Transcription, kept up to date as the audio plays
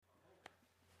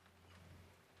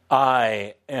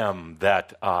I am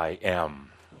that I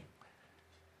am.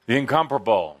 The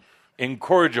incomparable,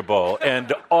 incorrigible,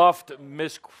 and oft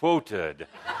misquoted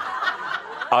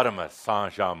Artemis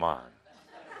Saint-Germain.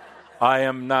 I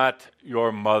am not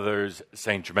your mother's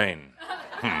Saint-Germain.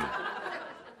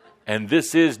 And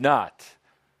this is not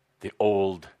the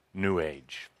old New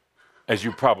Age, as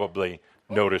you probably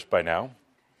noticed by now.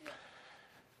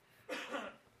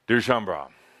 Dear Shaumbra,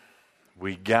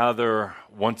 we gather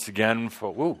once again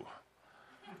for...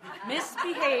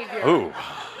 Misbehavior.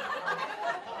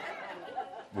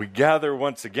 We gather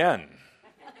once again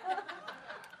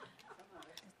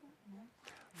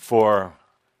for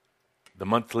the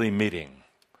monthly meeting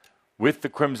with the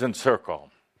Crimson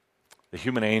Circle, the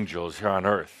human angels here on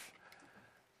earth,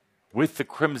 with the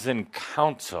Crimson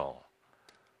Council,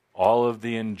 all of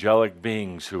the angelic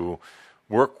beings who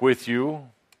work with you,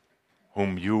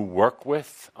 whom you work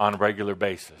with on a regular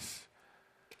basis.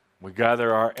 We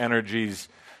gather our energies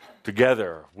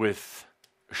together with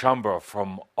Shaumbra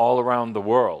from all around the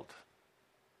world.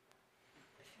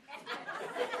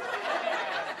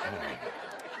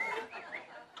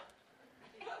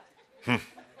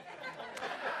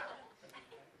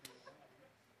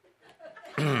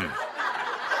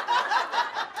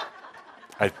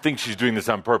 I think she's doing this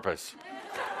on purpose.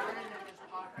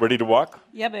 Ready to walk?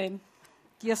 Yeah, babe.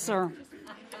 Yes, sir.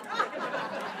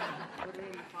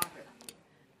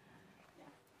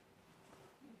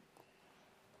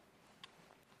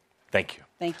 Thank you.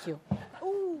 Thank you.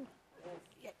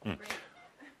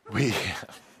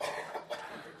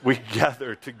 We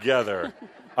gather together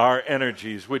our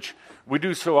energies, which we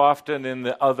do so often in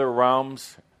the other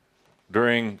realms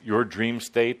during your dream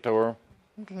state, or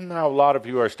now a lot of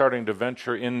you are starting to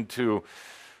venture into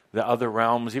the other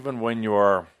realms even when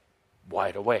you're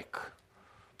wide awake.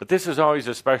 But this is always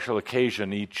a special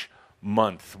occasion each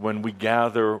month when we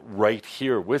gather right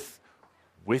here with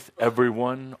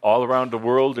everyone all around the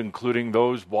world, including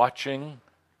those watching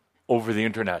over the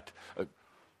internet.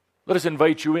 Let us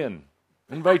invite you in.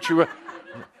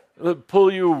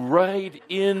 Pull you right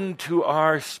into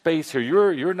our space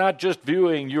here. You're not just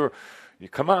viewing, you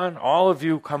come on, all of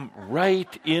you come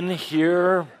right in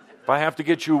here. If I have to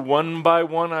get you one by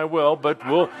one, I will, but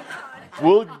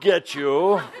we'll get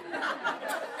you.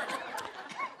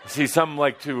 See, some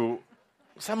like to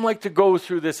go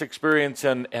through this experience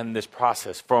and this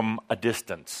process from a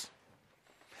distance.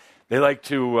 They like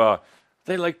to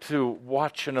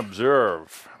watch and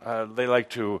observe. They like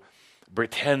to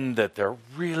pretend that they're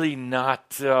really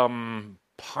not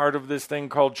part of this thing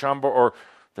called Shaumbra, or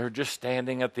they're just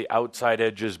standing at the outside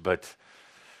edges. But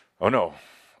oh no!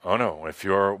 If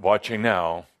you're watching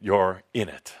now, you're in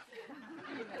it.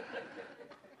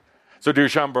 So, dear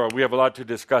Shaumbra, we have a lot to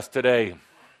discuss today.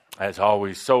 As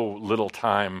always, so little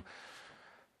time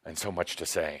and so much to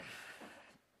say.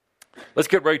 Let's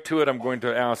get right to it. I'm going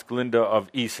to ask Linda of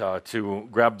ESA to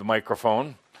grab the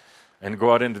microphone and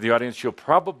go out into the audience. You'll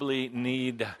probably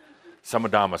need some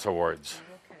Adamus Awards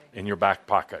in your back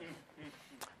pocket.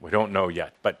 We don't know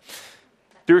yet. But,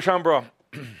 dear Shaumbra,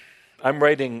 I'm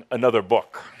writing another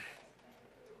book.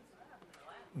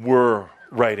 We're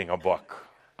writing a book.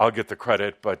 I'll get the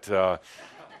credit, but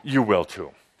you will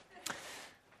too.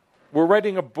 We're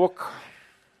writing a book.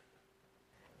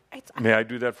 May I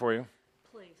do that for you?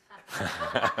 Please.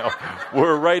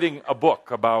 We're writing a book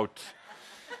about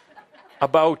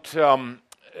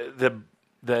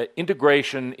the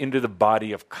integration into the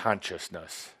body of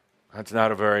consciousness. That's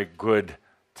not a very good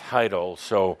title,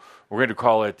 so we're going to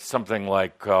call it something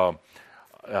like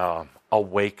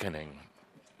Awakening,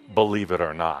 believe it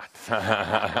or not.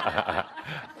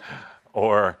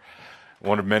 Or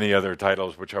one of many other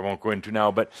titles, which I won't go into now,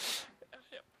 but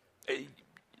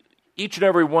each and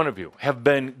every one of you have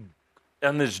been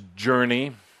on this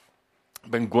journey,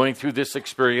 been going through this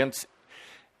experience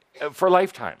for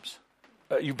lifetimes.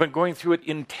 You've been going through it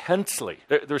intensely.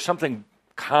 There's something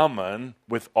common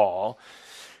with all.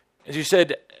 As you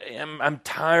said, I'm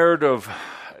tired of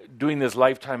doing this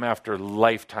lifetime after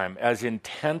lifetime. As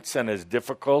intense and as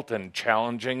difficult and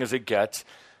challenging as it gets,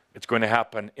 it's going to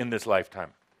happen in this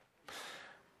lifetime.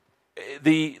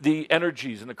 The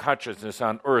energies and the consciousness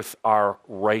on earth are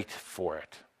right for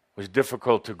it. It was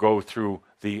difficult to go through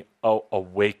the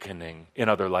awakening in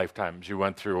other lifetimes. You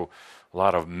went through a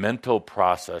lot of mental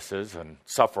processes and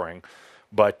suffering,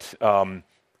 but the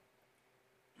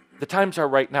times are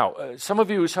right now. Some of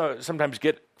you sometimes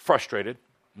get frustrated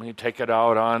when you take it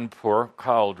out on poor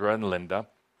Cauldre and Linda,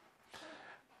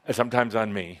 and sometimes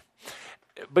on me.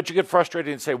 But you get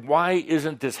frustrated and say, why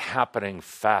isn't this happening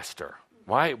faster?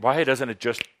 Why doesn't it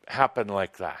just happen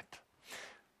like that?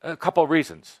 A couple of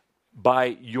reasons. By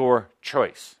your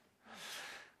choice.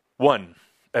 One,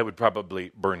 that would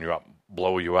probably burn you up,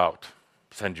 blow you out,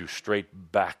 send you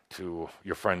straight back to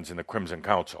your friends in the Crimson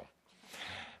Council.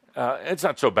 It's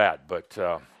not so bad,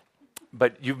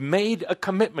 but you've made a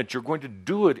commitment. You're going to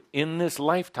do it in this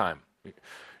lifetime.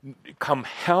 Come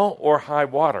hell or high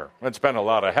water. It's been a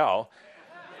lot of hell,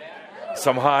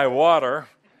 some high water,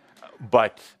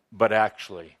 but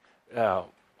actually,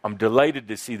 I'm delighted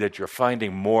to see that you're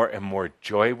finding more and more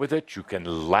joy with it. You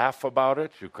can laugh about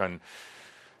it. You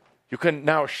can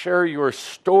now share your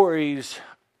stories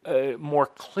more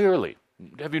clearly.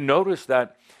 Have you noticed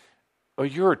that a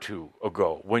year or two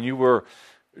ago, when you were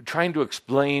trying to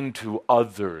explain to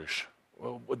others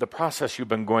the process you've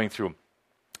been going through,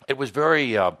 it was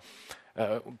very,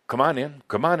 come on in,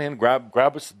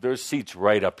 grab us. There's seats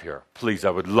right up here. Please, I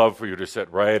would love for you to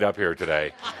sit right up here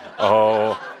today.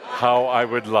 Oh, how I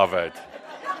would love it.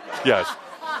 Yes,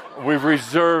 we've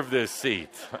reserved this seat.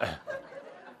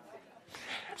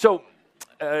 So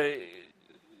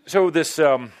this,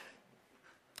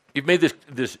 you've made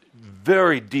this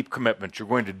very deep commitment. You're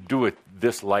going to do it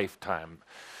this lifetime.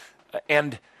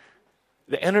 And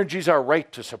the energies are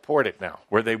right to support it now,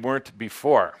 where they weren't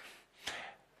before.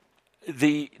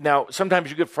 Now,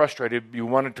 sometimes you get frustrated. You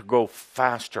want it to go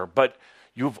faster. But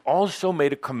you've also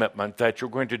made a commitment that you're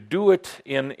going to do it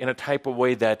in a type of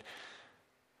way that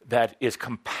is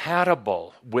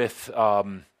compatible with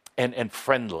and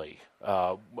friendly,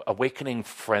 awakening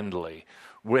friendly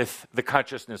with the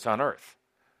consciousness on earth.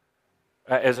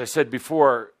 As I said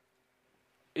before,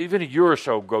 even a year or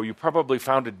so ago, you probably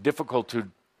found it difficult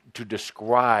to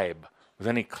describe with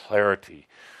any clarity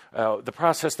the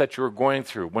process that you were going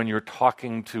through when you're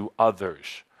talking to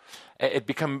others. It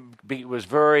was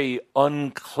very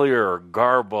unclear,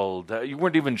 garbled. You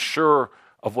weren't even sure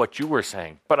of what you were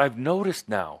saying. But I've noticed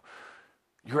now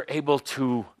you're able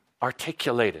to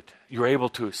articulate it. You're able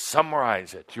to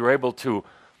summarize it. You're able to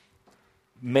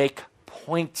make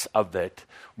points of it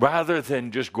rather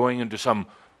than just going into some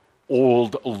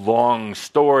old, long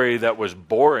story that was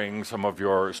boring some of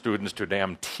your students to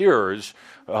damn tears.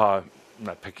 I'm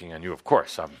not picking on you, of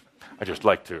course. I just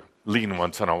like to lean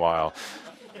once in a while.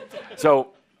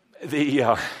 So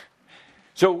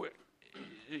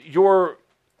you're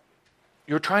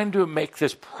trying to make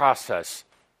this process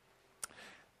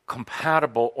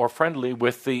compatible or friendly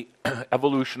with the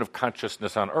evolution of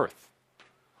consciousness on Earth.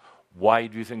 Why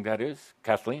do you think that is,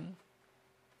 Kathleen?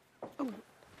 Oh.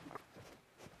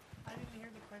 I didn't hear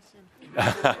the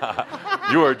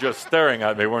question. You were just staring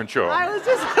at me, weren't you? I was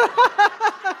just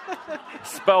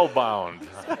spellbound.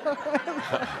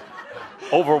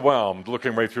 Overwhelmed,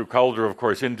 looking right through Calder, of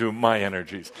course, into my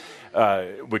energies,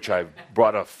 which I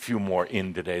brought a few more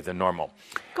in today than normal.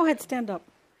 Go ahead, stand up.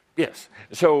 Yes.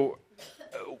 So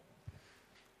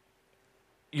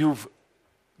you've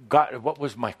got, what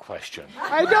was my question?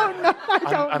 I don't know.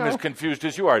 I'm as confused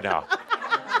as you are now.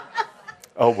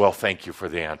 Oh, well, thank you for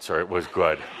the answer. It was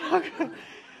good.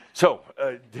 So,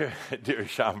 dear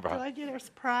Shambra. Do I get a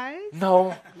surprise?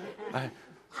 No.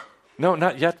 No,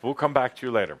 not yet. We'll come back to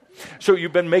you later. So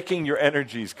you've been making your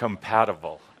energies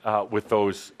compatible with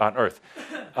those on Earth.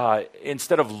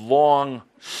 Instead of long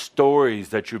stories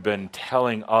that you've been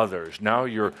telling others, now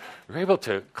you're able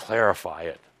to clarify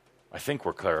it. I think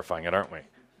we're clarifying it, aren't we?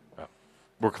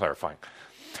 We're clarifying.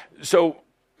 So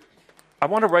I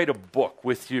want to write a book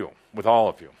with you, with all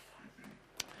of you.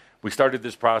 We started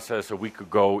this process a week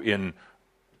ago in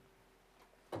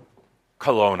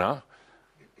Kelowna,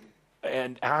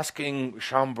 and asking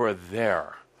Shambra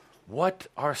there, what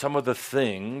are some of the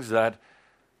things that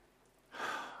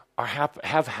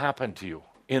have happened to you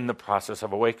in the process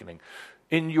of awakening?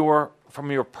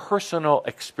 From your personal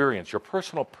experience, your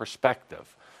personal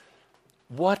perspective,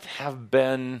 what have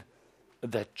been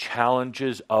the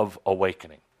challenges of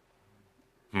awakening?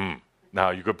 Now,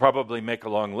 you could probably make a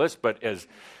long list, but as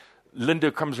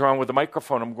Linda comes around with the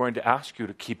microphone, I'm going to ask you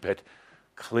to keep it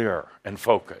clear and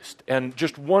focused. And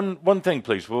just one thing,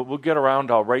 please. We'll get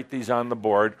around. I'll write these on the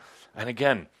board. And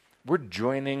again, we're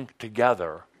joining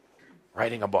together,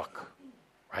 writing a book.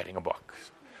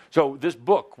 So this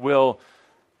book will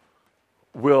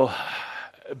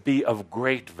be of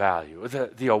great value.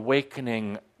 The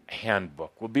Awakening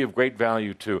Handbook will be of great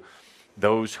value to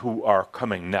those who are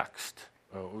coming next,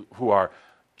 who are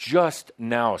just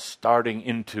now starting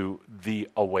into the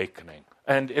awakening.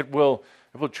 And it will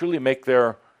truly make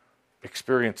their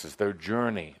experiences, their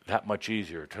journey, that much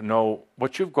easier to know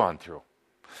what you've gone through.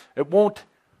 It won't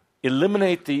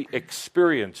eliminate the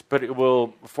experience, but it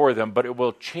will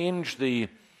change the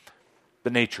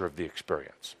nature of the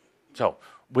experience. So,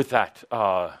 with that,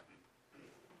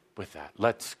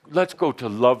 let's go to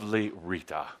lovely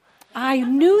Rita. I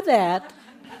knew that.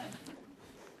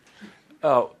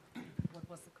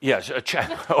 Yes,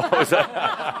 what was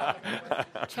that?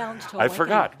 Challenge to I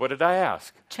forgot. What did I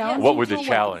ask? Challenging What were to the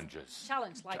awaken. challenges?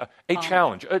 Challenge, like A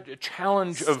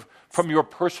challenge of from your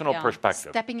personal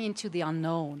perspective. stepping into the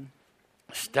unknown.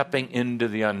 Stepping into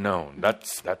the unknown.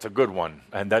 That's a good one,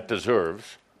 and that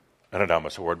deserves an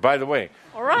Adamus Award. By the way,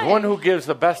 All right. the one who gives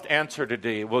the best answer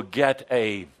today will get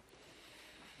a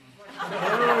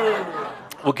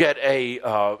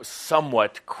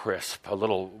somewhat crisp, a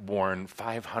little worn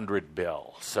 500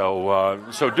 bill.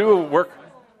 So do work.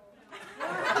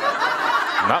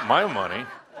 Not my money.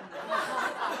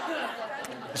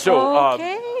 So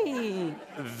Okay.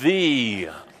 the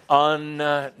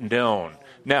unknown.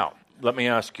 Now, let me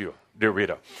ask you, dear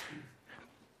Rita.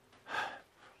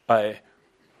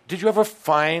 Did you ever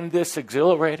find this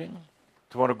exhilarating?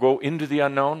 To want to go into the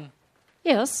unknown?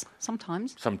 Yes,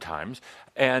 sometimes. Sometimes.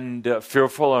 And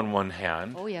fearful on one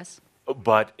hand, Oh, yes.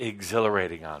 but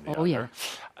exhilarating on the Oh, other.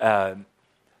 yeah.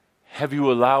 Have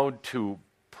you allowed to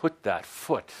put that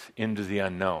foot into the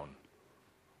unknown?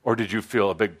 Or did you feel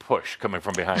a big push coming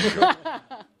from behind you?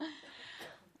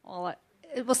 Well,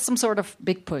 it was some sort of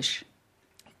big push.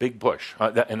 Big push.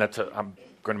 And I'm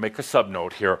going to make a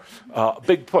sub-note here.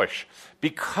 Big push.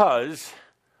 Because,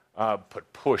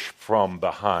 put push from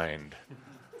behind.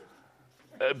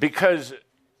 Because,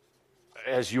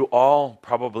 as you all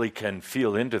probably can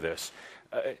feel into this,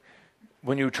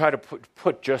 when you try to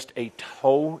put just a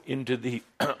toe into the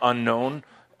unknown,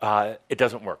 it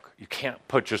doesn't work. You can't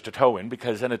put just a toe in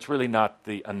because then it's really not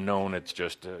the unknown. It's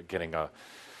just getting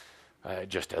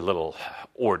just a little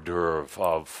hors d'oeuvre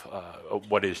of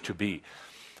what is to be.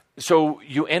 So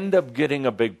you end up getting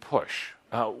a big push.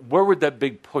 Where would that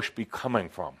big push be coming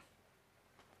from?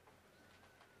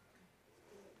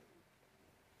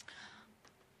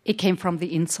 It came from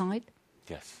the inside.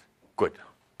 Yes. Good.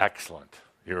 Excellent.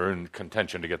 You're in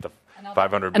contention to get the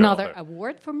 500 bill. Another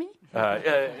award for me?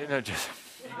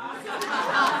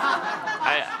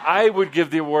 I would give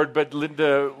the award, but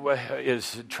Linda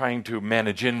is trying to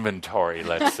manage inventory,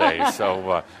 let's say.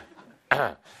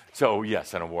 So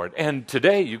yes, an award. And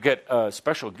today you get a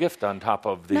special gift on top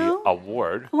of the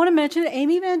award. I want to mention that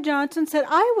Amy Van Johnson said,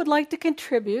 I would like to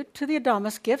contribute to the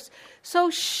Adamus gifts. So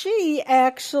she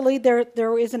actually,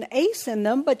 there is an ace in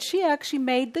them, but she actually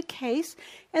made the case,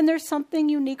 and there's something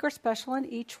unique or special in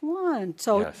each one.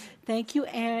 So Yes. Thank you,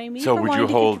 Amy. So for would wanting you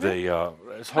to hold contribute.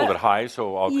 let's hold it high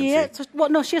so all can Yeah, see? well,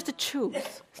 no, she has to choose.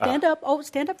 Stand up. Oh,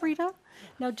 stand up, Rita.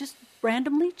 Now just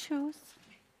randomly choose.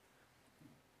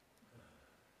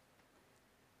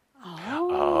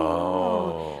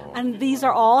 Oh. And these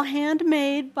are all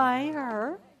handmade by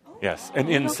her. Yes, and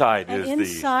inside And is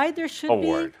inside there should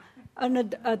award. be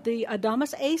the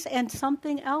Adamus Ace and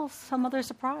something else, some other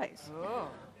surprise.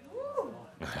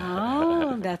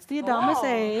 Oh, that's the Adamus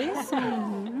Ace.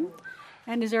 Mhm.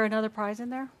 And is there another prize in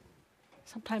there?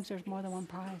 Sometimes there's more than one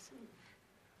prize.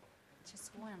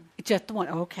 Just one. Just the one.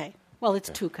 Okay. Well, it's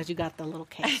two because you got the little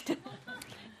case.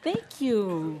 Thank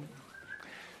you.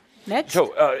 Next.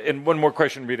 So, and one more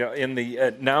question, Rita. In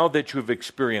the now that you've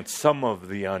experienced some of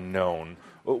the unknown,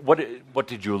 what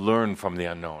did you learn from the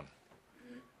unknown?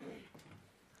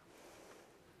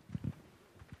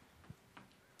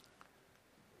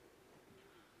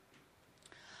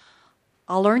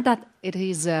 I learned that it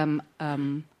is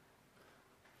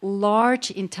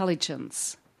large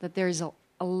intelligence, that there is a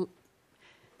lot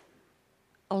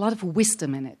of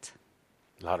wisdom in it.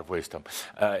 A lot of wisdom.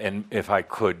 And if I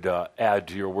could add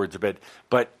to your words a bit,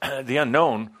 but the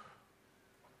unknown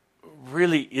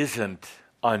really isn't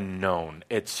unknown.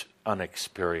 It's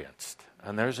unexperienced.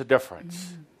 And there's a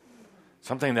difference.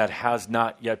 Something that has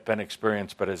not yet been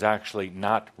experienced but is actually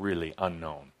not really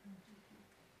unknown.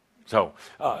 So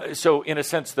in a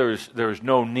sense, there's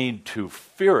no need to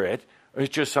fear it. It's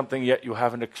just something yet you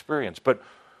haven't experienced. But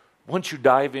once you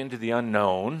dive into the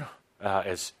unknown,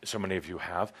 as so many of you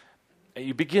have,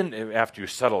 you begin, after you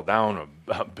settle down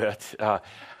a bit,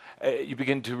 you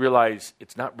begin to realize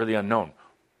it's not really unknown.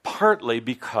 Partly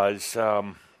because,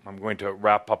 I'm going to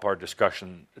wrap up our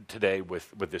discussion today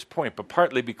with this point, but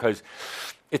partly because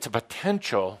it's a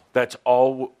potential that's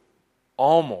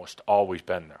almost always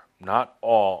been there. Not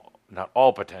all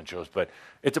potentials, but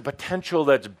it's a potential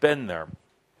that's been there.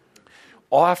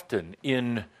 Often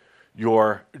in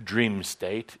your dream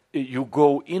state, you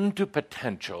go into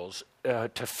potentials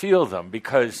to feel them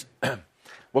because,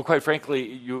 well, quite frankly,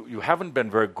 you haven't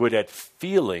been very good at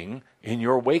feeling in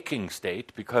your waking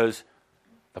state because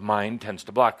the mind tends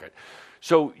to block it.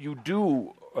 So you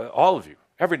do, all of you,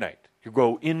 every night, you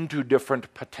go into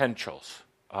different potentials.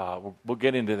 We'll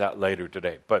get into that later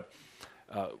today. But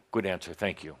Good answer.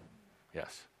 Thank you.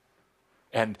 Yes.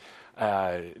 And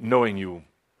knowing you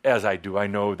as I do, I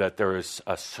know that there is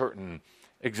a certain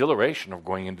exhilaration of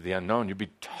going into the unknown. You'd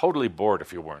be totally bored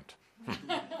if you weren't.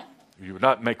 You would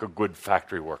not make a good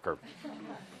factory worker.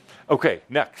 Okay,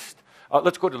 next.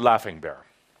 Let's go to Laughing Bear.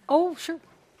 Oh, sure.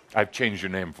 I've changed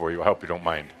your name for you. I hope you don't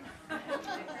mind.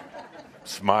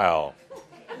 Smile,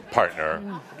 partner.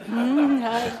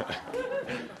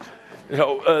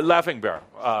 Laughing Bear.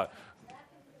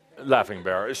 Laughing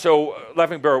Bear. So,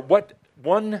 Laughing Bear, what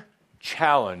one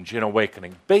challenge in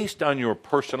awakening, based on your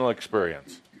personal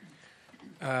experience?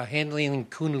 Handling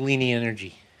Kundalini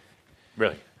energy.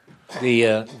 Really?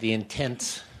 The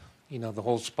intense, the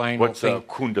whole spinal What's thing.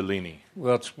 Kundalini?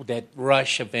 Well, it's that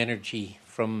rush of energy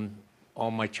from all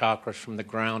my chakras from the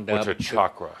ground What's up. a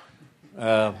chakra?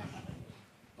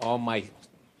 All my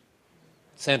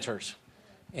centers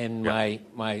and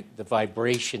the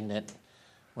vibration that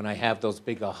when I have those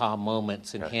big aha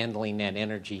moments and handling that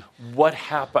energy. What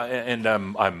happened? And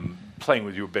I'm playing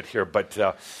with you a bit here, but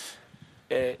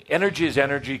energy is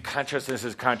energy, consciousness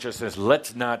is consciousness.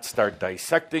 Let's not start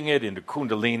dissecting it into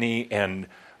Kundalini and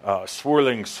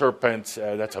swirling serpents.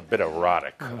 That's a bit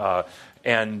erotic.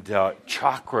 And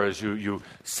chakras, you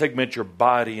segment your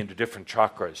body into different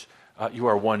chakras. You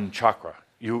are one chakra.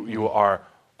 You are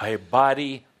a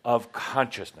body of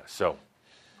consciousness. So,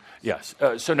 yes.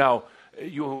 So now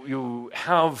you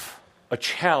have a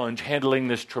challenge handling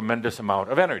this tremendous amount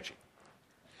of energy.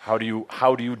 How do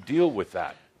you deal with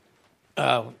that?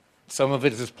 Some of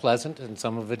it is pleasant and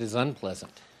some of it is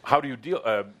unpleasant. How do you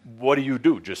deal? What do you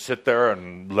do? Just sit there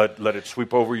and let it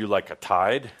sweep over you like a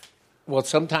tide? Well,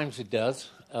 sometimes it does.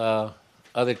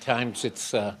 Other times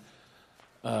it's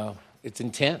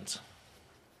intense.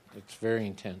 It's very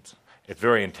intense. It's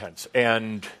very intense.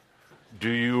 And do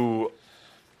you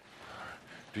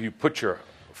put your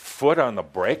foot on the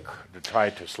brake to try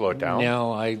to slow it down?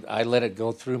 No, I let it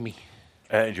go through me.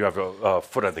 And you have a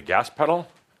foot on the gas pedal?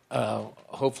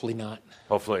 Hopefully not.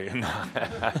 Hopefully not.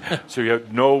 So you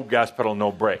have no gas pedal,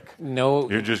 no brake. No.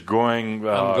 You're just going...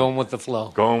 I'm going with the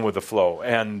flow. Going with the flow.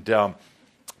 And,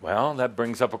 well, that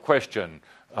brings up a question.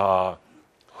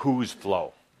 Whose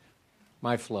flow?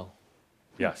 My flow.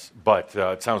 Yes, but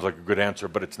it sounds like a good answer,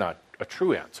 but it's not a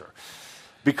true answer.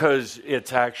 Because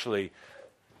it's actually,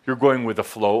 you're going with the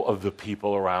flow of the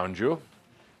people around you.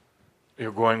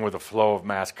 You're going with the flow of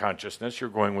mass consciousness. You're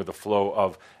going with the flow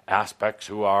of aspects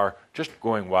who are just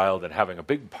going wild and having a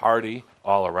big party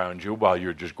all around you while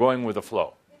you're just going with the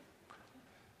flow.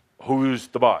 Who's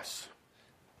the boss?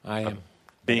 I am.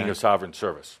 Being a sovereign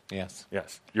service. Yes.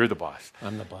 Yes, you're the boss.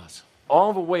 I'm the boss. All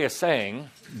of a way of saying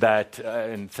that,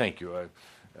 and thank you,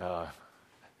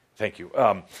 thank you.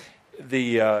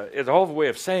 It's all of a way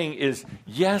of saying is,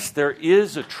 yes, there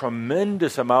is a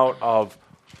tremendous amount of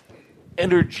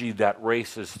energy that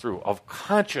races through, of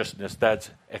consciousness that's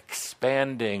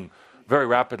expanding very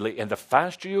rapidly. And the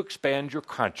faster you expand your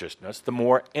consciousness, the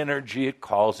more energy it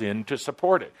calls in to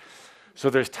support it. So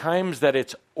there's times that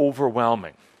it's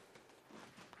overwhelming.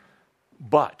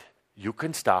 But you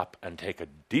can stop and take a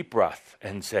deep breath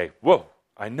and say, whoa,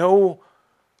 I know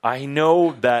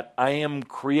that I am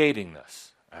creating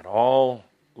this at all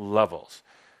levels.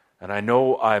 And I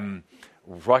know I'm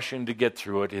rushing to get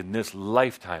through it in this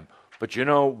lifetime. But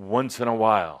once in a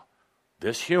while,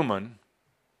 this human,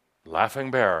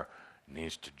 Laughing Bear,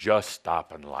 needs to just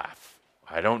stop and laugh.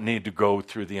 I don't need to go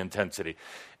through the intensity.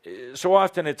 So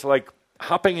often it's like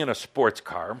hopping in a sports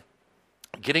car,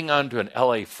 getting onto an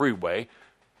LA freeway,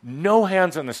 no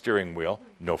hands on the steering wheel,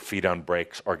 no feet on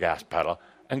brakes or gas pedal,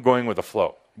 and going with the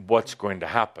flow. What's going to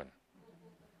happen?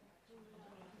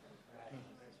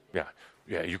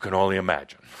 Yeah, you can only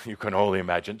imagine. You can only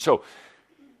imagine. So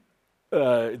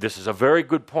this is a very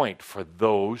good point for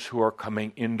those who are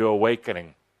coming into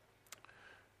awakening.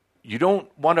 You don't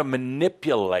want to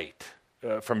manipulate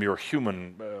from your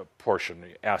human portion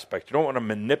aspect. You don't want to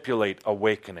manipulate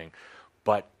awakening,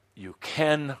 but you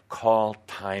can call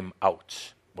time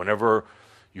outs whenever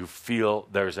you feel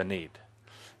there's a need.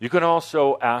 You can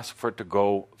also ask for it to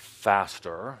go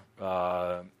faster,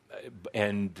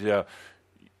 and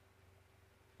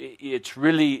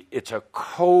it's a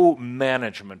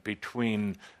co-management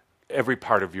between every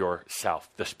part of yourself,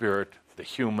 the spirit, the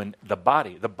human, the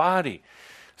body. The body.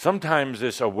 Sometimes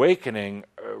this awakening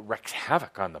wreaks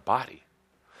havoc on the body,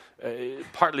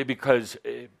 partly because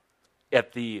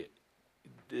at the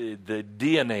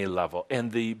DNA level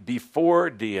and the before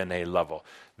DNA level,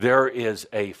 there is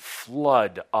a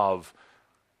flood of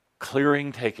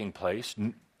clearing taking place,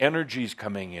 energies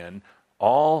coming in,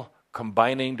 all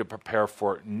combining to prepare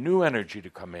for new energy to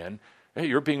come in, Hey,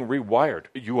 you're being rewired.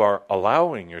 You are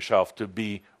allowing yourself to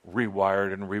be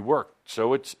rewired and reworked.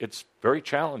 So it's very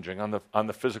challenging on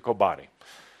the physical body.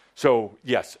 So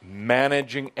yes,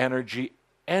 managing energy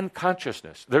and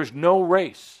consciousness. There's no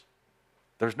race.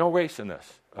 There's no race in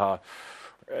this.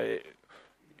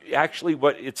 Actually,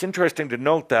 it's interesting to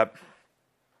note that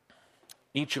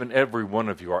each and every one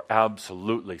of you are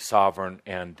absolutely sovereign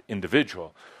and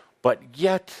individual, but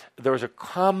yet there's a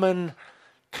common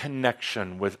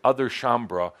connection with other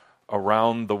Shaumbra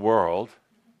around the world,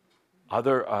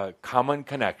 other common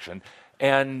connection,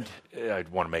 and I'd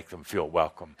want to make them feel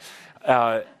welcome.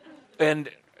 And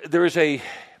there's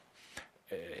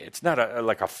it's not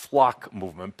like a flock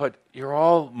movement, but you're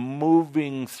all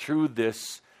moving through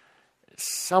this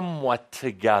somewhat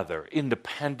together,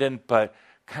 independent, but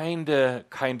kind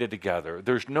of together.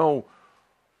 There's no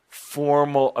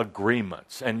formal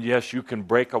agreements. And yes, you can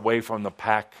break away from the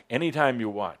pack anytime you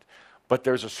want. But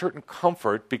there's a certain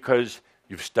comfort because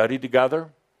you've studied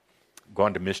together,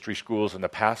 gone to mystery schools in the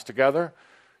past together,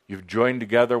 you've joined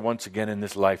together once again in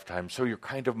this lifetime. So you're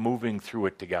kind of moving through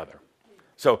it together.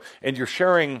 So, and you're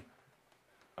sharing,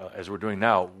 as we're doing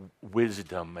now,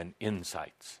 wisdom and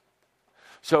insights.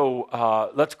 So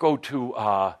let's go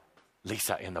to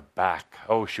Lisa in the back.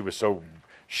 Oh,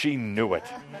 she knew it.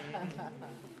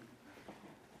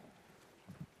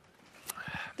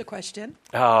 The question?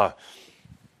 The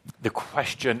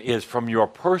question is, from your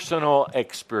personal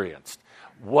experience,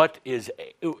 what is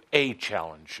a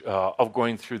challenge of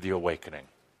going through the awakening?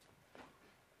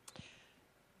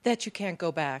 That you can't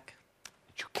go back.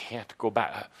 You can't go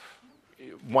back.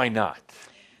 Why not?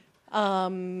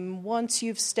 Once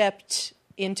you've stepped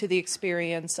into the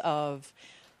experience of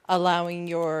allowing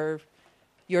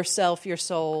yourself, your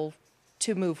soul,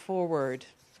 to move forward,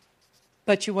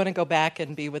 but you want to go back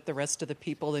and be with the rest of the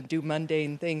people and do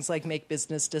mundane things like make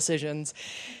business decisions,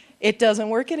 it doesn't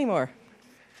work anymore.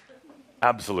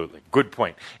 Absolutely. Good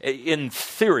point. In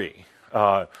theory,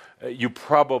 you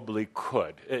probably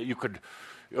could. You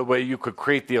could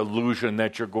create the illusion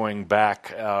that you're going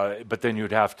back, but then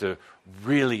you'd have to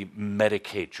really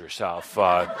medicate yourself.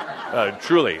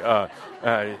 Truly.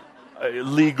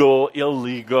 Legal,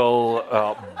 illegal,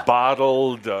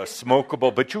 bottled,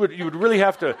 smokable. But you would really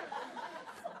have to.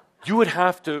 You would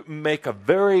have to make a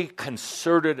very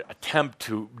concerted attempt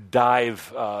to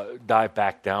dive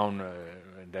back down.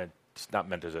 That's not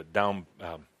meant as a down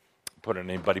put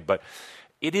on anybody, but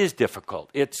it is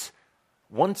difficult.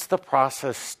 Once the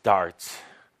process starts,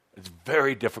 it's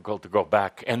very difficult to go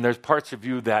back. And there's parts of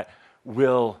you that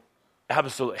will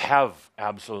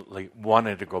absolutely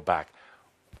wanted to go back.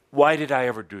 Why did I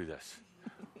ever do this?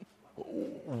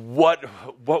 What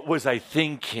was I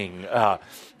thinking?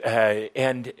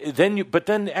 And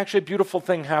then actually a beautiful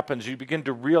thing happens. You begin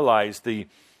to realize the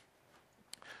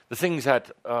things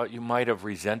that you might have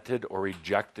resented or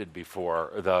rejected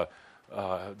before,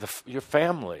 your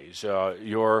families,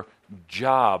 your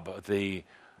job, the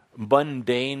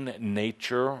mundane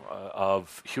nature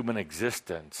of human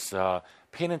existence,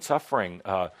 pain and suffering,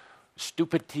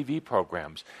 stupid TV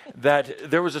programs,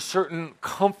 that there was a certain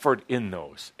comfort in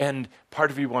those. And part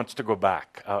of you wants to go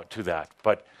back to that.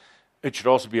 But it should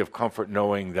also be of comfort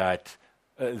knowing that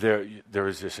there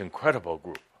is this incredible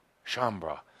group,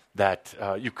 Shaumbra, that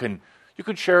you can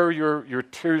share your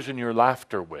tears and your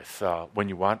laughter with when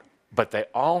you want, but they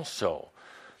also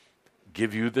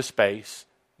give you the space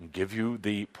and give you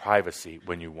the privacy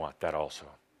when you want that also.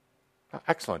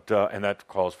 Excellent. And that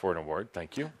calls for an award.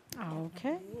 Thank you.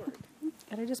 Okay.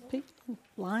 Gotta just pick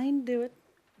line, do it.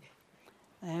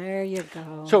 There you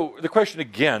go. So the question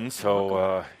again,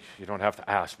 you don't have to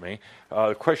ask me.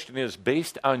 The question is,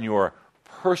 based on your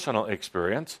personal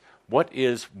experience, what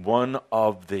is one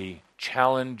of the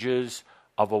challenges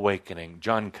of awakening?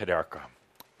 John Kaderka.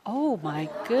 Oh, my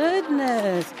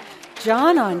goodness.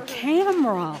 John on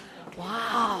camera.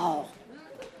 Wow.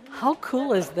 How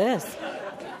cool is this?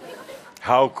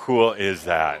 How cool is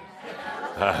that?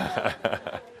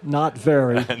 Not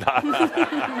very.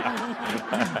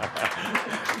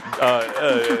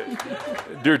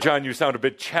 Dear John, you sound a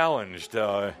bit challenged.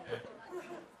 Well,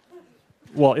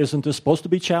 isn't this supposed to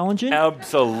be challenging?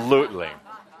 Absolutely.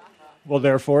 Well,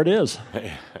 therefore it is.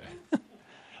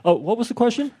 Oh, what was the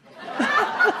question?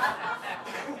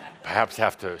 Perhaps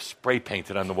have to spray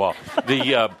paint it on the wall.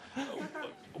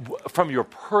 From your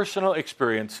personal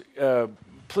experience,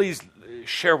 please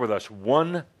share with us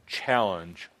one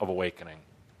challenge of awakening.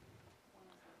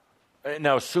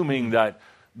 Now, assuming that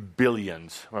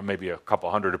billions, or maybe a couple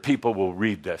hundred of people will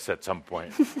read this at some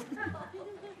point. You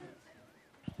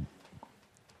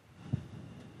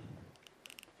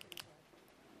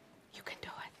can do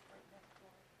it.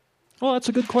 Well, that's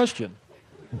a good question.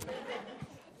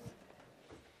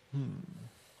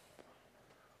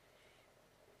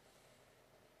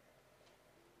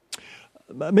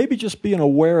 Maybe just being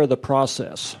aware of the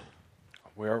process.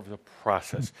 Aware of the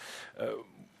process.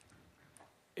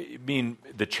 You mean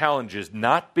the challenge is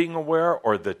not being aware,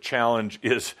 or the challenge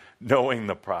is knowing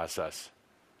the process?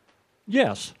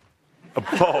 Yes.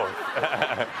 Both.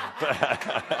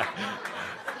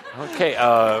 Okay,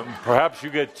 perhaps you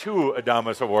get 2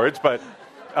 Adamus Awards, but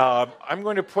I'm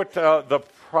going to put the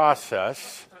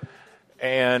process,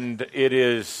 and it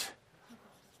is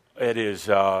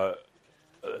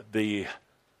the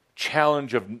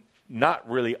challenge of not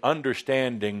really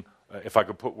understanding, if I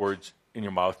could put words in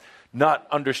your mouth, not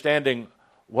understanding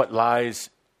what lies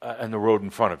in the road in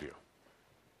front of you.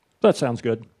 That sounds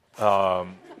good. The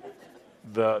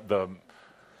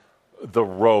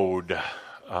road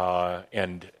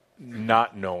and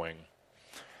not knowing.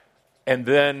 And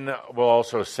then we'll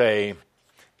also say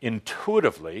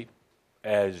intuitively,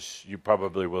 as you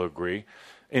probably will agree,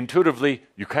 intuitively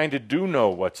you kind of do know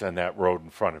what's in that road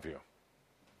in front of you.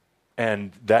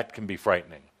 And that can be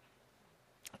frightening.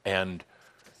 And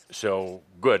so,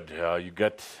 good, you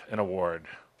get an award.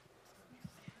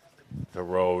 The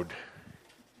road.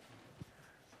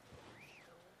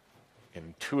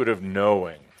 Intuitive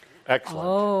knowing. Excellent.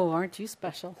 Oh, aren't you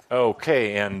special?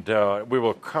 Okay, and we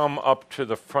will come up to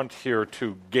the front here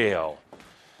to Gail.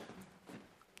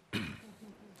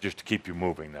 Just to keep you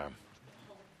moving now.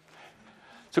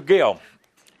 So, Gail,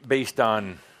 based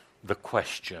on the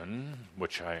question,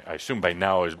 which I assume by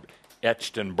now is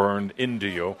etched and burned into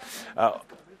you,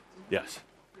 yes.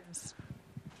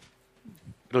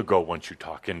 It'll go once you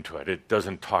talk into it. It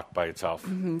doesn't talk by itself.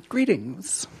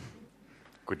 Greetings.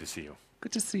 Good to see you.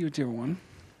 Good to see you, dear one.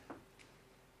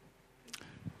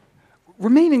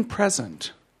 Remaining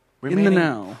present in the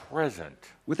now. Present.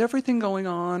 With everything going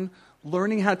on,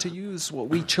 learning how to use what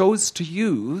we chose to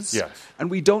use, Yes. and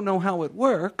we don't know how it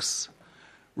works,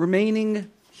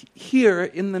 remaining here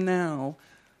in the now,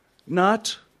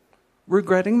 not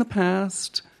regretting the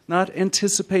past, not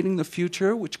anticipating the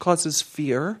future, which causes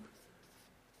fear,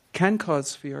 can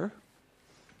cause fear.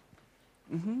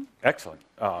 Excellent.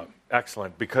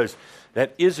 Excellent, because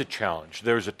that is a challenge.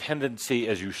 There's a tendency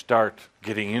as you start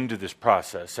getting into this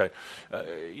process that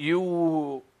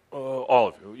all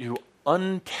of you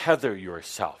untether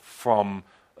yourself from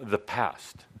the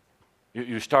past.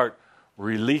 You start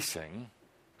releasing,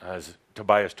 as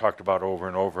Tobias talked about over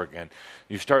and over again.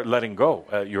 You start letting go.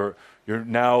 You're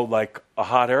now like a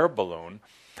hot air balloon,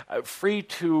 free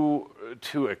to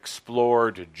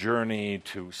explore, to journey,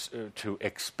 to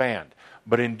expand.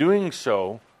 But in doing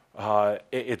so,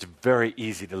 it's very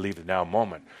easy to leave the now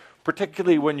moment,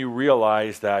 particularly when you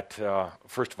realize that,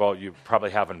 first of all, you probably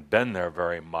haven't been there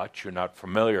very much. You're not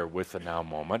familiar with the now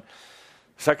moment.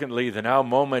 Secondly, the now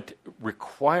moment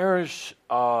requires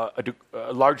a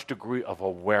large degree of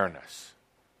awareness.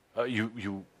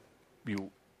 You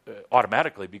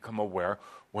automatically become aware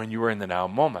when you are in the now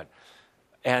moment.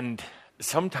 And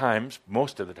sometimes,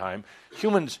 most of the time,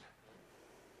 humans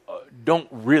don't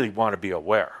really want to be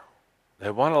aware. They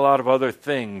want a lot of other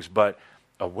things, but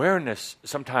awareness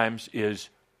sometimes is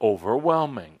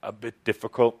overwhelming, a bit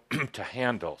difficult to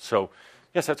handle. So,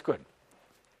 yes, that's good.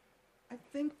 I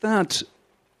think that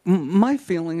my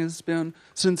feeling has been,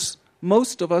 since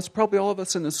most of us, probably all of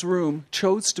us in this room,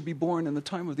 chose to be born in the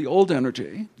time of the old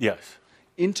energy, Yes.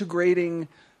 integrating,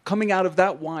 coming out of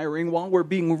that wiring while we're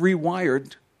being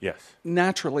rewired Yes.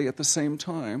 naturally at the same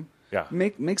time, Yeah.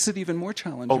 makes it even more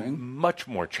challenging. Oh, much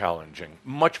more challenging,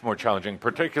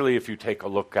 particularly if you take a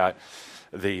look at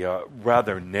the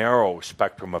rather narrow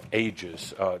spectrum of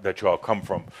ages that you all come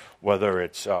from, whether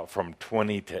it's from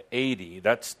 20 to 80,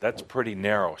 that's pretty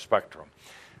narrow spectrum.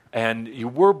 And you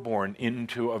were born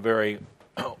into a very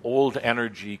old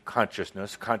energy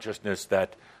consciousness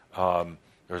that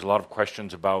there's a lot of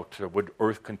questions about would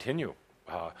Earth continue?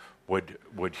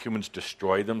 Would humans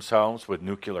destroy themselves with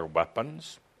nuclear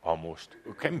weapons? Almost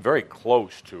came very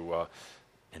close to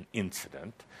an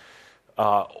incident,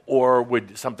 or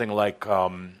would something like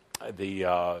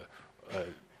the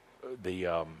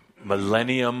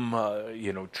millennium,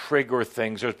 trigger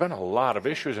things? There's been a lot of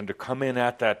issues, and to come in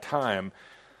at that time,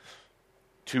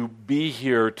 to be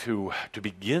here to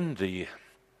begin the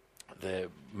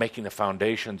making the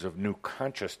foundations of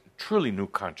truly new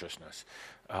consciousness.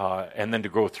 And then to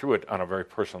go through it on a very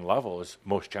personal level is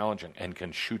most challenging and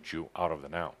can shoot you out of the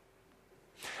now.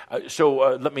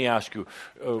 So let me ask you,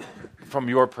 from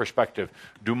your perspective,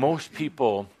 do most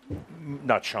people,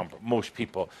 not some, but most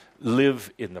people,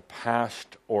 live in the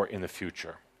past or in the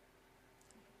future?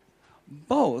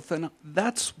 Both, and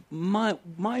that's my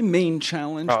main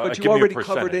challenge. But give you me a already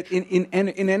covered it percentage.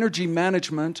 in energy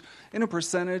management. In a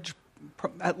percentage,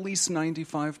 at least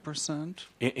 95%.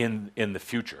 In the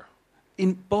future.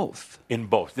 In both. In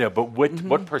both, yeah. But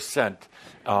what percent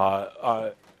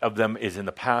of them is in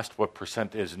the past? What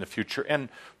percent is in the future? And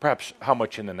perhaps how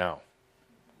much in the now?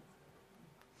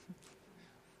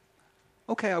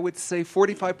 Okay, I would say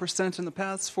 45% in the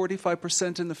past,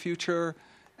 45% in the future,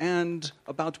 and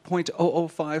about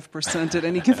 0.005% at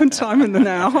any given time in the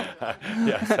now.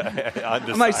 Yes,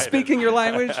 Am I speaking your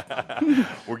language?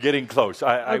 We're getting close.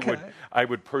 Okay. I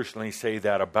would personally say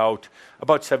that about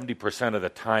 70% of the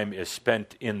time is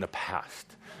spent in the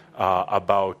past.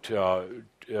 About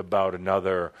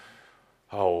another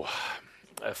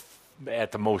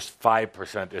at the most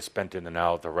 5% is spent in the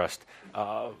now. The rest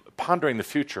pondering the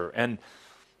future, and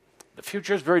the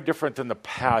future is very different than the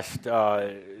past.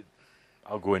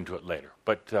 I'll go into it later.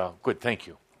 But good, thank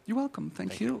you. You're welcome.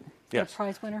 Thank you. Yes.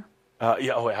 Prize winner.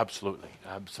 Yeah. Oh, absolutely.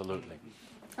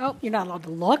 Oh, you're not allowed to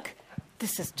look.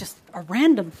 This is just a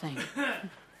random thing.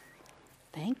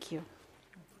 Thank you.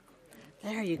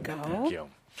 There you go. Thank you.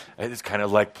 It's kind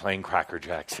of like playing Cracker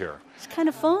Jacks here. It's kind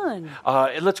of fun.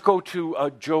 Let's go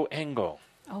to Joe Engel.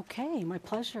 Okay, my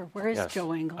pleasure. Where is Yes.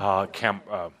 Joe Engel?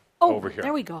 Over here.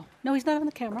 There we go. No, he's not on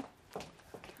the camera.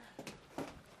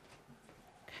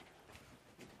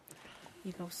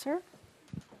 You go, sir.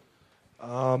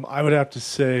 I would have to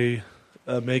say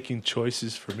making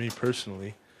choices for me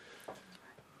personally,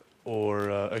 or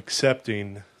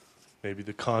accepting maybe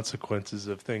the consequences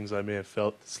of things I may have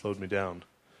felt that slowed me down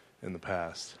in the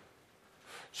past.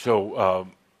 So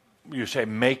you say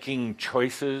making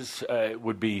choices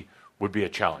would be a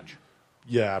challenge.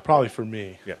 Yeah, probably for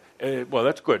me. Yeah. Well,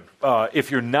 that's good. If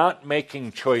you're not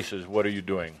making choices, what are you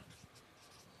doing?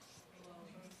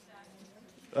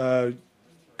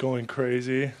 Going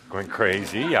crazy. Going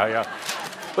crazy, yeah.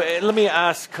 But let me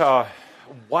ask,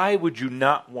 why would you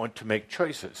not want to make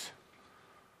choices?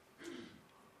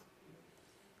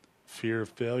 Fear of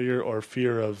failure or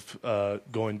fear of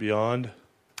going beyond.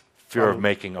 Fear of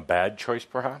making a bad choice,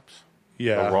 perhaps?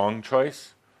 Yeah. A wrong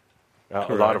choice?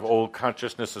 A lot of old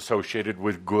consciousness associated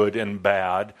with good and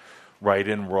bad, right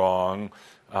and wrong,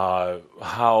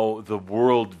 how the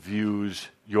world views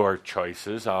your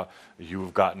choices.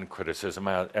 You've gotten criticism,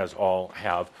 as all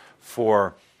have,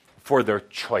 for their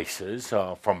choices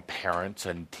from parents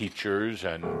and teachers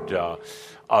and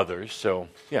others. So,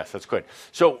 yes, that's good.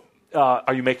 So,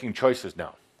 are you making choices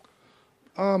now?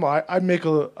 I make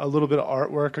a little bit of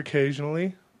artwork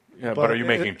occasionally. Yeah, but are you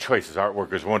making choices?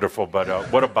 Artwork is wonderful, but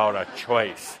what about a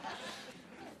choice?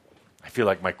 I feel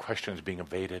like my question is being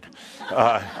evaded.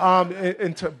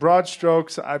 In broad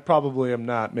strokes, I probably am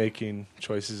not making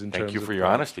choices in terms of... Thank you for your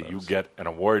honesty. You get an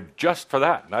award just for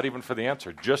that, not even for the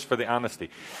answer, just for the honesty.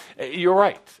 You're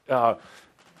right.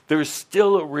 There's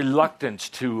still a reluctance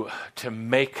to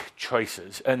make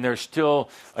choices, and there's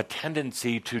still a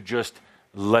tendency to just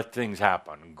let things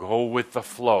happen, go with the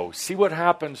flow, see what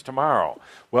happens tomorrow.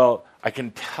 Well, I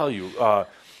can tell you,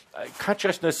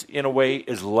 consciousness, in a way,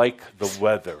 is like the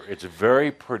weather. It's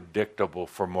very predictable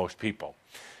for most people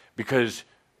because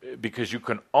you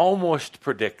can almost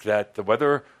predict that the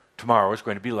weather tomorrow is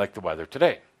going to be like the weather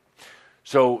today.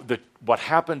 So what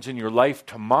happens in your life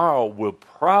tomorrow will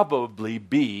probably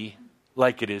be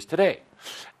like it is today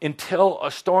until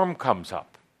a storm comes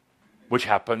up, which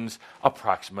happens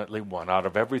approximately 1 out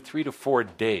of every 3 to 4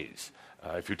 days,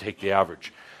 if you take the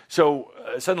average. So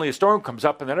suddenly a storm comes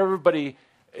up, and then everybody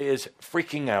is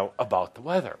freaking out about the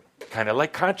weather, kind of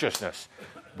like consciousness.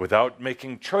 Without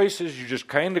making choices, you just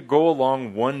kind of go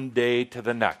along one day to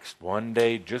the next, one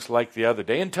day just like the other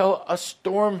day, until a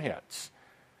storm hits.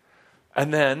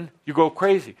 And then you go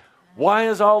crazy. Why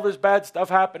is all this bad stuff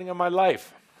happening in my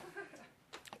life?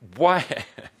 Why?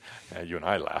 You and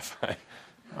I laugh.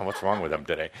 Oh, what's wrong with them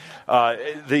today?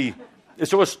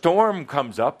 So a storm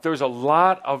comes up. There's a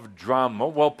lot of drama.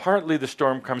 Well, partly the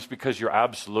storm comes because you're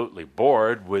absolutely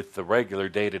bored with the regular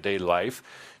day-to-day life.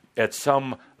 At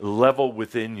some level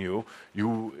within you,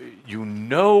 you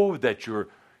know that you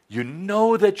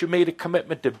made a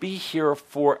commitment to be here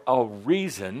for a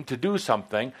reason, to do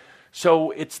something.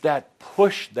 So it's that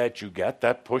push that you get,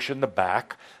 that push in the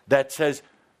back, that says,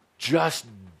 just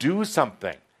do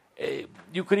something.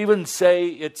 You could even say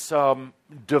it's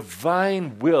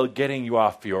divine will getting you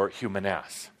off your human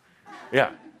ass.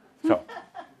 Yeah. So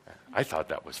I thought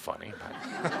that was funny.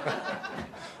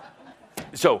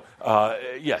 So,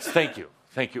 yes, thank you.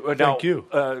 Thank you. Thank you.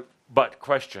 But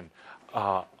question,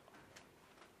 are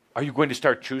you going to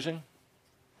start choosing?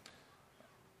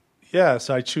 Yes,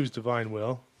 I choose divine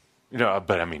will.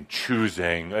 But I mean,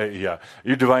 choosing, yeah.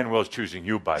 Your divine will is choosing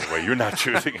you, by the way. You're not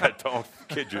choosing it. Don't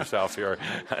kid yourself here.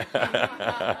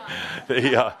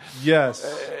 Yes.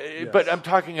 Yes. But I'm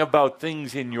talking about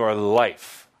things in your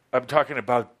life. I'm talking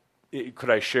about, could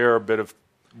I share a bit of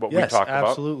what we Yes, talked about?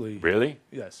 absolutely. Really?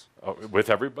 Yes. With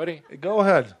everybody? Go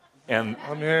ahead. And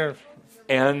I'm here.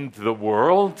 And the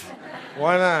world?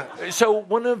 Why not? So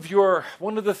one of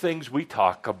the things we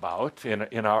talk about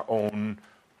in our own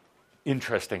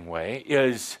interesting way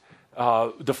is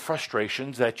the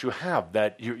frustrations that you have,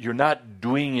 that you're not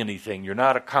doing anything, you're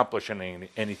not accomplishing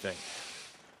anything.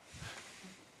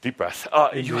 Deep breath.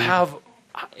 You have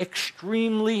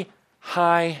extremely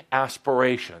high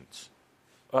aspirations.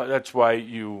 That's why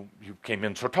you came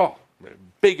in so tall.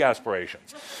 Big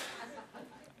aspirations.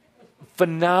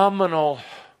 Phenomenal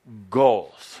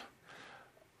goals.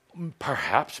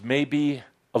 Perhaps maybe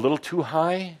a little too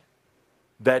high,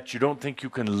 that you don't think you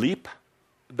can leap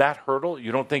that hurdle.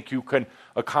 You don't think you can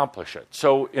accomplish it.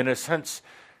 So in a sense,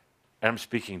 and I'm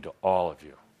speaking to all of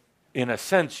you, in a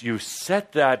sense, you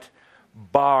set that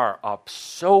bar up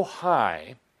so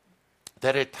high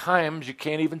that at times you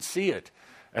can't even see it.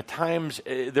 At times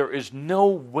there is no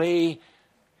way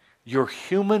your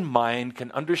human mind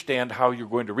can understand how you're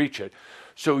going to reach it.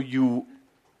 So you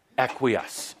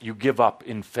acquiesce. You give up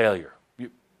in failure.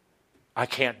 I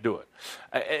can't do it.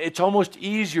 It's almost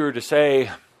easier to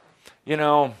say,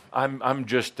 I'm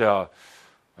just,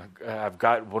 I've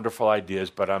got wonderful ideas,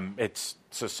 but it's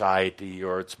society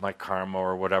or it's my karma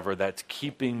or whatever that's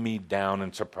keeping me down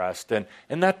and suppressed, and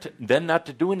not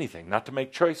to do anything, not to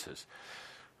make choices.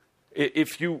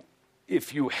 If you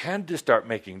had to start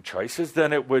making choices,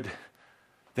 then it would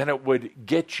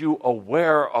get you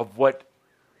aware of what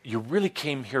you really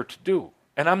came here to do.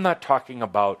 And I'm not talking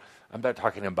about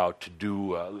to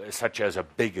do such as a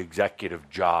big executive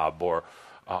job or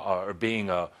being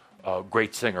a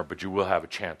great singer, but you will have a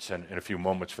chance in a few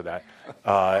moments for that,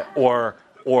 or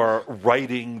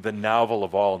writing the novel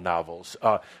of all novels.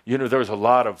 There's a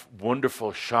lot of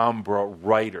wonderful Shaumbra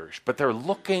writers, but they're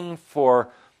looking for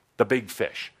the big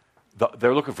fish.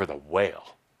 They're looking for the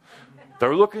whale.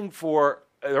 They're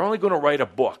only going to write a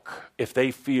book if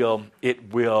they feel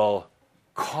it will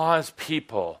cause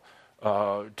people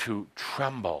to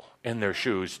tremble in their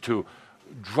shoes, to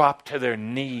drop to their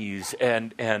knees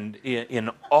and in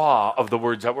awe of the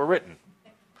words that were written.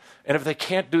 And if they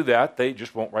can't do that, they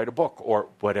just won't write a book or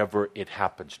whatever it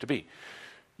happens to be.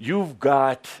 You've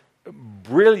got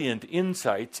brilliant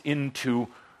insights into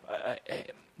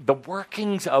the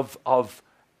workings of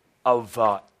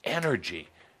energy.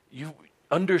 You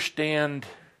understand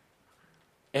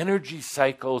energy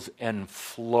cycles and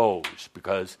flows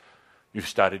because you've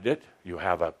studied it, you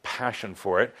have a passion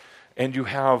for it, and you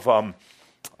have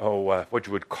what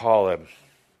you would call a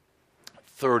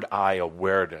third eye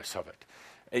awareness of it.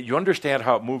 You understand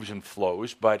how it moves and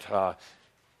flows, but you're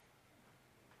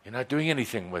not doing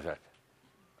anything with it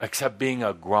except being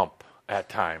a grump at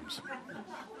times.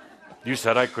 You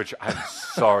said I could. I'm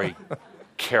sorry,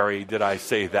 Carrie, did I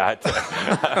say that?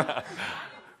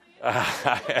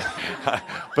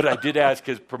 But I did ask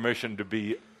his permission to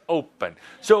be open.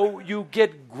 So you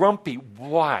get grumpy.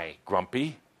 Why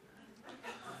grumpy?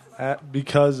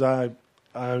 Because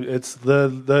it's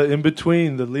the in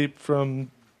between, the leap from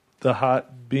the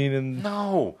hot being in.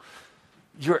 No,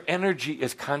 your energy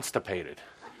is constipated.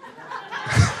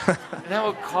 That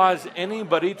would cause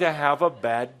anybody to have a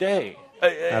bad day.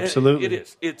 Absolutely, it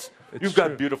is. You've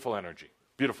got beautiful energy,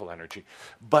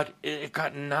 but it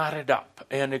got knotted up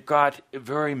and it got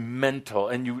very mental.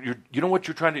 And you know what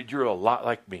you're trying to? You're a lot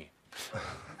like me,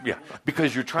 yeah,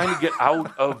 because you're trying to get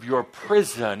out of your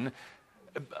prison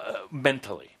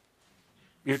mentally.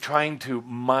 You're trying to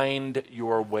mind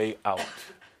your way out.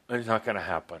 It's not going to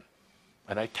happen,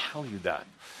 and I tell you that.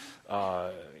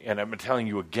 And I'm telling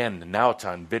you again, now it's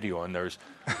on video, and there's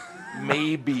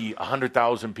maybe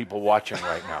 100,000 people watching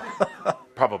right now.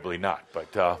 Probably not,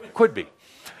 but could be.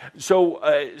 So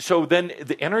then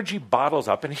the energy bottles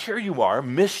up, and here you are,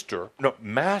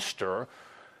 master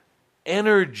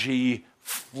energy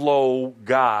flow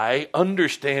guy,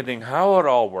 understanding how it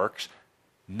all works,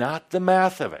 not the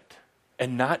math of it,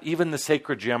 and not even the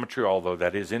sacred geometry, although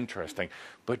that is interesting,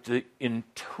 but the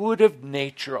intuitive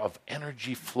nature of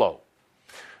energy flow.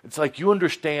 It's like you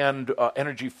understand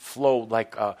energy flow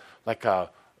like a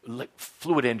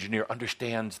fluid engineer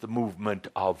understands the movement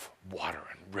of water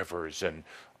and rivers and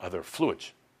other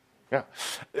fluids. Yeah,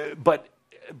 but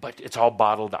it's all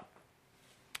bottled up.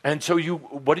 And so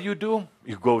what do?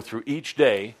 You go through each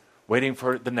day waiting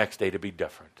for the next day to be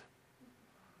different.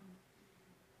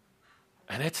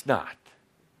 And it's not.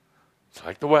 It's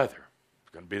like the weather.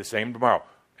 It's going to be the same tomorrow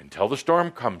until the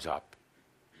storm comes up.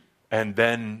 And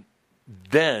then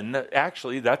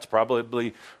actually, that's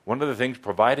probably one of the things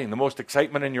providing the most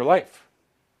excitement in your life,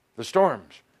 the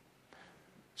storms.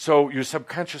 So you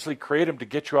subconsciously create them to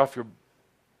get you off your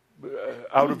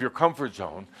out of your comfort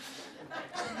zone.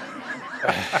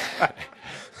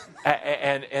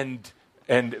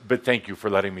 But thank you for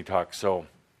letting me talk so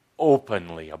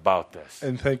openly about this.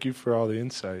 And thank you for all the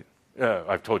insight.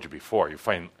 I've told you before.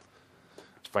 Finally,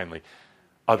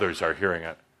 others are hearing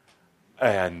it,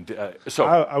 and so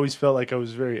I always felt like I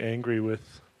was very angry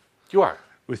with you are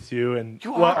you, and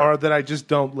You are. or that I just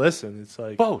don't listen. It's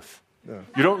like both. Yeah.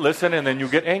 You don't listen, and then you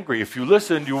get angry. If you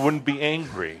listened, you wouldn't be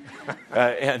angry,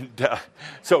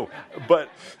 So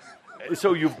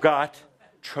you've got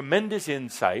tremendous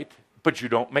insight, but you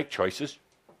don't make choices.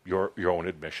 Your own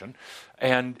admission,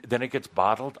 and then it gets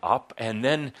bottled up, and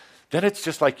then it's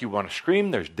just like you want to scream.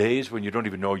 There's days when you don't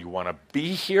even know you want to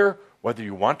be here, whether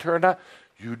you want to or not.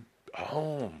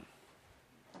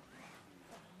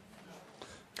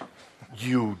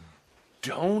 You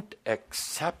don't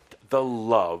accept the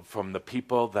love from the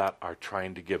people that are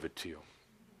trying to give it to you,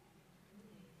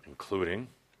 including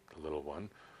the little one,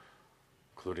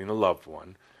 including the loved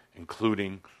one,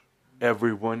 including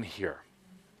everyone here.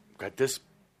 You've got this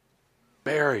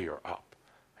barrier up,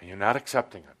 and you're not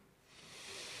accepting it.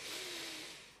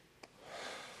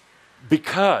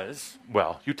 Because,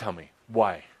 well, you tell me,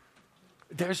 why?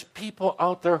 There's people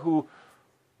out there who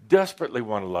desperately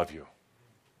want to love you.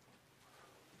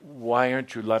 Why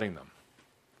aren't you letting them?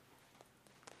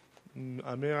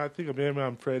 I mean, I think maybe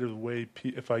I'm afraid of the way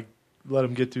if I let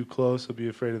them get too close, I'll be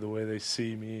afraid of the way they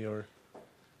see me or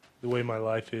the way my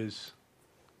life is.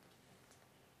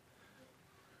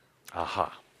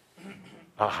 Aha.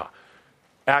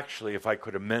 Actually, if I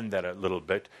could amend that a little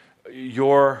bit,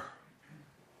 you're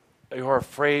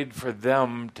afraid for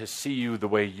them to see you the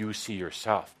way you see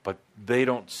yourself, but they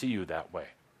don't see you that way.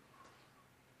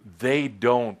 They're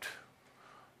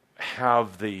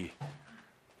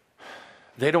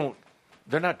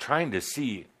not trying to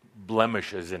see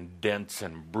blemishes and dents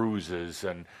and bruises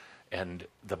and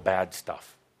the bad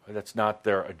stuff. That's not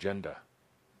their agenda.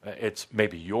 It's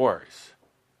maybe yours.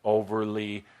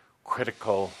 Overly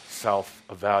critical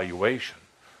self-evaluation.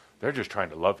 They're just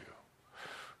trying to love you.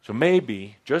 So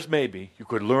maybe, just maybe, you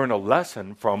could learn a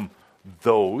lesson from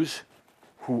those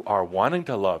who are wanting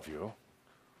to love you,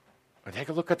 and take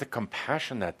a look at the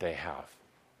compassion that they have,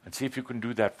 and see if you can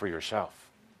do that for yourself.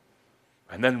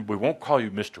 And then we won't call you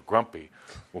Mr. Grumpy,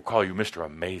 we'll call you Mr.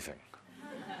 Amazing.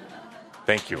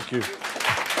 Thank you. Thank you.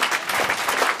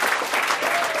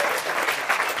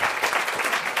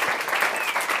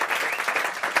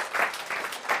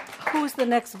 Who's the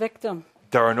next victim?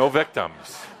 There are no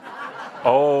victims.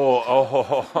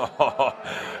 Oh,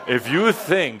 if you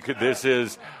think this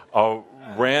is a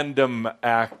random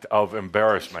act of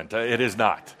embarrassment, it is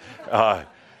not.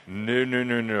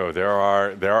 No. There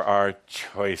are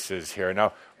choices here.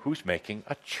 Now, who's making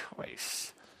a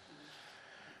choice?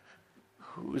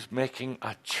 Who's making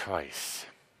a choice?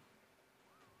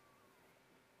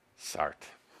 Sart,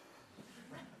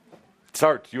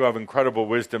 you have incredible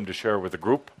wisdom to share with the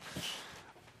group.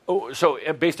 Oh, so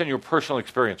based on your personal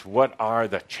experience, what are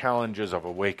the challenges of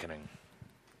awakening?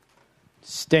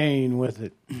 Staying with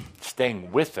it.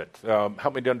 Staying with it.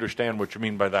 Help me to understand what you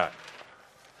mean by that.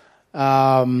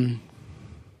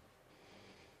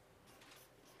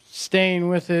 Staying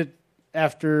with it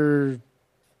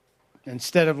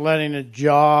instead of letting a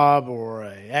job or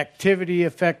an activity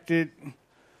affect it,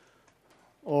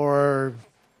 or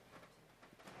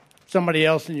somebody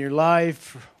else in your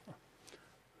life.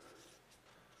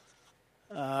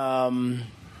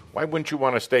 Why wouldn't you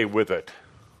want to stay with it?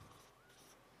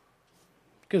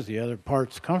 Because the other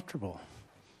part's comfortable.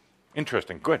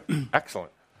 Interesting. Good.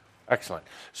 Excellent.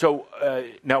 So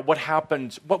now what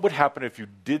would happen if you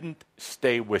didn't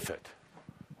stay with it?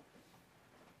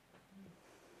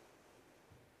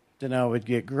 Then I would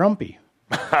get grumpy.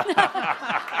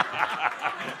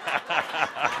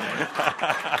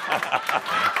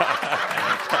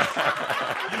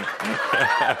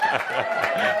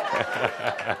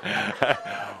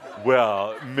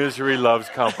 Well, misery loves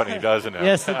company, doesn't it?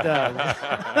 Yes, it does.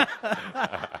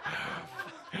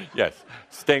 Yes,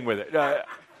 staying with it.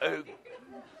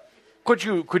 Could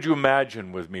you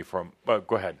imagine with me for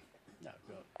go ahead.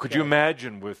 Could you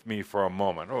imagine with me for a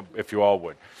moment, if you all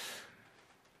would?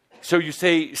 So you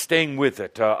say staying with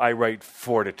it. I write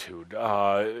fortitude.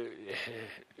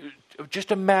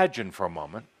 Just imagine for a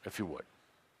moment, if you would,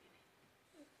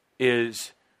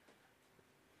 is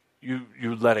you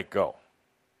let it go.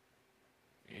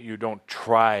 You don't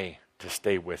try to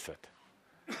stay with it.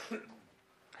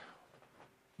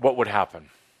 what would happen?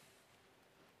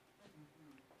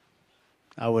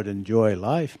 I would enjoy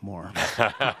life more.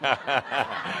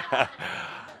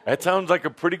 That sounds like a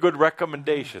pretty good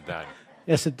recommendation, then.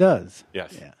 Yes, it does.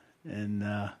 Yes. Yeah. And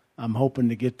I'm hoping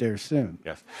to get there soon.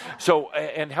 Yes. So,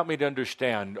 and help me to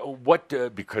understand what,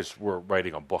 because we're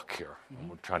writing a book here,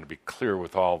 we're trying to be clear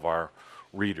with all of our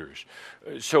readers.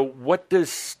 So, what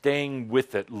does staying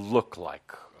with it look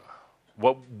like?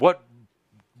 What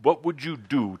would you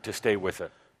do to stay with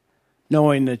it?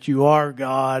 Knowing that you are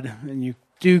God and you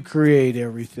do create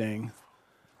everything.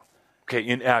 Okay,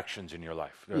 in actions in your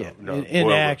life.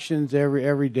 In actions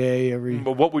every day,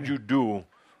 But what would you do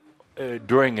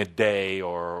during a day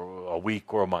or a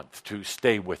week or a month to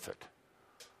stay with it?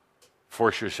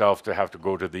 Force yourself to have to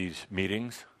go to these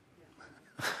meetings?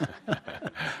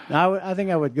 No, I think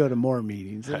I would go to more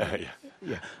meetings.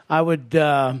 Yeah. I would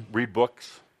Read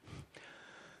books?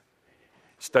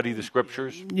 Study the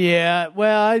scriptures? Yeah,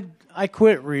 well, I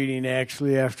quit reading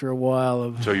actually after a while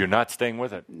of. So you're not staying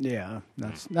with it? Yeah,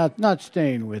 not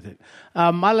staying with it. I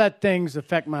let things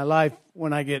affect my life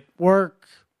when I get work.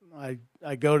 I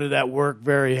go to that work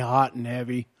very hot and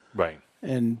heavy. Right.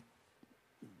 And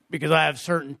because I have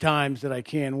certain times that I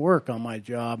can work on my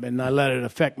job, and I let it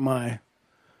affect my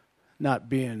not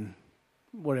being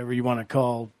whatever you want to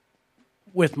call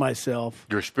with myself.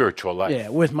 Your spiritual life. Yeah,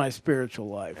 with my spiritual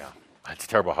life. Yeah. It's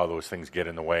terrible how those things get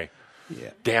in the way.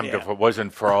 Yeah. Damned if it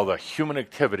wasn't for all the human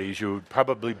activities, you would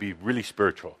probably be really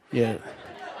spiritual. Yeah.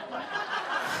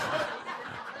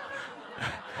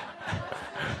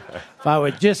 If I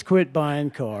would just quit buying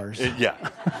cars. Yeah.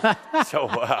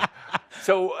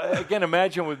 So again,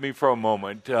 imagine with me for a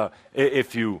moment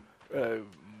if you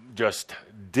just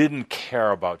didn't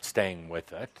care about staying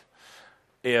with it.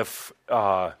 If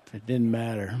it didn't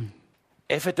matter.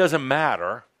 If it doesn't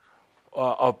matter,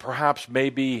 perhaps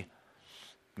maybe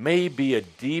a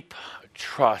deep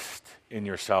trust in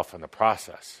yourself in the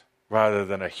process, rather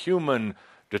than a human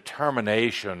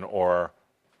determination or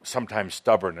sometimes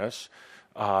stubbornness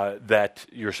that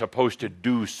you're supposed to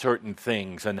do certain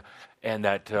things, and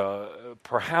that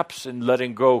perhaps in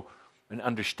letting go and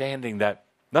understanding that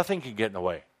nothing can get in the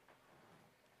way.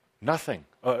 Nothing.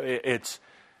 It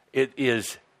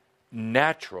is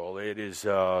natural. It is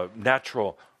a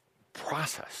natural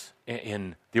process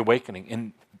in the awakening.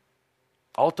 And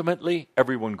ultimately,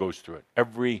 everyone goes through it.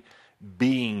 Every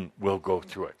being will go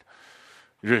through it.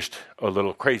 You're just a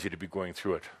little crazy to be going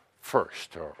through it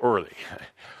first or early.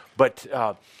 But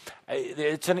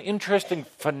it's an interesting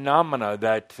phenomena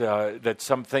that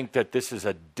some think that this is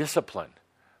a discipline,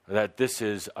 that this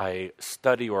is a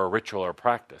study or a ritual or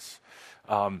practice.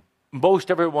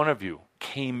 Most every one of you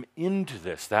came into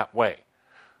this that way,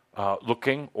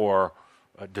 looking or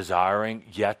desiring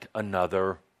yet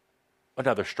another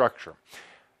structure.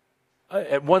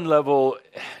 At one level,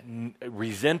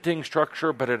 resenting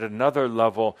structure, but at another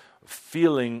level,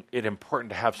 feeling it important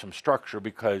to have some structure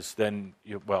because then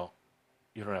you don't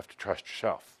have to trust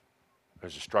yourself.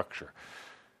 There's a structure.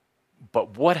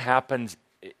 But what happens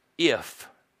if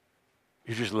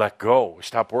you just let go,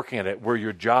 stop working at it, where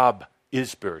your job is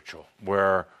spiritual,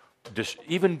 where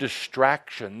even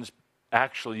distractions,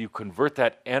 actually you convert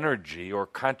that energy or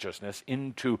consciousness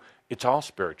into it's all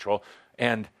spiritual,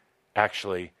 and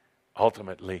actually,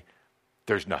 ultimately,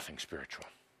 there's nothing spiritual.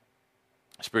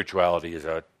 Spirituality is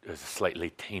a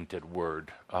slightly tainted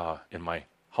word, in my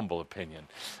humble opinion.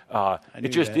 It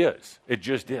just is. It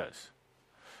just is.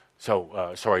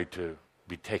 So, sorry to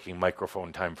be taking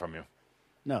microphone time from you.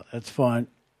 No, that's fine.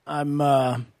 I'm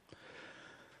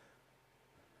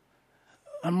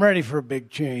ready for a big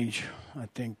change, I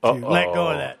think, to let go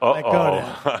of that. Let go of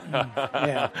that.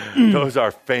 Yeah. Those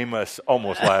are famous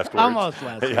almost last words. Almost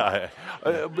last words. Yeah.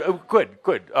 Good.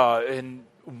 And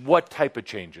what type of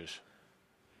changes?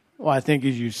 Well, I think,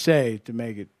 as you say, to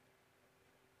make it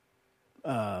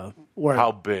where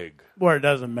how big? Where it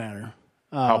doesn't matter.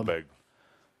 How big?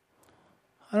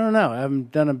 I don't know. I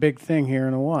haven't done a big thing here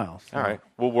in a while. So. All right.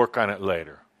 We'll work on it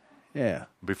later. Yeah.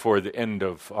 Before the end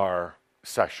of our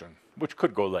session, which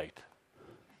could go late.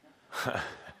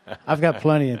 I've got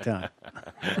plenty of time.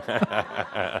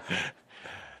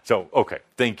 So, okay.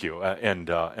 Thank you. And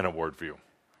a word for you.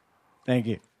 Thank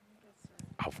you.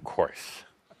 Of course.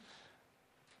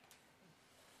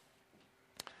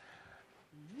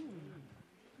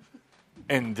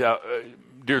 And,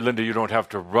 dear Linda, you don't have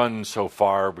to run so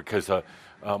far because a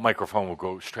microphone will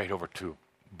go straight over to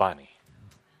Bonnie.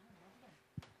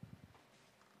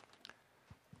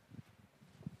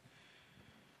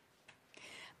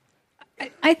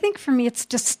 I I think for me it's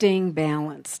just staying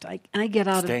balanced. I get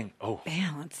out of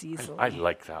balance easily. I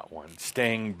like that one,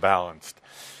 staying balanced.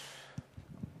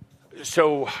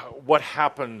 So what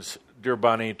happens, dear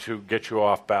Bonnie, to get you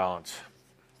off balance?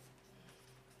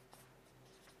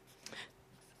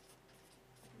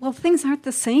 Well, things aren't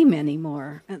the same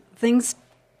anymore. Things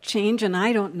change, and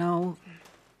I don't know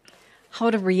how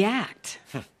to react.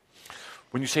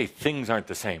 When you say things aren't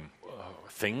the same,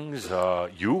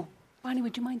 you? Bonnie,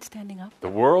 would you mind standing up? The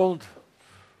world?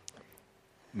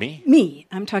 Me? Me.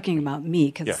 I'm talking about me,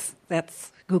 because Yes.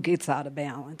 that's who gets out of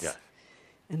balance. Yes.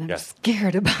 And I'm Yes.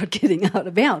 scared about getting out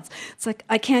of balance. It's like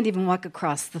I can't even walk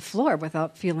across the floor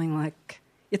without feeling like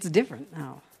it's different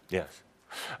now. Yes.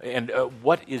 And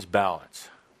what is balance?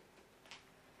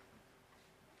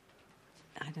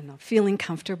 I don't know, feeling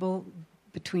comfortable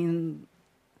between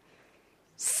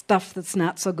stuff that's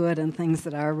not so good and things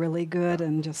that are really good,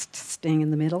 and just staying in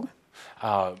the middle.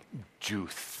 Do you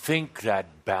think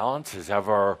that balance is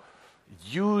ever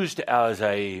used as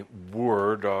a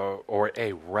word or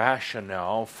a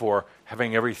rationale for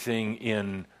having everything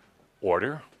in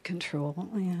order? Control,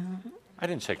 yeah. I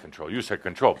didn't say control. You said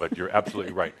control, but you're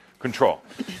absolutely right. Control.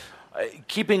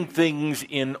 Keeping things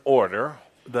in order,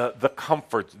 the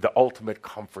ultimate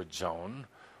comfort zone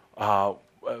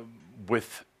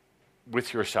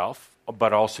with yourself,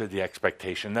 but also the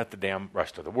expectation that the damn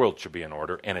rest of the world should be in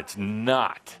order, and it's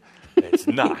not. It's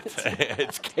not.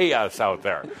 It's chaos out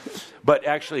there. But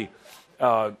actually,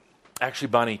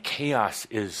 Bonnie, chaos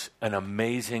is an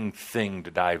amazing thing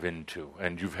to dive into,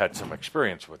 and you've had some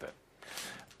experience with it.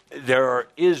 There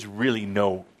is really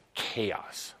no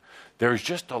chaos. There's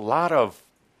just a lot of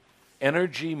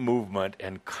energy, movement,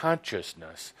 and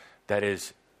consciousness that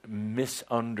is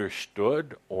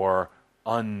misunderstood or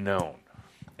unknown.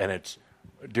 And it's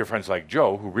dear friends like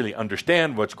Joe who really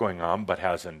understand what's going on but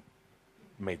hasn't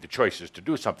made the choices to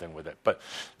do something with it. But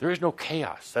there is no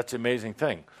chaos. That's the amazing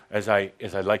thing. As I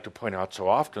like to point out so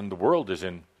often, the world is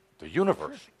in the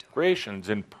universe. Creation's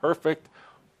in perfect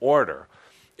order.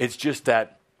 It's just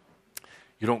that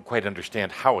you don't quite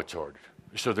understand how it's ordered.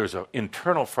 So there's an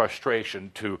internal frustration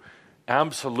to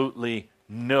absolutely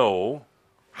know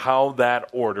how that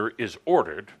order is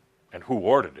ordered and who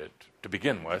ordered it to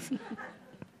begin with.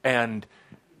 And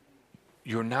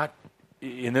you're not,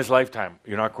 in this lifetime,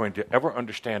 you're not going to ever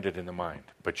understand it in the mind,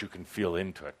 but you can feel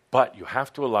into it. But you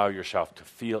have to allow yourself to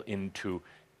feel into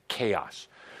chaos.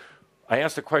 I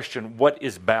asked the question, what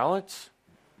is balance?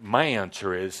 My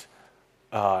answer is,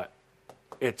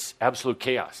 it's absolute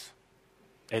chaos.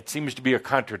 It seems to be a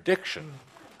contradiction,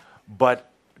 but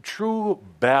true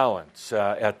balance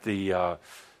at the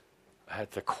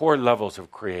core levels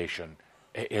of creation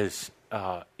is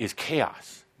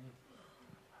chaos.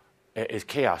 Is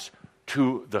chaos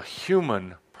to the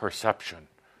human perception,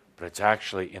 but it's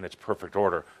actually in its perfect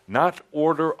order. Not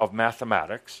order of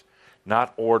mathematics,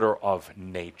 not order of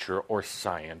nature or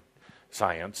science,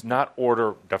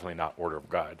 definitely not order of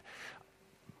God.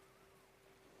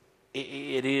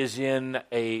 It is in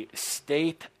a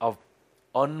state of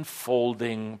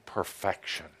unfolding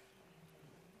perfection.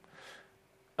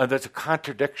 And that's a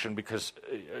contradiction because,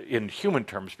 in human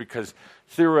terms, because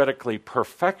theoretically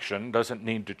perfection doesn't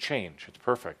need to change. It's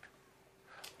perfect.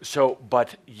 So,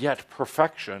 but yet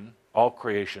perfection, all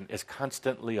creation, is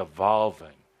constantly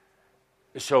evolving.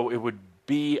 So it would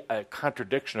be a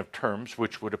contradiction of terms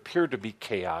which would appear to be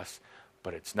chaos,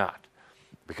 but it's not.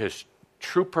 Because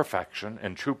true perfection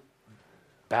and true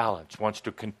balance wants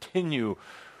to continue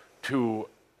to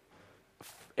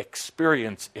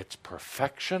experience its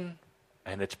perfection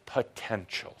and its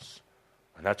potentials.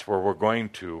 And that's where we're going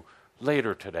to,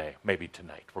 later today, maybe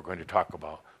tonight, we're going to talk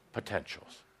about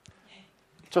potentials.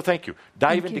 So thank you.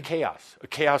 Dive into chaos.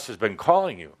 Chaos has been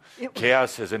calling you.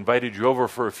 Chaos has invited you over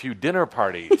for a few dinner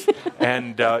parties,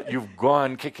 and you've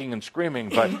gone kicking and screaming,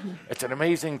 but it's an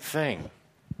amazing thing.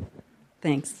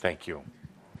 Thanks. Thank you.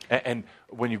 And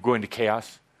when you go into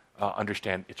chaos,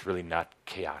 understand it's really not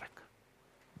chaotic.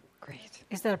 Great.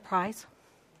 Is that a prize?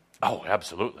 Oh,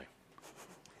 absolutely.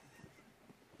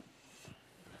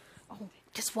 Oh,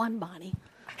 just one, Bonnie.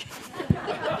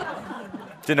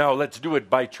 So now let's do it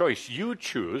by choice. You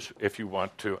choose if you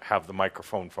want to have the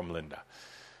microphone from Linda.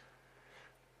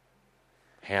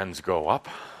 Hands go up.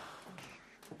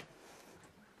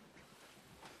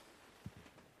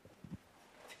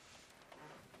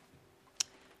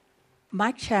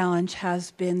 My challenge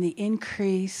has been the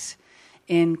increase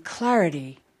in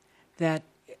clarity that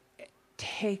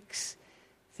takes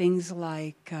things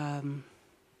like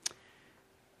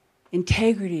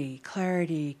integrity,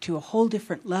 clarity to a whole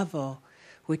different level,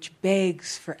 which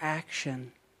begs for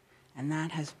action. And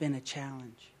that has been a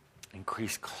challenge.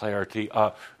 Increase clarity.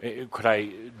 Could I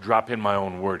drop in my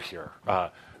own word here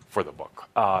for the book?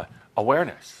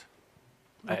 Awareness.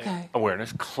 Okay.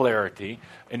 Awareness, clarity.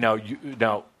 And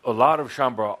now a lot of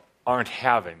Shaumbra aren't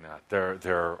having that.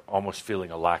 They're almost feeling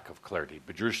a lack of clarity.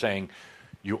 But you're saying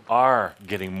you are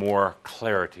getting more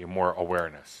clarity, more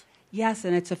awareness. Yes,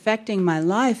 and it's affecting my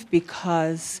life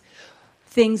because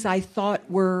things I thought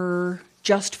were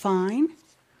just fine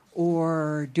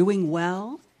or doing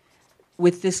well,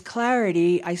 with this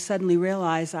clarity, I suddenly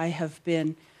realize I have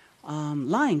been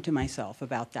lying to myself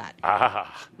about that.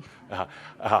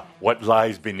 What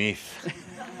lies beneath?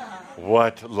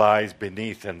 What lies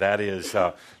beneath? And that is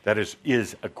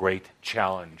a great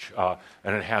challenge,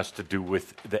 and it has to do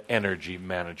with the energy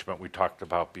management we talked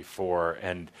about before,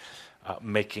 and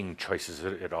making choices.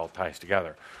 It all ties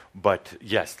together. But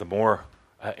yes, the more,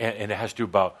 and it has to do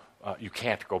about you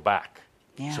can't go back.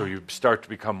 Yeah. So you start to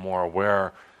become more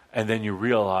aware, and then you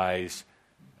realize.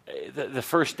 The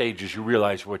first stage is you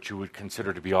realize what you would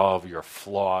consider to be all of your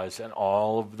flaws and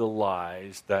all of the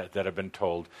lies that have been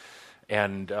told.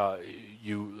 And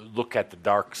you look at the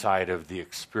dark side of the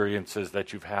experiences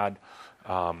that you've had,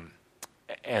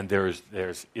 and there is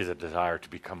a desire to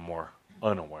become more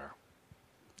unaware.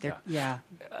 Yeah.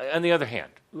 On the other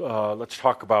hand, let's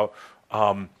talk about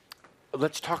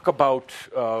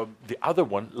the other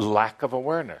one, lack of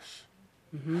awareness.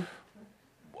 Mm-hmm.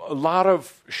 A lot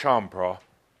of Shaumbra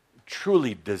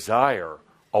truly desire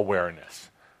awareness.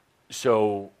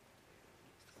 So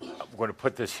I'm going to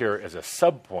put this here as a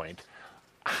subpoint.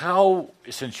 How,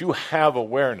 since you have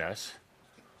awareness,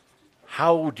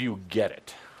 how do you get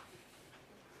it?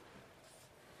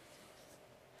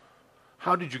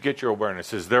 How did you get your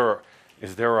awareness? Is there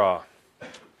a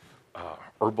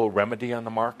herbal remedy on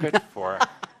the market for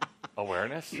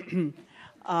awareness?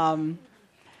 I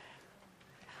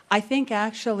think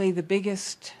actually the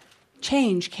biggest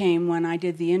change came when I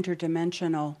did the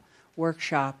interdimensional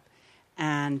workshop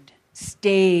and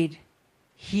stayed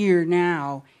here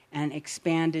now and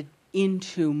expanded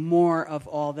into more of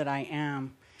all that I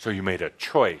am. So you made a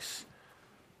choice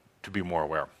to be more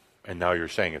aware, and now you're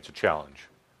saying it's a challenge.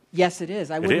 Yes, it is.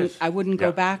 I wouldn't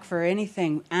go back for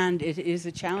anything, and it is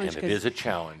a challenge. And it is a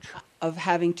challenge of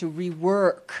having to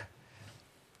rework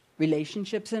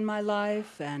relationships in my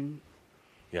life and.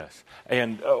 Yes.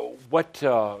 And what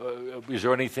is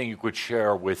there anything you could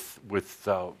share with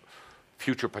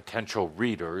future potential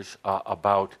readers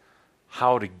about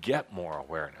how to get more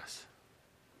awareness?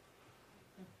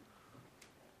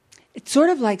 It's sort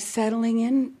of like settling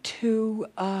into,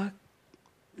 it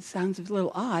sounds a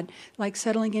little odd, like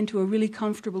settling into a really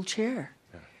comfortable chair.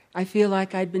 Yeah. I feel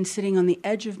like I'd been sitting on the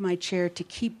edge of my chair to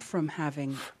keep from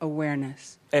having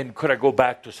awareness. And could I go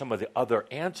back to some of the other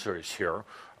answers here?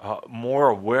 More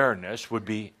awareness would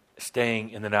be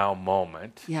staying in the now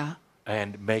moment,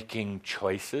 and making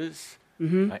choices,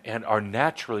 and are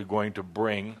naturally going to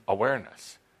bring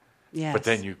awareness. Yes. But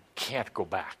then you can't go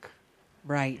back.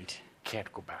 Right. You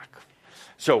can't go back.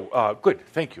 So good.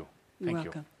 Thank you. You're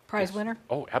welcome. Prize winner?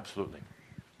 Oh, absolutely.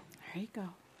 There you go.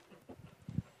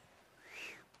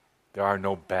 There are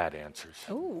no bad answers.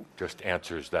 Oh. Just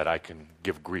answers that I can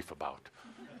give grief about.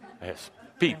 Yes.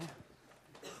 Pete.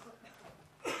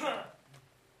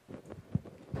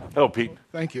 Hello, Pete.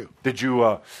 Thank you. Did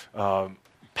you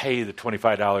pay the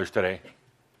 $25 today?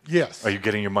 Yes. Are you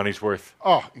getting your money's worth?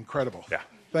 Oh, incredible. Yeah.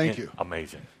 Thank you.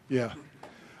 Amazing. Yeah.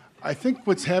 I think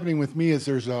what's happening with me is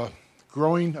there's a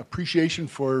growing appreciation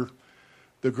for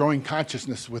the growing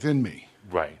consciousness within me.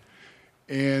 Right.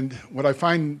 And what I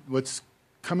find what's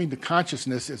coming to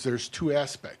consciousness is there's two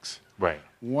aspects. Right.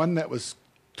 One that was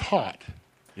taught.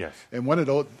 Yes. And one of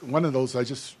those I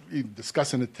just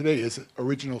discussing it today is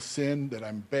original sin, that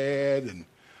I'm bad and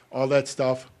all that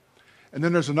stuff. And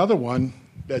then there's another one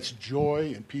that's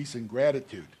joy and peace and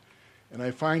gratitude. And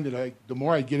I find that the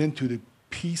more I get into the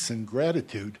peace and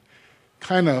gratitude,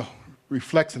 kind of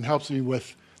reflects and helps me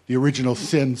with the original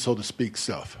sin, so to speak,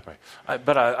 stuff. Right.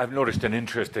 But I've noticed an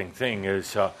interesting thing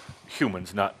is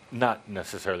humans, not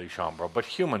necessarily Shaumbra, but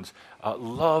humans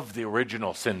love the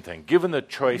original sin thing. Given the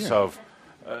choice of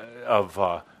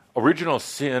original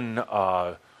sin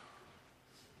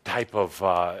type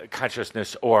of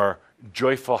consciousness or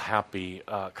joyful, happy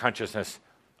consciousness,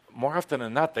 more often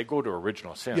than not, they go to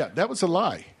original sin. Yeah, that was a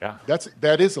lie. Yeah,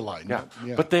 that is a lie. Yeah,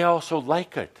 but they also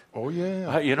like it. Oh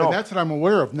yeah, you know, and that's what I'm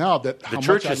aware of now. That the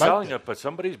church is selling it, but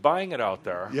somebody's buying it out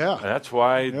there. Yeah, and that's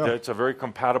why it's a very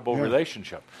compatible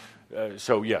relationship.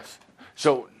 So yes,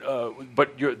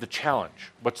 but the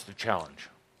challenge. What's the challenge?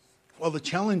 Well, the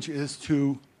challenge is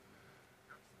to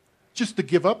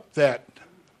give up that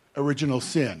original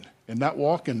sin and not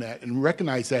walk in that and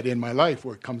recognize that in my life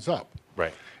where it comes up.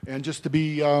 Right. And just to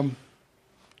be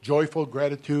joyful,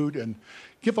 gratitude, and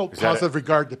give a that positive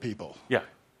regard to people. Yeah.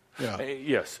 Yeah.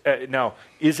 Yes. Now,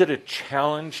 is it a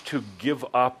challenge to give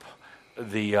up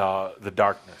the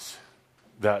darkness,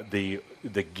 the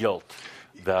guilt?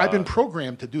 I've been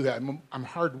programmed to do that. I'm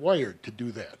hardwired to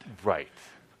do that. Right.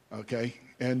 Okay?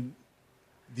 And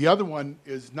the other one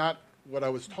is not what I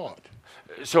was taught.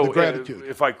 So, the gratitude.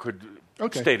 If I could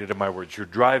state it in my words, you're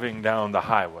driving down the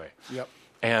highway. Yep.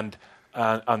 And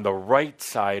on the right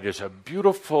side is a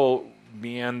beautiful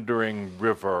meandering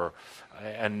river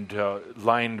and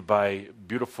lined by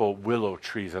beautiful willow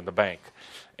trees on the bank.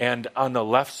 And on the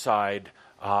left side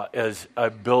is a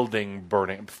building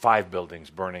burning, 5 buildings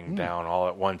burning down all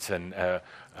at once, and the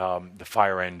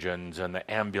fire engines and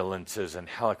the ambulances and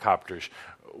helicopters.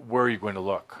 Where are you going to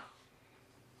look?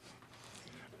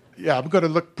 Yeah, I'm going to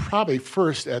look probably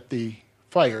first at the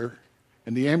fire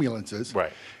and the ambulances.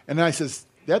 Right. And I says,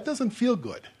 that doesn't feel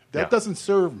good. That Yeah. doesn't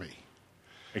serve me.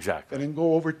 Exactly. And then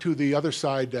go over to the other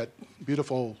side, that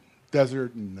beautiful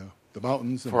desert and the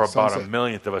mountains. And For the about sunset. a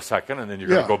millionth of a second, and then you're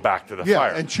going to go back to the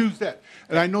fire. Yeah, and choose that.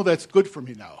 And I know that's good for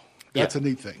me now. That's a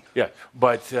neat thing. Yeah,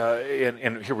 but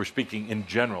and here we're speaking in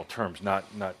general terms, not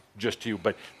just you,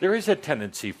 but there is a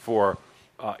tendency for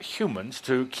humans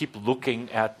to keep looking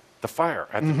at the fire,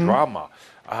 at the drama.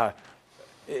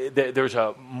 There's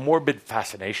a morbid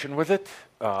fascination with it.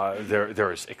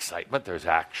 There is excitement. There's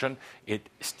action. It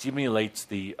stimulates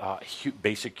the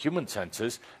basic human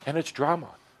senses, and it's drama.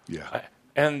 Yeah.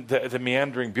 And the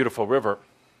meandering, beautiful river,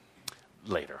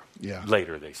 later. Yeah.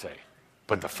 Later, they say.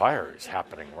 But the fire is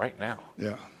happening right now.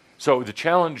 Yeah. So the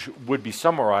challenge would be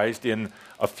summarized in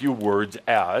a few words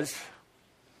as?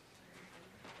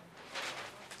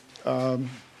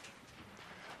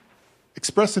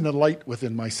 Expressing the light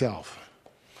within myself.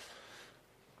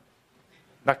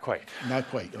 Not quite. Not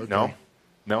quite. Okay.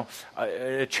 No.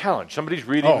 A challenge. Somebody's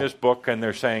reading this book and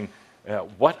they're saying,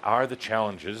 what are the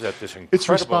challenges at this incredible... It's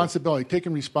responsibility,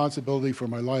 taking responsibility for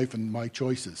my life and my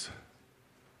choices.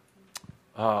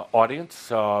 Audience,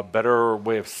 better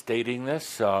way of stating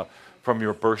this from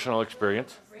your personal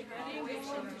experience?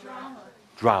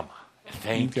 Drama.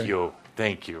 Thank you.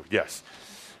 Yes.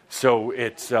 So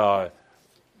it's the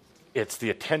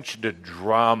attention to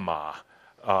drama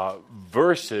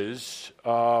versus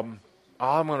I'm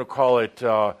going to call it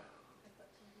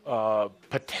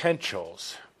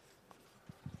potentials.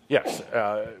 Yes.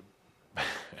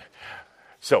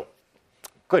 So,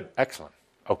 good, excellent.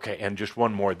 Okay, and just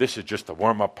one more. This is just the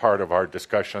warm-up part of our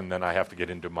discussion. Then I have to get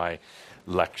into my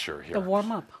lecture here. The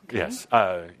warm-up. Okay. Yes,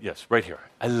 yes, right here.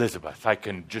 Elizabeth, I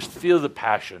can just feel the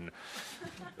passion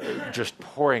just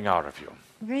pouring out of you.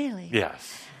 Really?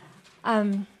 Yes.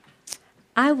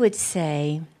 I would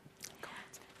say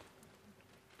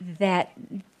that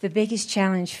the biggest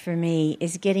challenge for me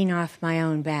is getting off my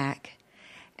own back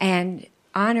and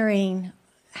honoring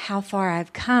how far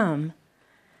I've come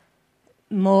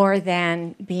more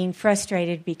than being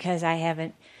frustrated because I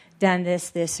haven't done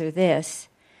this, or this.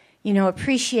 You know,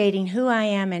 appreciating who I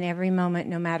am in every moment,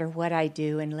 no matter what I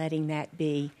do, and letting that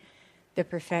be the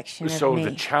perfection of me. So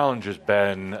the challenge has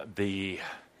been the...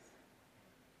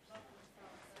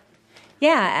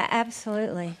 Yeah,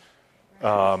 absolutely.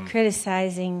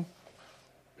 Criticizing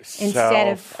instead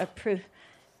of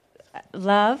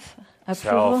love,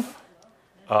 approval.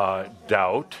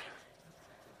 Doubt,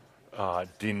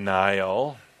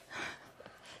 denial,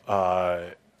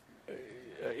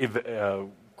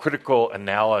 critical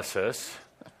analysis.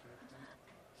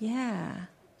 Yeah,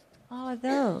 all of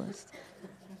those.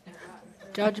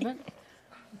 Judgment.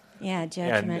 Yeah,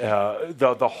 judgment. And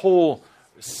the whole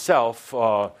self,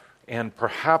 and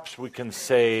perhaps we can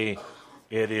say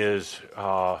it is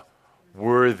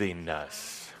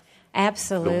worthiness.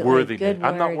 Absolutely. The worthiness. Good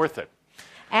I'm not word. worth it.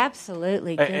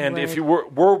 Absolutely. Good And word. if you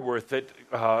were worth it,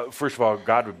 first of all,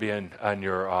 God would be on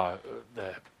your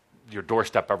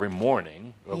doorstep every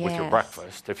morning with your Yes.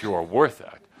 breakfast if you are worth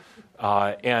it.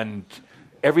 And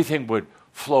everything would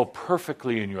flow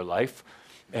perfectly in your life,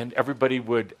 and everybody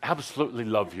would absolutely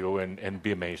love you and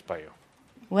be amazed by you.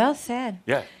 Well said.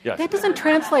 Yeah, yes. That doesn't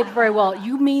translate very well.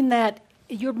 You mean that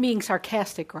you're being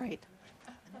sarcastic, right?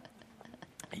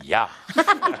 Yeah.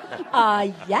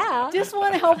 Yeah. Just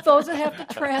want to help those that have to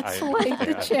translate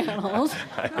the channels.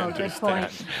 I Oh, good understand.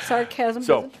 point. Sarcasm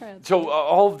So, doesn't translate. so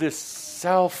all of this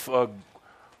self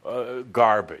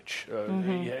garbage,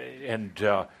 and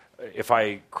if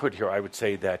I could here, I would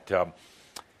say that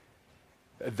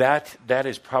that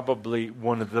is probably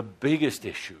one of the biggest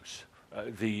issues.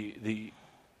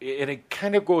 And it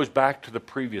kind of goes back to the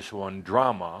previous one,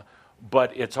 drama,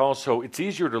 but it's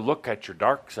easier to look at your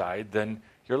dark side than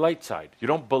your light side. You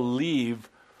don't believe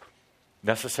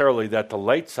necessarily that the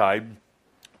light side,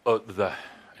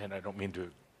 and I don't mean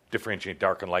to differentiate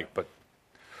dark and light, but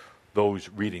those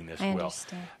reading this I will.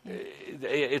 understand.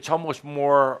 It's almost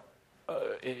more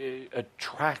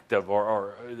attractive,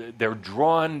 or they're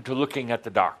drawn to looking at the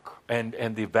dark and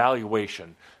the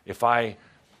evaluation. If I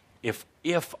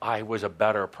was a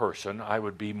better person, I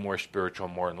would be more spiritual,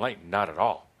 more enlightened. Not at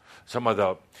all. Some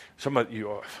of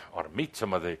you ought to meet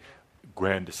some of the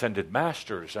grand ascended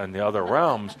masters and the other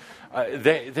realms.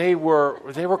 They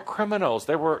were criminals.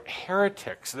 They were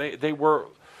heretics. They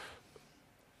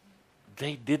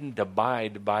didn't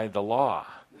abide by the law.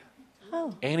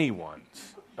 Oh.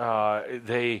 Anyone's.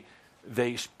 They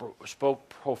spoke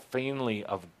profanely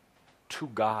to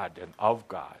God and of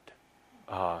God.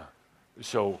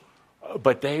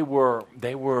 But they were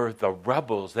the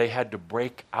rebels. They had to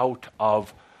break out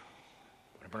of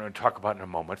what I'm going to talk about in a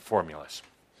moment, formulas.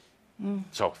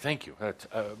 So thank you. That's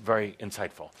very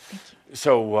insightful.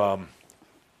 So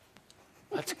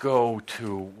let's go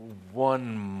to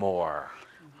one more.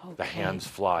 Okay. The hands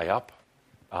fly up.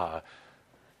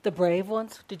 The brave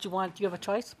ones. Do you have a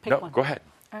choice? Pick No, one. go ahead.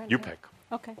 All right, You okay. pick.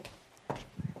 Okay.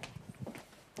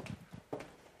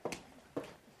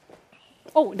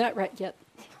 Oh, not right yet.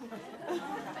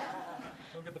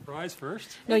 Don't get the prize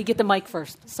first. No, you get the mic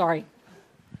first. Sorry.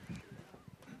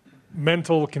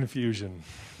 Mental confusion.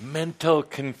 Mental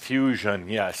confusion,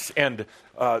 yes. And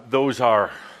those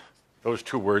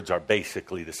two words are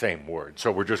basically the same word.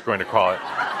 So we're just going to call it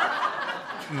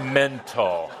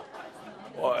mental.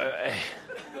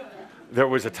 There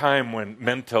was a time when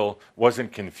mental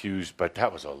wasn't confused, but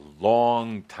that was a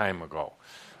long time ago.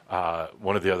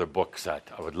 One of the other books that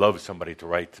I would love somebody to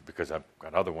write, because I've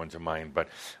got other ones in mind, but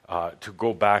to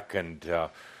go back and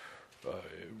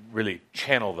really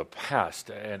channel the past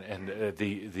and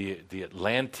the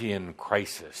Atlantean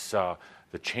crisis,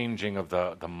 the changing of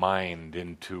the mind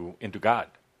into God.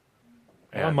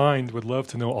 My mind would love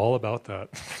to know all about that.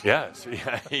 Yes,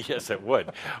 yes, it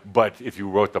would. But if you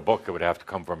wrote the book, it would have to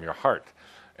come from your heart.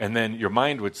 And then your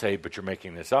mind would say, but you're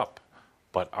making this up.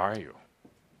 But are you?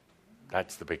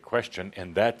 That's the big question,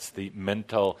 and that's the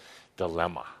mental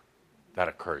dilemma that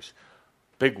occurs.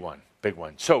 Big one, big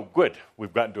one. So, good.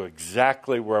 We've gotten to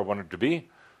exactly where I wanted to be,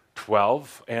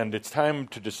 12, and it's time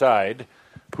to decide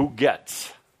who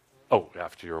gets,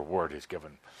 after your award is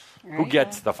given, who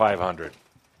gets the 500.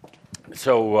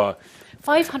 So,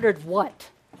 500 what?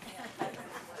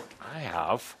 I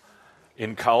have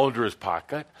in Caldra's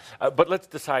pocket, but let's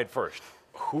decide first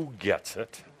who gets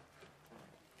it.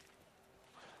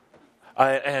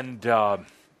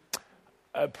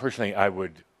 Personally, I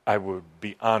would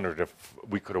be honored if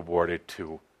we could award it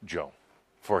to Joe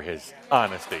for his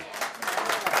honesty.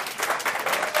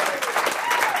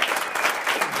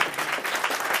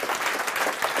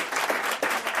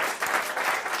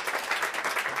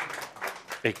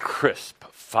 A crisp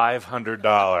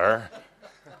 $500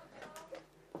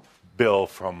 bill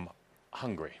from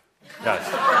Hungary. Yes.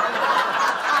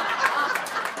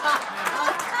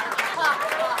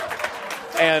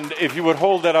 And if you would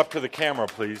hold that up to the camera,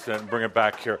 please, and bring it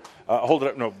back here. Hold it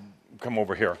up. No, come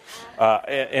over here.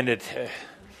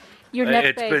 Your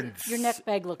neck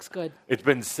bag looks good. It's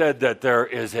been said that there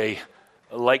is a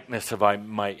likeness of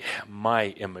my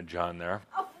image on there.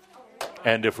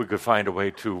 And if we could find a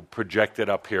way to project it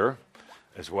up here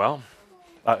as well.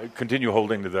 Continue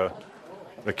holding to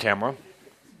the camera.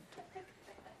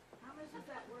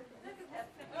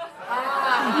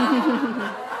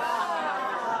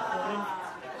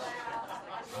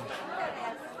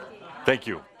 Thank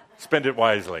you. Spend it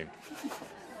wisely.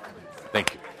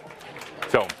 Thank you.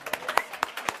 So,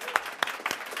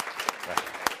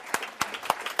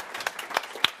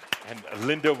 and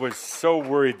Linda was so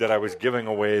worried that I was giving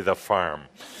away the farm.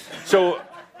 So,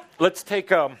 let's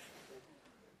take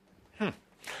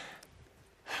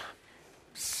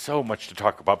so much to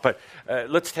talk about, but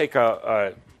let's take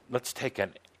an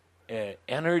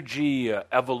energy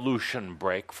evolution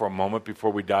break for a moment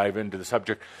before we dive into the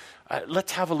subject.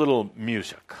 Let's have a little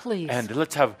music. Please. And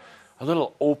let's have a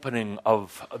little opening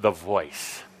of the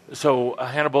voice. So,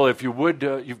 Hannibal, if you would,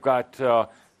 you've got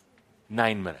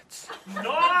 9 minutes.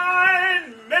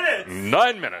 9 minutes!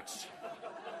 9 minutes.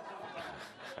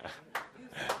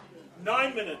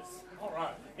 9 minutes. All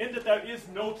right. In that there is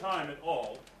no time at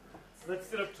all. Let's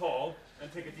sit up tall and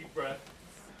take a deep breath.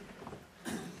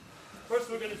 First,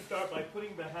 we're going to start by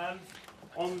putting the hands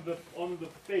on the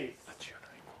face,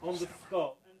 on the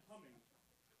skull, and humming.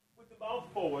 With the mouth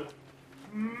forward.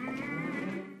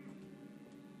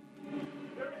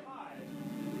 Very high.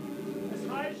 As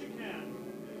high as you can.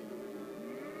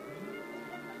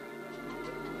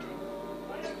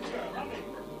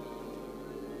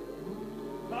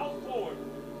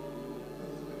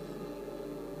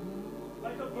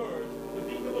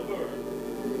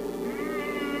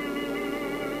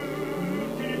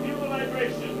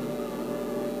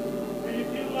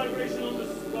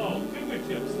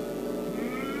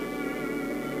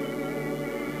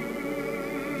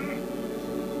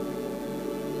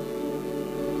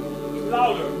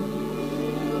 Louder.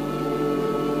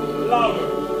 Louder.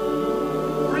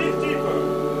 Breathe deeper.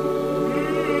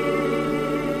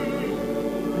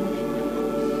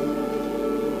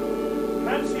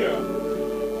 Hands here.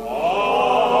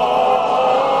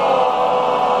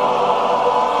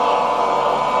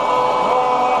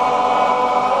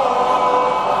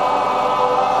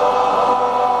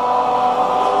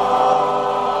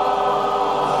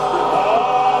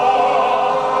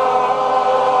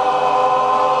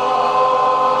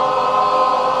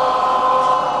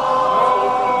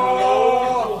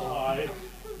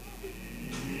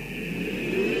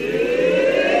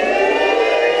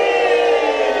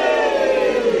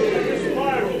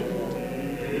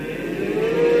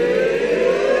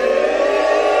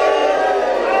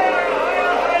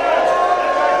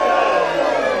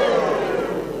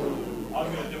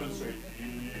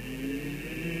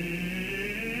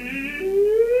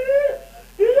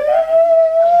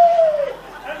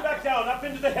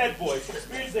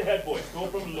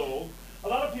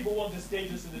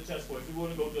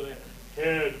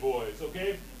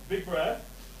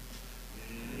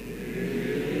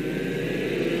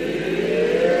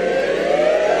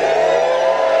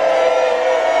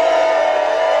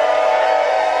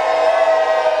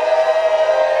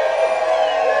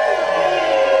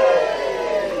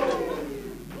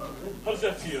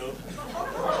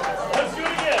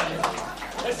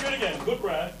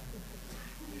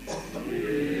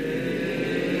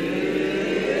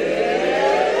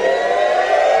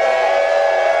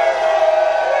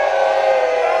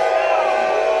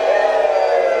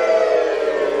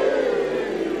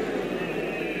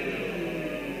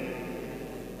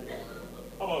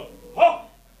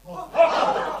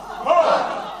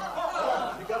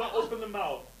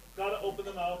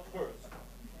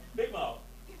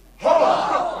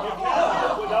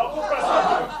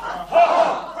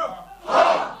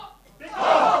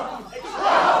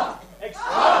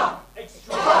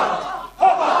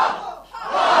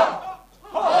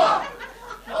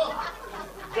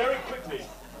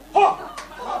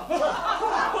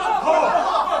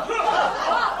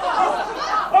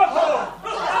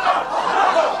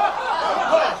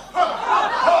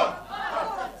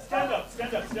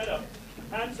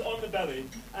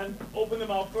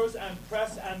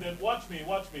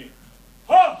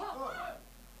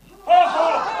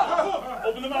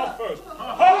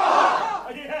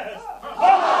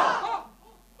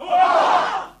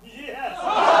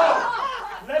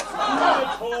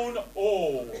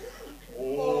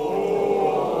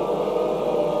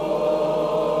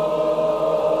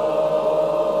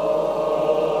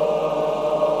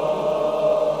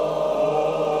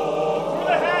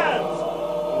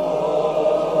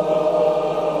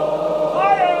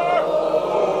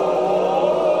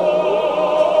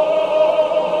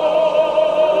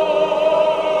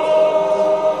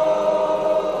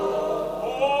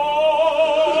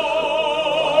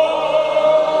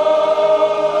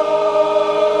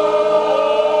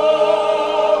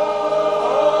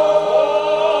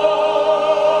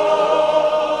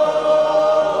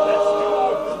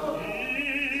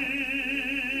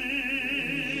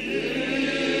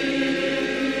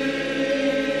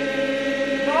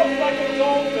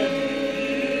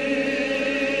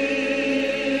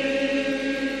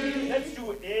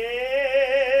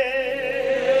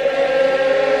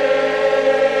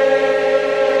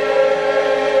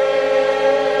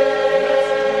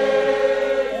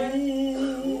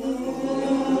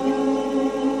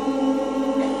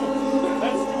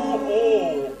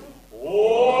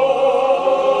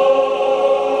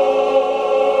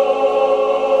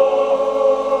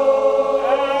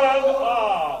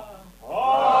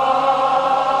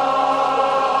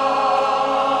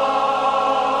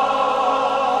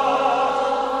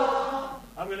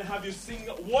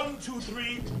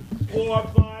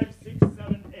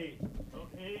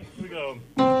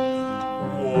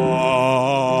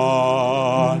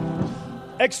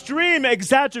 Extreme,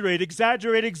 exaggerate,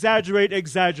 exaggerate, exaggerate,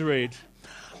 exaggerate.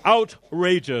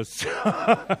 Outrageous.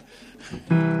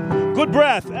 Good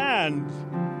breath, and...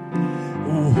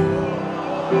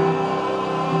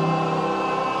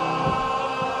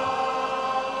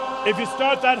 If you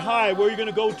start that high, where are you going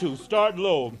to go to? Start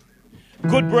low.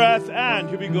 Good breath, and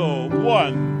here we go.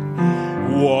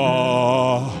 1.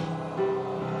 Wah.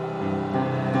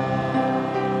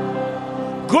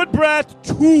 Good breath.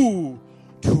 2.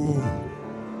 2.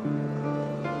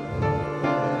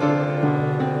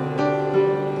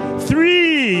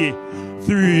 3.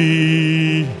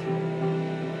 3.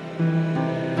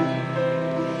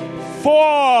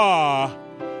 4.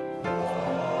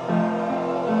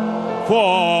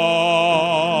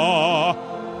 4.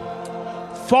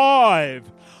 5.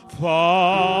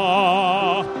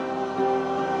 5.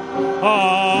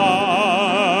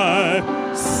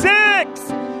 5, 6,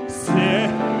 7,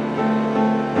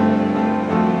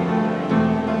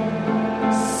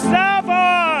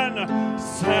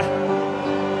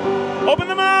 7. Open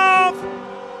the mouth.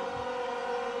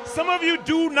 Some of you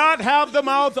do not have the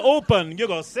mouth open. You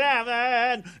go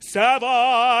 7,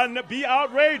 7. Be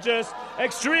outrageous.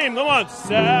 Extreme. Come on.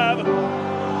 7.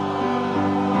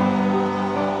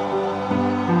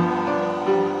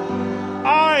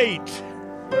 8.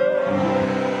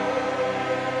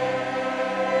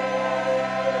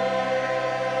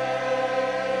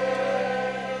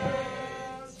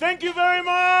 Thank you very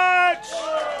much.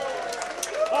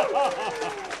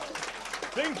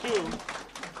 Thank you. You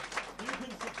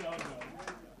can sit down now.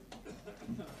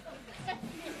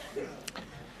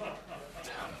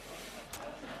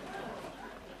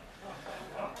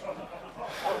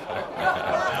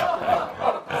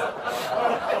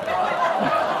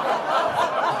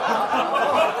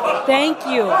 Thank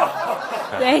you.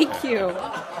 Thank you.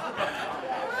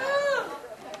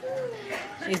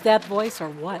 Is that voice or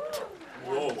what?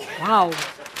 Whoa. Wow.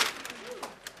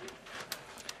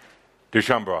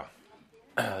 Dushambra,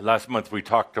 last month we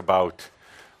talked about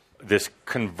this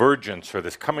convergence or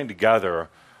this coming together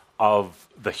of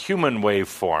the human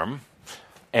waveform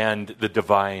and the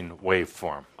divine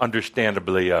waveform.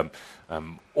 Understandably,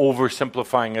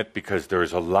 oversimplifying it because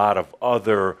there's a lot of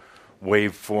other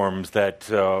waveforms that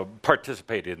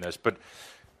participate in this. But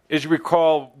as you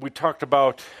recall, we talked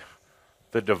about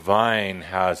the divine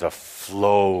has a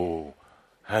flow,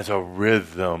 has a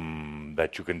rhythm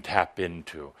that you can tap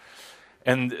into.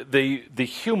 And the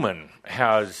human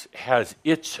has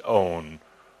its own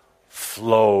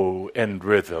flow and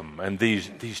rhythm. And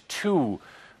these two,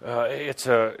 it's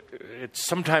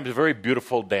sometimes a very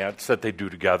beautiful dance that they do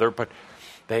together, but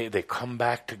they come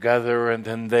back together and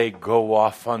then they go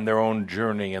off on their own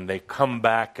journey and they come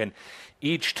back, and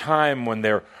each time when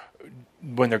they're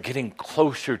getting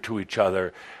closer to each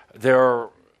other, they're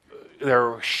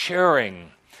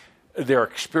sharing their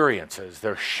experiences.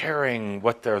 They're sharing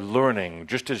what they're learning.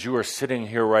 Just as you are sitting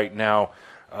here right now,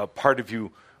 part of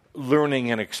you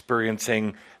learning and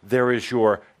experiencing, there is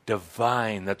your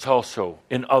divine that's also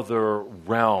in other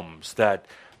realms that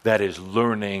is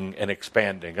learning and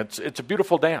expanding. It's a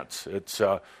beautiful dance. It's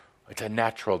a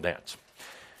natural dance.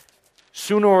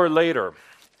 Sooner or later,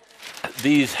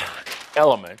 these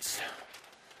elements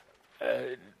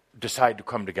decide to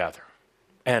come together.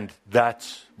 And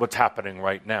that's what's happening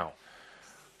right now.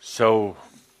 So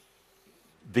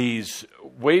these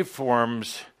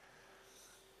waveforms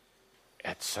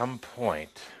at some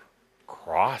point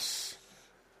cross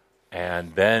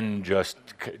and then just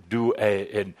do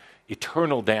an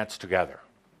eternal dance together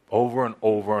over and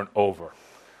over and over.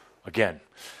 Again,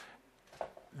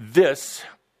 this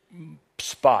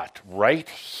spot right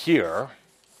here,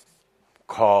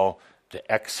 call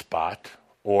the X spot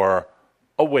or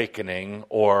awakening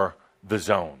or the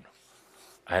zone.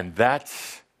 And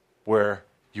that's where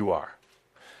you are.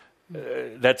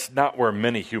 That's not where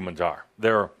many humans are.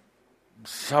 They're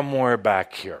somewhere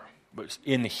back here,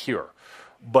 in here.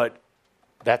 But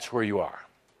that's where you are.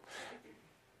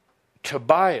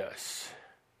 Tobias,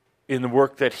 in the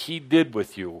work that he did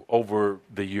with you over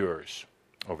the years,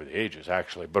 over the ages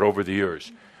actually, but over the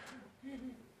years,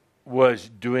 was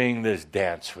doing this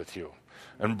dance with you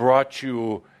and brought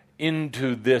you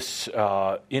into this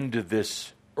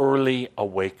early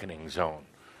awakening zone.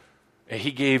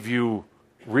 He gave you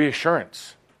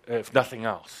reassurance, if nothing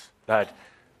else, that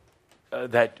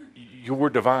you were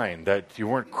divine, that you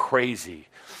weren't crazy.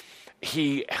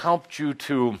 He helped you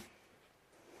to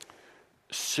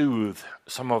soothe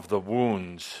some of the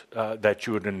wounds that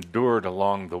you had endured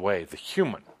along the way. The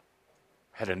human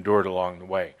had endured along the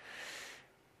way.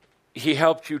 He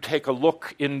helped you take a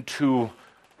look into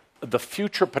the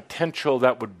future potential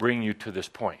that would bring you to this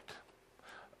point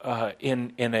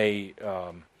in a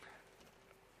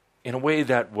way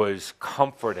that was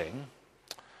comforting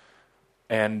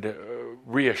and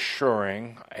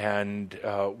reassuring, and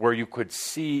where you could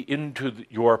see into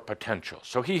your potential.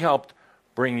 So he helped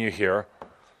bring you here,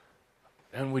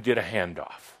 and we did a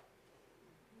handoff.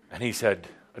 And he said,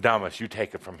 Adamus, you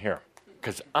take it from here,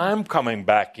 because I'm coming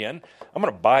back in. I'm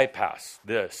going to bypass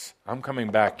this. I'm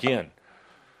coming back in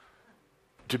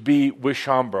to be with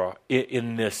Shambhala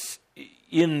in this,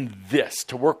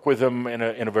 to work with him in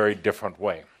a very different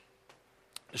way.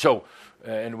 So,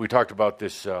 and we talked about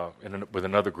this with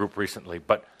another group recently,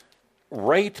 but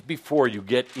right before you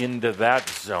get into that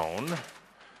zone,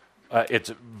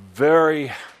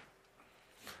 the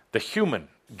human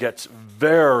gets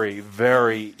very,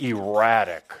 very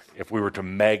erratic if we were to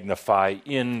magnify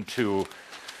into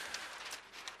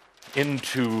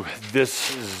into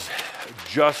this is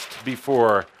just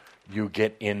before you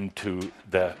get into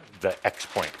the X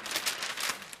point.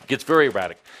 It gets very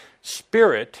erratic.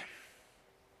 Spirit,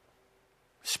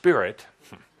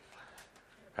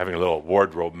 having a little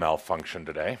wardrobe malfunction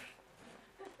today.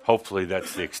 Hopefully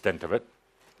that's the extent of it.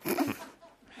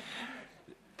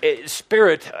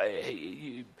 Spirit,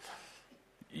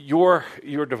 your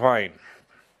divine,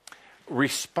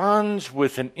 responds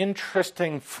with an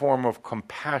interesting form of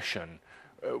compassion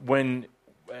when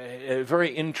a very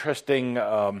interesting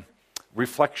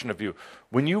reflection of you.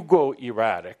 When you go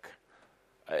erratic,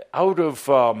 out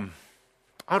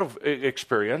of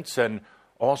experience, and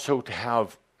also to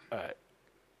have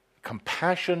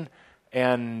compassion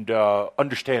and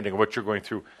understanding of what you're going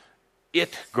through,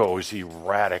 it goes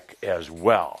erratic as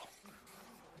well,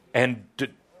 and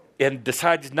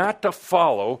decides not to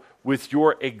follow with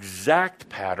your exact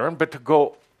pattern, but to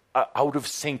go out of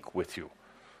sync with you.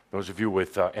 Those of you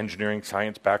with engineering,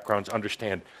 science backgrounds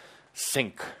understand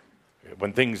sync.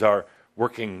 When things are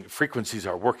working, frequencies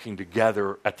are working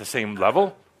together at the same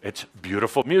level, it's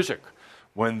beautiful music.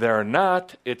 When they're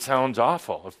not, it sounds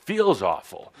awful. It feels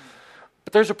awful.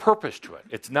 But there's a purpose to it.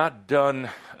 It's not done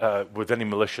with any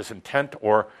malicious intent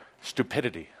or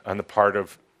stupidity on the part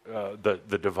of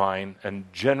the divine, and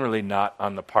generally not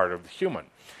on the part of the human.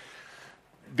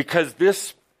 Because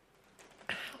this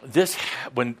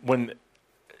when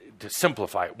to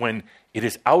simplify it, when it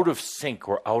is out of sync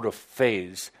or out of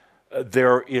phase,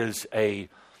 there is a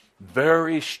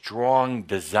very strong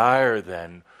desire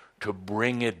then to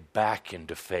bring it back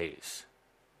into phase.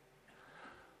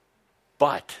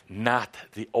 But not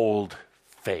the old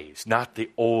phase, not the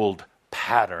old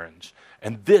patterns.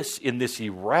 And this, in this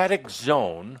erratic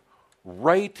zone,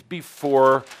 right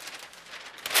before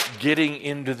getting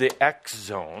into the X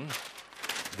zone,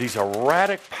 these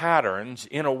erratic patterns,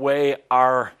 in a way,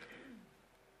 are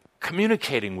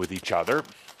communicating with each other,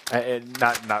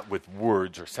 not with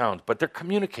words or sounds, but they're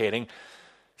communicating,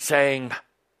 saying,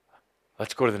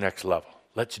 let's go to the next level.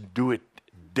 Let's do it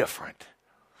different.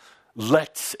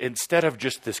 Let's, instead of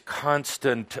just this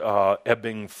constant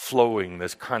ebbing, flowing,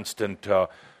 this constant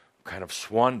kind of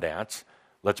swan dance,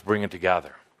 let's bring it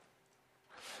together.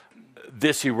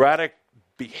 This erratic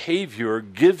behavior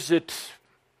gives it,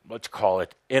 let's call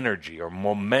it energy or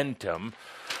momentum,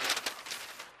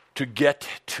 to get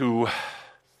to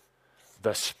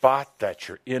the spot that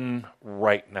you're in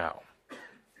right now,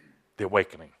 the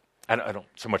awakening. I don't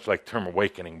so much like the term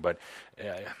awakening, but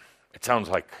it sounds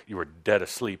like you were dead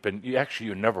asleep, and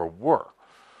you never were.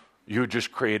 You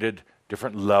just created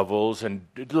different levels and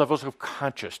levels of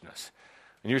consciousness.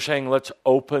 And you're saying, let's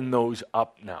open those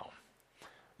up now.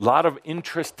 A lot of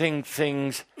interesting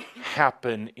things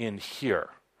happen in here.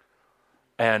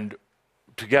 And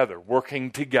together,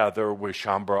 working together with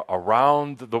Shaumbra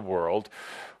around the world,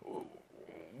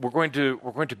 we're going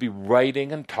to be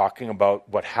writing and talking about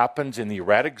what happens in the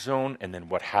erratic zone and then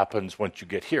what happens once you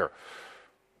get here.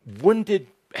 Wouldn't it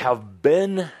have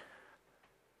been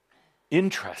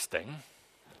interesting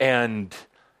and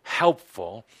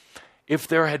helpful if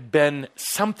there had been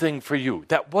something for you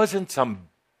that wasn't some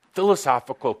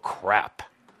philosophical crap?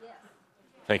 Yes.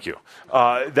 Thank you.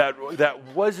 That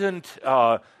wasn't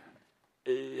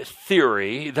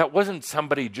theory. That wasn't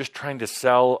somebody just trying to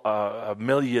sell a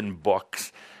million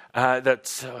books. That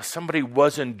somebody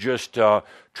wasn't just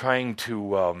trying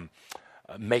to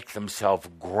make themselves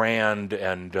grand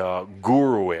and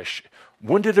guru-ish.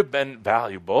 Wouldn't it have been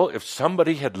valuable if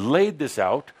somebody had laid this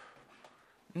out,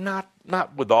 not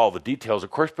with all the details, of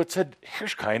course, but said,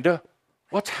 here's kind of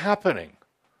what's happening.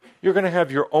 You're going to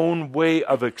have your own way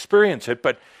of experiencing it,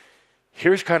 but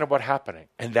here's kind of what's happening.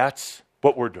 And that's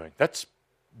what we're doing. That's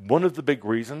one of the big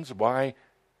reasons why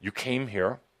you came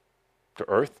here to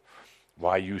Earth,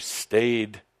 why you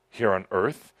stayed here on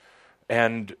Earth,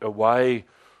 and why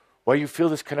you feel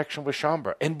this connection with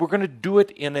Shaumbra. And we're going to do it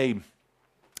in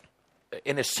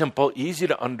a simple, easy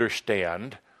to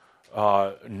understand,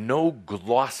 no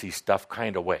glossy stuff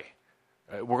kind of way.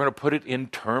 We're going to put it in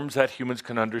terms that humans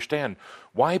can understand.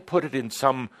 Why put it in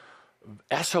some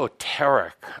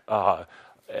esoteric,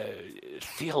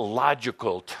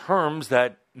 theological terms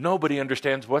that nobody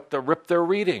understands what the rip they're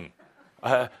reading?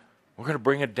 We're going to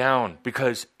bring it down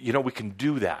because, we can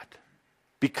do that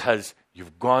because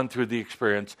you've gone through the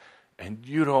experience and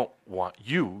you don't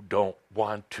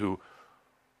want to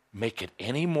make it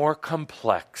any more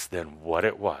complex than what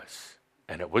it was.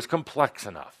 And it was complex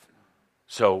enough.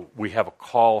 So we have a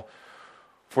call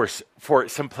for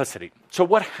simplicity. So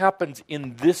what happens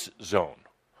in this zone?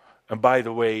 And by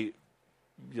the way,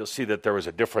 you'll see that there was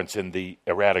a difference in the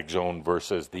erratic zone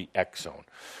versus the X zone.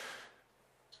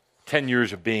 10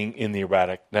 years of being in the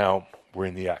erratic. Now we're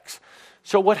in the X.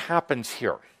 So what happens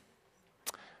here?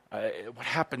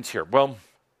 Well,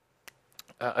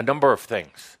 a number of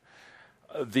things.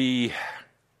 The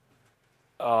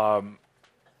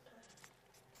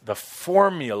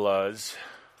formulas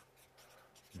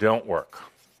don't work.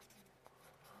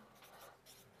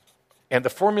 And the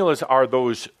formulas are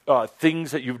those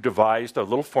things that you've devised, the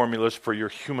little formulas for your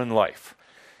human life.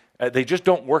 They just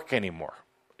don't work anymore.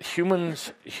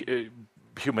 Humans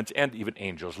and even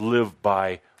angels live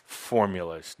by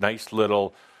formulas, nice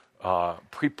little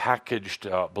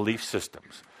prepackaged belief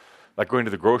systems, like going to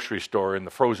the grocery store in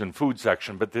the frozen food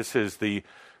section, but this is the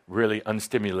really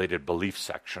unstimulated belief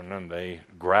section, and they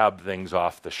grab things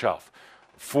off the shelf.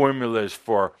 Formulas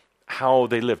for how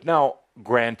they live. Now,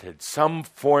 granted, some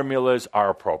formulas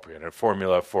are appropriate. A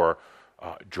formula for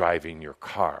driving your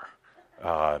car.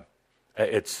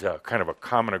 It's kind of a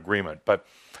common agreement, but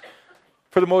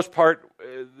for the most part,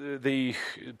 the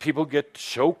people get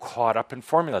so caught up in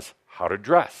formulas. How to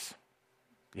dress.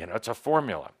 It's a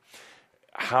formula.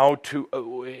 How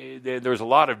to, there's a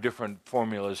lot of different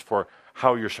formulas for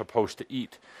how you're supposed to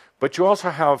eat. But you also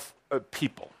have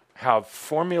people have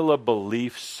formula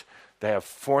beliefs. They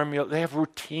have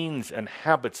routines and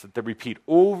habits that they repeat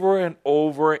over and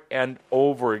over and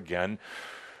over again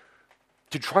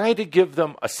to try to give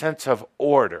them a sense of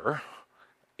order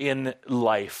in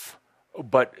life,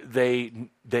 but they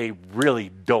really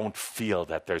don't feel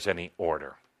that there's any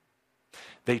order.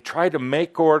 They try to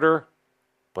make order,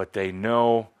 but they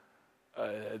know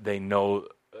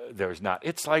there's not.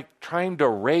 It's like trying to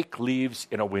rake leaves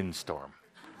in a windstorm.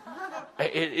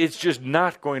 It's just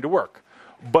not going to work.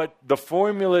 But the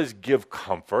formulas give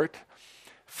comfort.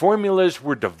 Formulas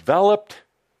were developed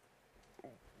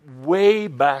way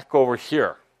back over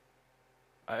here.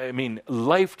 I mean,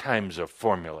 lifetimes of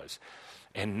formulas.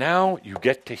 And now you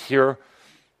get to here,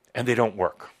 and they don't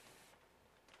work.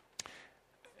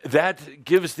 That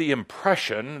gives the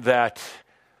impression that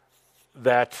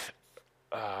the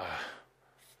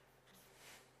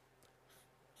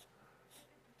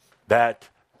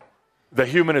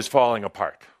human is falling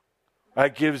apart.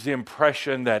 That gives the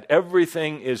impression that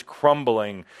everything is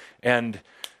crumbling and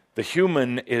the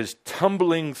human is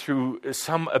tumbling through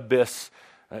some abyss,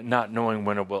 not knowing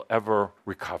when it will ever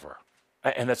recover.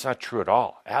 And that's not true at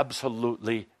all.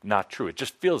 Absolutely not true. It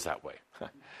just feels that way.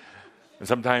 And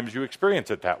sometimes you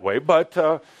experience it that way, but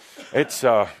it's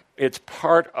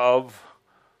part of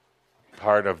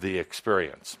the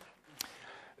experience.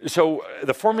 So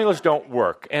the formulas don't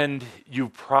work, and you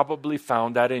probably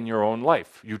found that in your own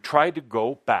life. You try to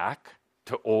go back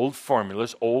to old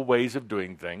formulas, old ways of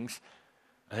doing things,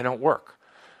 and they don't work.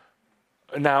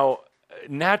 Now,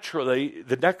 naturally,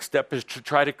 the next step is to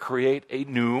try to create a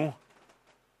new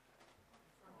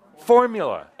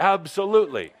formula.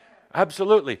 Absolutely.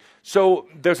 So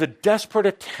there's a desperate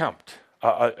attempt,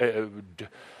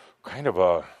 kind of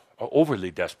a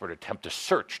overly desperate attempt to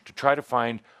search, to try to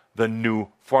find the new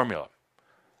formula.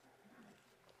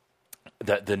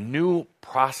 The new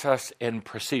process and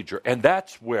procedure. And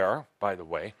that's where, by the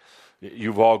way,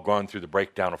 you've all gone through the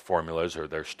breakdown of formulas, or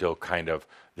they're still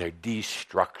they're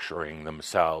destructuring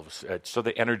themselves so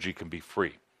the energy can be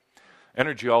free.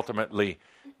 Energy ultimately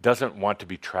doesn't want to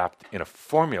be trapped in a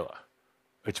formula.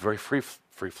 It's very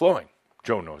free-flowing.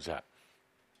 Joe knows that.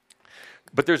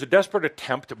 But there's a desperate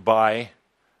attempt by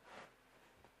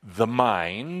the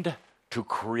mind to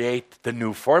create the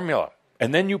new formula.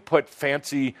 And then you put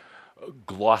fancy,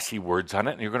 glossy words on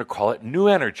it, and you're going to call it new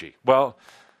energy. Well,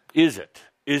 is it?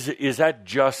 Is that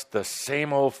just the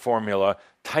same old formula,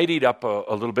 tidied up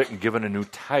a little bit and given a new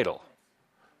title?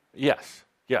 Yes.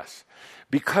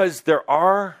 Because there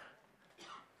are...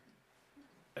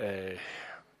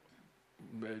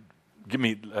 give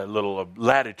me a little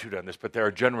latitude on this, but there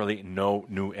are generally no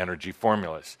new energy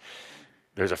formulas.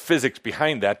 There's a physics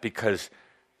behind that because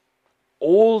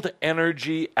old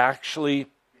energy actually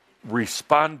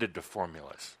responded to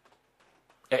formulas.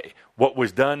 What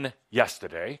was done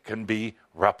yesterday can be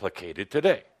replicated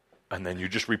today. And then you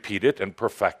just repeat it and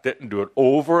perfect it and do it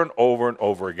over and over and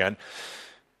over again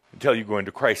until you go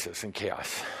into crisis and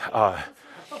chaos.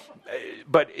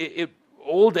 But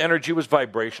old energy was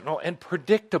vibrational and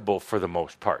predictable for the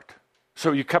most part.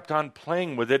 So you kept on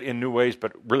playing with it in new ways,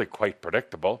 but really quite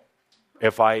predictable.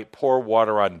 If I pour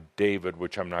water on David,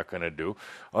 which I'm not going to do,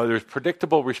 there's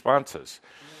predictable responses.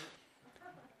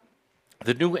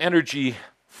 The new energy,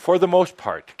 for the most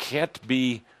part, can't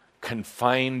be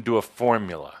confined to a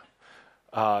formula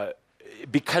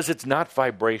because it's not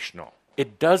vibrational.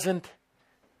 It doesn't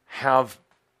have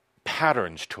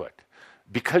patterns to it.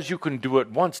 Because you can do it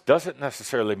once doesn't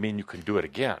necessarily mean you can do it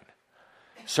again.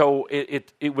 So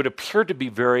it would appear to be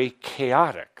very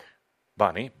chaotic,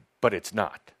 Bonnie, but it's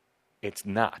not. It's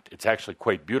not. It's actually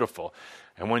quite beautiful.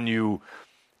 And when you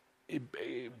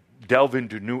delve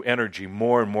into new energy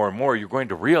more and more and more, you're going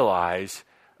to realize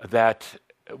that,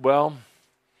 well,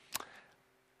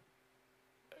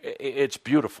 it's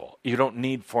beautiful. You don't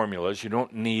need formulas. You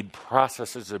don't need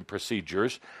processes and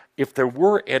procedures. If there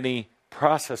were any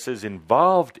processes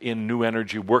involved in new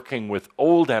energy working with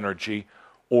old energy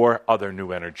or other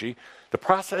new energy, the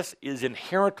process is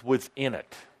inherent within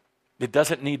it. It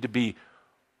doesn't need to be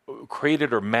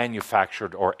created or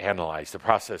manufactured or analyzed. The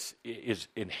process is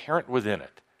inherent within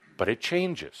it, but it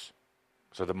changes.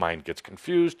 So the mind gets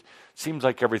confused. Seems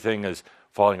like everything is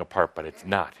falling apart, but it's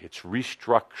not. It's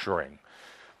restructuring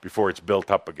before it's built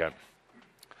up again.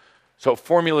 So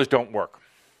formulas don't work.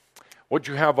 What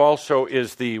you have also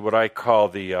is what I call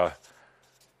the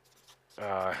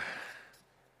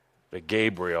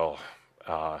Gabriel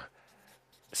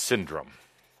syndrome.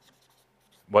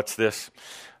 What's this?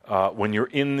 When you're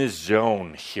in this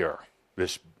zone here,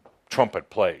 this trumpet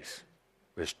plays,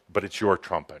 but it's your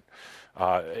trumpet.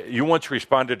 You once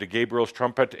responded to Gabriel's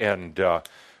trumpet and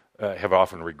have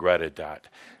often regretted that.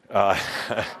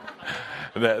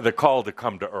 The call to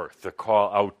come to earth, the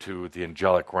call out to the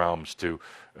angelic realms to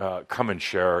come and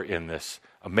share in this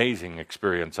amazing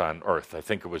experience on earth. I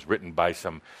think it was written by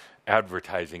some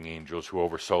advertising angels who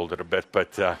oversold it a bit,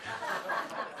 but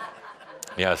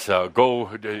yes, go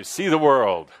see the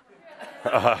world.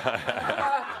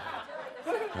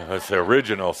 That's the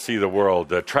original See the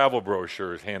World travel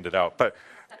brochures handed out. But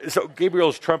so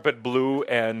Gabriel's trumpet blew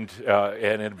and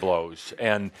it blows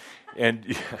and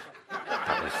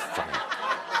that was funny.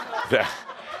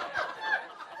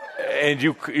 And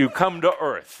you come to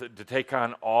earth to take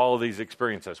on all these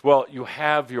experiences. Well, you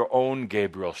have your own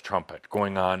Gabriel's trumpet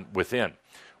going on within.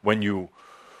 When you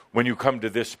come to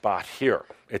this spot here,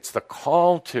 it's the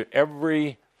call to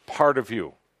every part of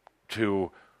you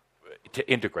to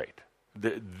integrate.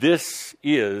 This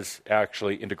is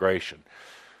actually integration.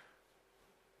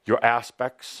 Your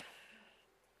aspects,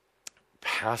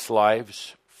 past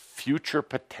lives, future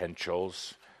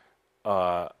potentials,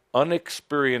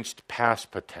 unexperienced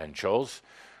past potentials.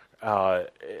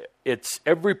 It's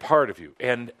every part of you,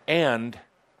 and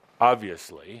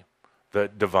obviously the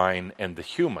divine and the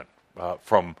human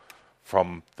from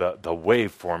the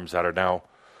waveforms that are now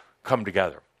come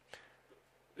together.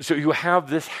 So you have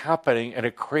this happening, and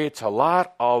it creates a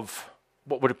lot of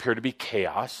what would appear to be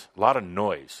chaos, a lot of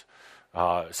noise.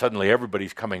 Suddenly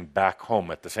everybody's coming back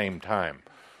home at the same time.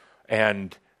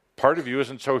 And part of you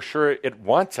isn't so sure it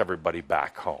wants everybody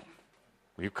back home.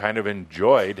 You kind of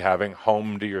enjoyed having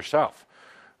home to yourself.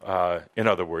 In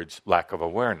other words, lack of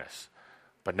awareness.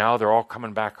 But now they're all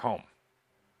coming back home.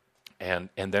 And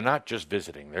they're not just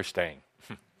visiting, they're staying.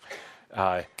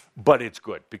 But it's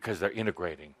good because they're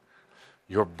integrating.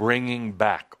 You're bringing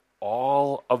back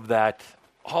all of that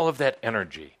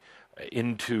energy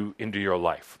into your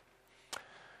life.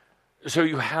 So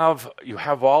you have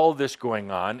all this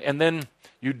going on, and then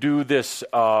you do this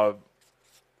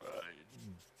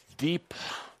deep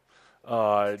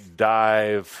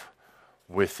dive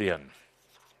within.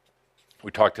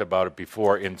 We talked about it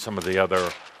before in some of the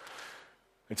other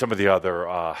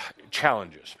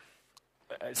challenges.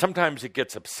 Sometimes it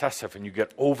gets obsessive, and you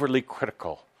get overly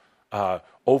critical.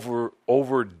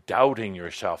 Over doubting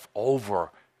yourself, over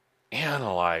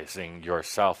analyzing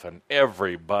yourself and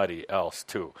everybody else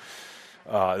too.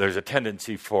 There's a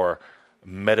tendency for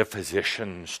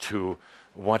metaphysicians to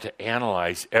want to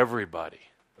analyze everybody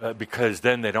because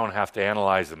then they don't have to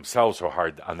analyze themselves so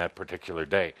hard on that particular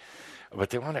day. But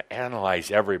they want to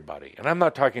analyze everybody. And I'm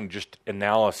not talking just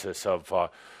analysis of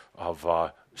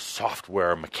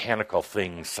software, mechanical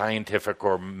things, scientific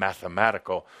or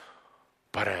mathematical,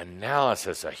 but an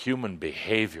analysis of human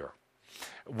behavior.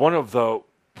 One of the,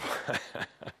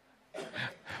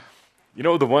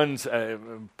 the ones.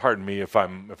 Pardon me if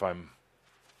I'm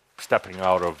stepping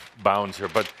out of bounds here,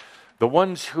 but the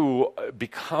ones who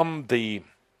become the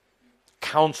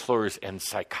counselors and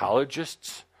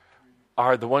psychologists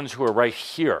are the ones who are right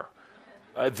here.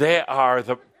 They are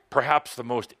perhaps the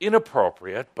most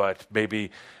inappropriate, but maybe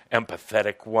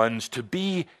empathetic ones to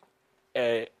be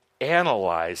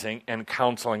analyzing and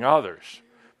counseling others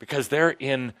because they're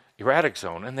in erratic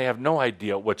zone and they have no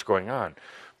idea what's going on.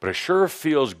 But it sure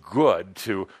feels good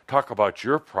to talk about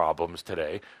your problems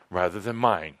today rather than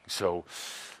mine. So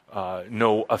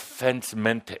no offense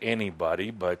meant to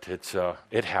anybody, but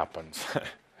it happens.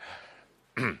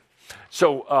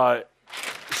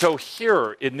 So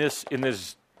here in this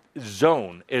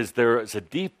zone there is a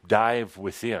deep dive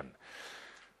within.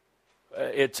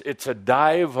 It's a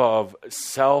dive of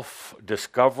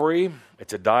self-discovery.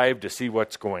 It's a dive to see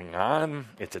what's going on.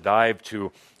 It's a dive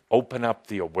to open up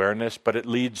the awareness, but it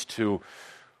leads to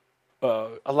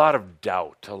a lot of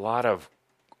doubt, a lot of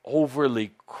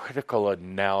overly critical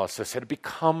analysis, and it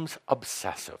becomes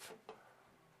obsessive.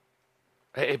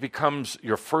 It becomes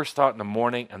your first thought in the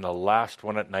morning and the last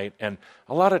one at night, and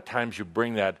a lot of times you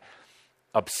bring that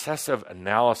obsessive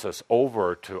analysis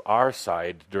over to our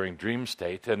side during dream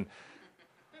state, and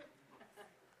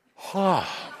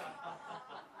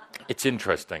it's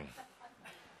interesting.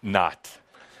 Not.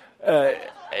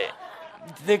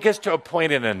 It gets to a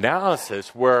point in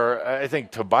analysis where I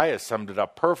think Tobias summed it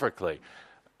up perfectly.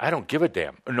 I don't give a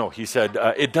damn. No, he said,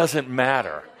 it doesn't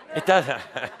matter. It doesn't.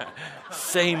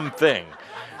 Same thing.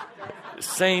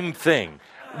 Same thing.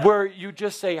 Where you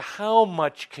just say, how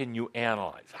much can you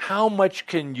analyze? How much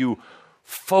can you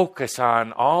focus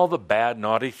on all the bad,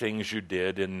 naughty things you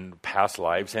did in past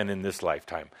lives and in this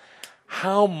lifetime?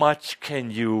 How much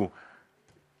can you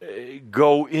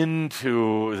go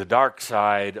into the dark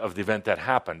side of the event that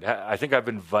happened? I think I've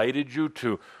invited you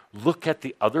to look at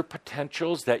the other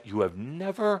potentials that you have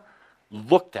never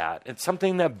looked at, and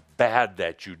something that bad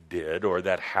that you did or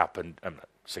that happened. I'm not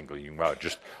singling you out,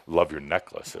 just love your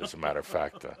necklace, as a matter of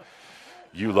fact.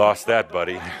 You lost that,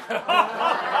 buddy.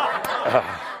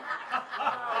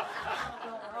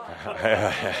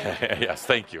 Yes,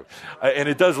 thank you. And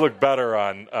it does look better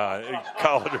on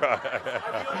college.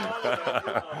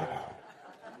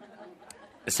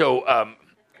 So,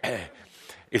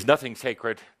 is nothing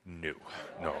sacred? No.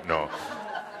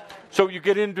 So you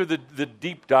get into the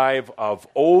deep dive of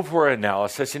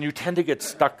over-analysis, and you tend to get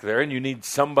stuck there, and you need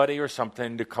somebody or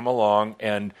something to come along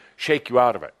and shake you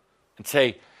out of it and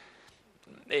say,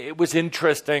 it was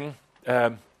interesting,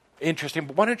 but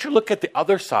why don't you look at the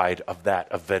other side of that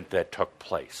event that took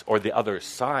place, or the other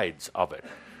sides of it,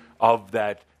 of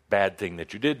that bad thing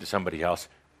that you did to somebody else?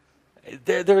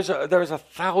 There's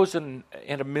 1,000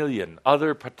 and a million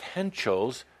other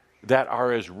potentials that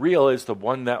are as real as the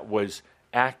one that was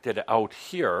acted out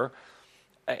here,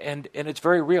 and it's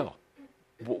very real.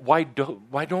 Why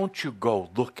don't you go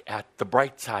look at the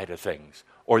bright side of things,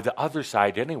 or the other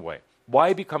side anyway?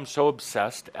 Why become so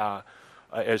obsessed,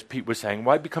 as Pete was saying,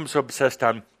 why become so obsessed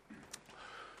on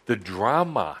the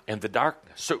drama and the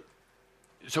darkness?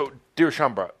 So dear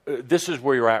Shaumbra, this is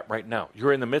where you're at right now.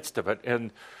 You're in the midst of it,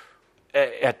 and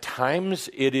at times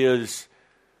it is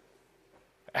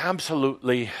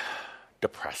absolutely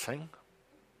depressing.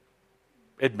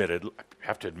 Admitted, I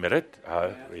have to admit it.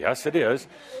 Yes, it is.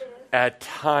 At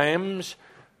times,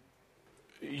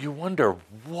 you wonder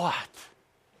what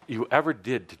you ever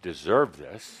did to deserve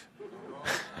this.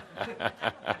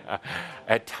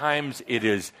 At times, it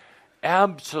is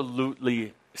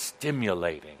absolutely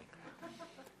stimulating,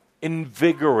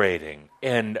 invigorating,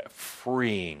 and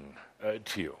freeing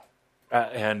to you.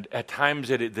 And at times,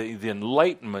 the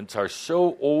enlightenments are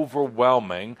so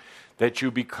overwhelming that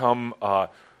you become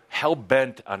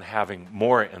hell-bent on having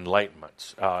more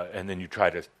enlightenments, and then you try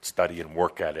to study and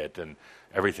work at it and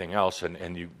everything else,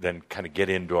 and you then kind of get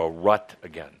into a rut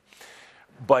again.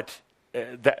 But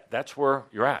that's where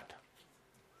you're at.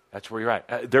 That's where you're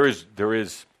at. There is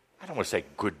I don't want to say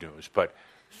good news, but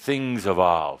things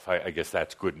evolve. I guess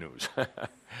that's good news.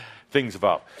 Things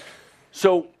evolve.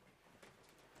 So,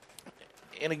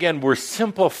 and again, we're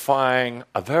simplifying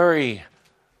a very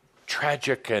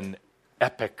tragic and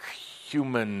epic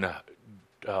human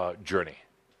journey.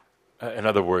 In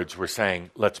other words, we're saying,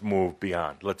 let's move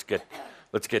beyond. Let's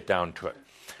get down to it.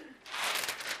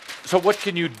 So, what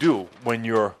can you do when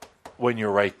you're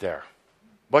right there?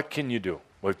 What can you do?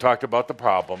 We've talked about the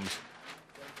problems.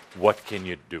 What can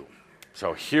you do?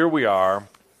 So here we are.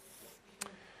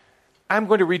 I'm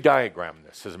going to re-diagram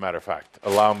this, as a matter of fact.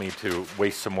 Allow me to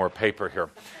waste some more paper here.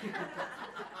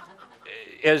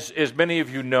 As many of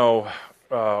you know,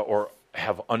 or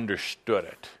have understood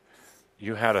it,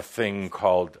 you had a thing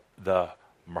called the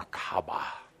Merkaba.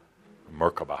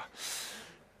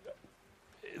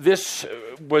 This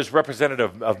was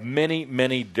representative of many,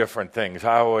 many different things.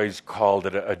 I always called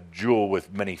it a jewel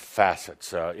with many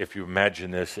facets. If you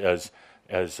imagine this as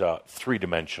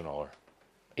three-dimensional or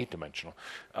eight-dimensional,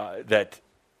 that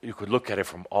you could look at it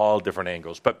from all different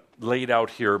angles. But laid out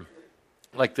here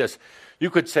like this, you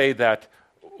could say that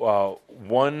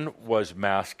one was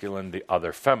masculine, the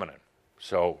other feminine.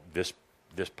 So this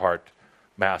part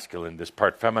masculine, this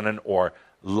part feminine, or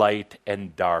light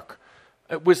and dark.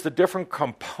 It was the different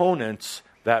components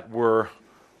that were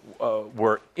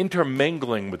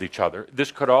intermingling with each other.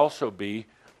 This could also be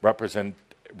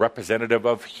representative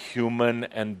of human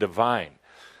and divine.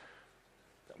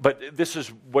 But this is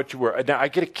what you were. Now, I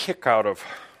get a kick out of,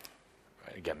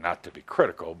 again, not to be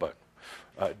critical, but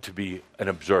to be an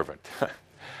observant.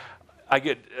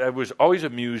 I was always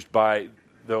amused by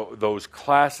those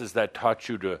classes that taught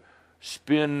you to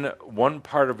spin one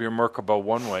part of your Merkaba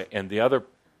one way and the other,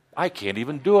 I can't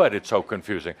even do it, it's so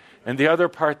confusing, and the other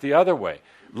part the other way.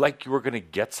 Like you were going to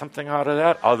get something out of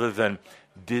that other than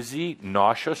dizzy,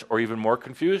 nauseous, or even more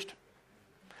confused.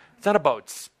 It's not about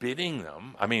spinning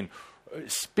them. I mean,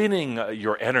 spinning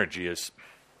your energy is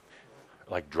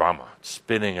like drama,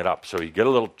 spinning it up. So you get a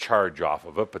little charge off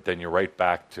of it, but then you're right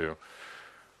back to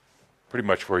pretty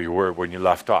much where you were when you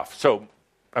left off. So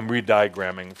I'm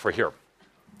rediagramming for here.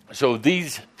 So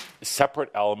these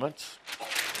separate elements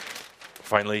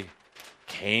finally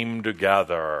came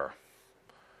together.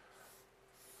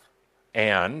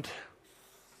 And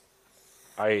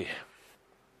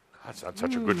that's not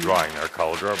such a good drawing there,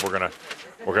 Cauldre.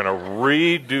 We're gonna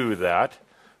redo that.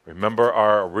 Remember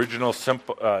our original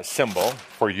symbol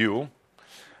for you.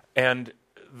 And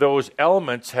those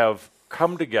elements have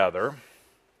come together.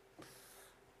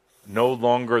 No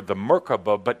longer the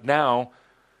Merkaba, but now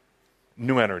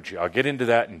new energy. I'll get into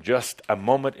that in just a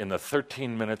moment in the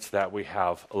 13 minutes that we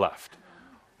have left.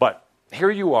 But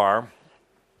here you are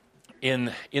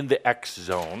in the X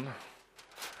zone.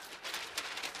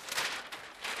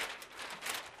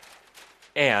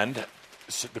 And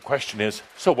so the question is,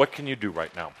 so what can you do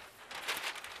right now?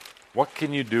 What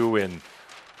can you do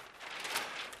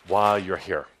while you're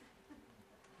here?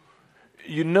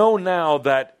 You know now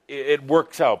that it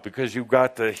works out because you've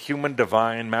got the human,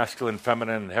 divine, masculine,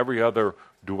 feminine, and every other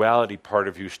duality part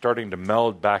of you starting to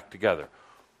meld back together.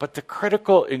 But the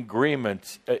critical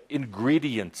ingredients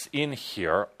in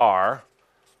here are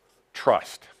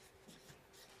trust.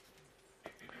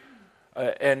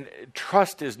 And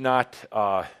trust is not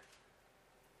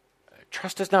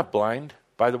blind.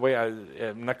 By the way,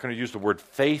 I'm not going to use the word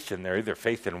faith in there either.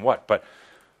 Faith in what? But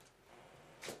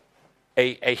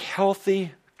a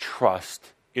healthy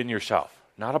trust in yourself,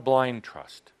 not a blind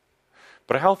trust.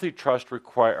 But a healthy trust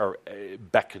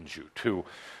beckons you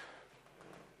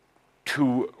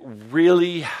to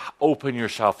really open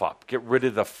yourself up. Get rid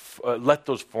of let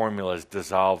those formulas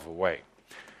dissolve away.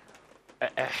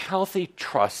 A healthy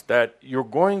trust that you're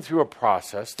going through a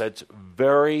process that's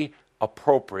very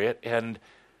appropriate and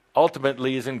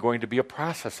ultimately isn't going to be a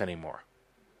process anymore.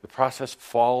 The process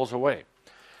falls away.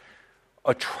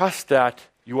 A trust that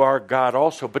you are God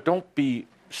also, but don't be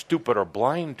stupid or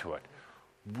blind to it.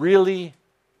 Really,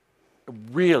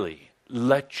 really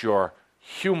let your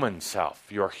human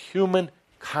self, your human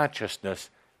consciousness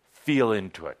feel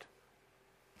into it.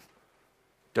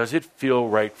 Does it feel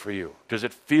right for you? Does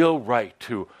it feel right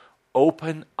to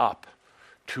open up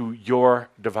to your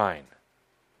divine?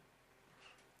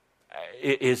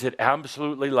 Is it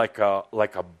absolutely like a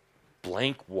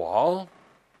blank wall?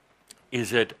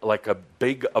 Is it like a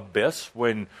big abyss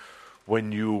when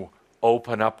you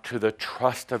open up to the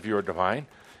trust of your divine?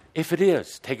 If it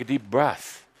is, take a deep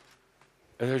breath.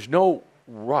 There's no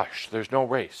rush. There's no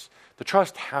race. The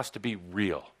trust has to be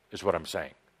real, is what I'm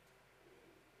saying.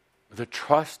 The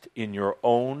trust in your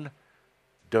own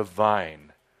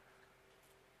divine,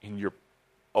 in your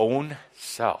own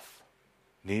self,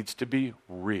 needs to be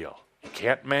real. You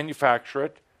can't manufacture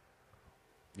it.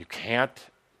 You can't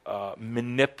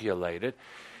manipulate it.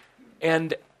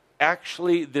 And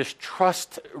actually, this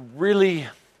trust really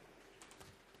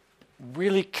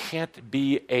can't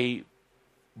be a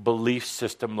belief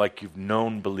system like you've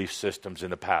known belief systems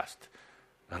in the past.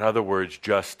 In other words,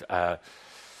 just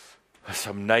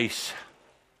some nice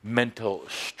mental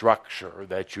structure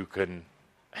that you can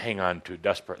hang on to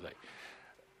desperately.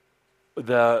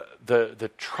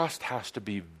 The trust has to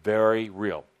be very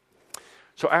real.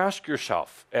 So ask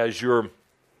yourself as you're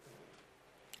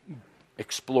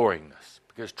exploring this,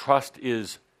 because trust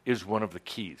is one of the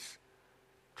keys.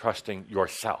 Trusting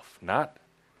yourself, not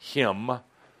him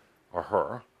or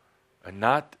her, and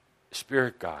not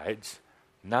spirit guides,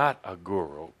 not a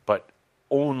guru, but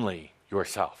only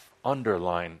yourself.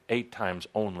 Underline 8 times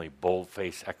only,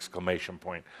 boldface, exclamation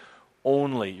point.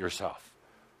 Only yourself.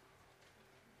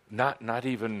 Not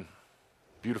even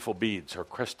beautiful beads or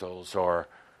crystals or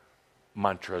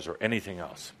mantras or anything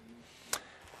else.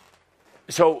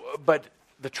 So, but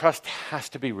the trust has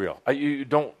to be real. You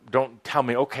don't tell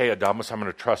me, okay, Adamus, I'm going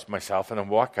to trust myself, and then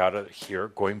walk out of here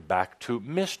going back to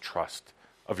mistrust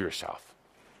of yourself.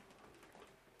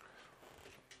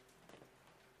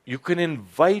 You can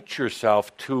invite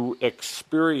yourself to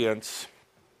experience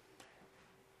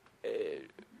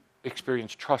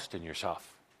trust in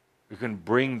yourself. You can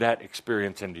bring that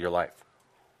experience into your life.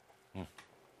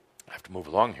 I have to move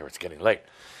along here. It's getting late.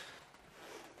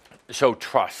 So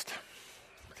trust.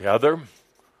 The other,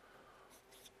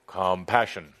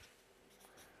 compassion.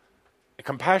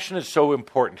 Compassion is so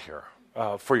important here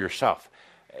for yourself.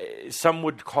 Some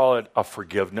would call it a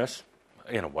forgiveness,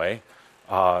 in a way.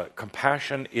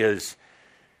 Compassion is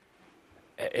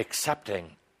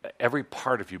accepting every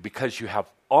part of you because you have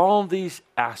all these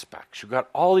aspects. You've got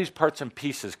all these parts and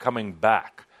pieces coming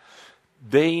back.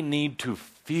 They need to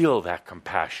feel that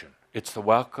compassion. It's the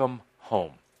welcome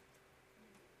home.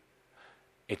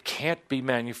 It can't be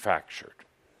manufactured.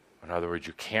 In other words,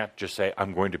 you can't just say,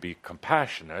 I'm going to be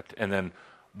compassionate, and then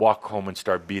walk home and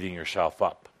start beating yourself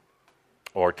up,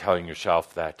 or telling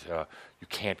yourself that you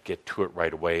can't get to it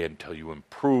right away until you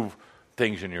improve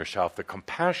things in yourself. The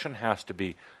compassion has to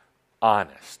be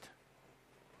honest.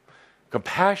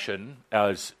 Compassion,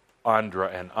 as Andra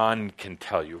and An can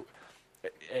tell you,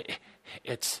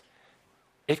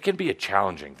 it can be a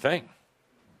challenging thing.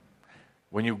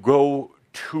 When you go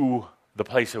to the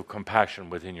place of compassion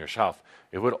within yourself,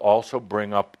 it would also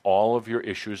bring up all of your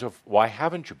issues of why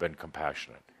haven't you been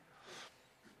compassionate?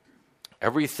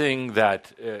 Everything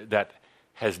that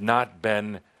has not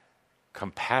been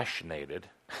compassionated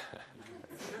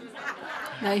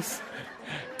nice.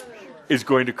 is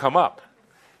going to come up.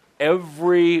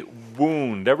 Every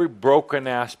wound, every broken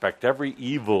aspect, every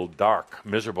evil, dark,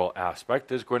 miserable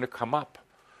aspect is going to come up.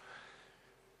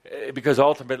 Because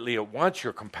ultimately it wants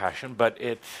your compassion, but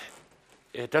it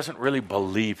doesn't really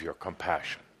believe your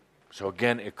compassion. So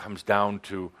again, it comes down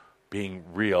to being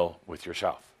real with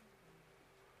yourself.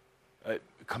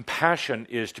 Compassion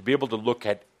is to be able to look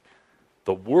at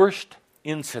the worst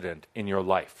incident in your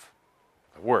life,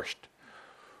 the worst,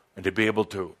 and to be able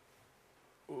to,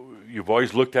 you've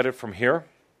always looked at it from here,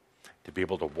 to be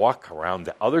able to walk around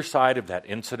the other side of that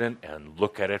incident and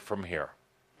look at it from here.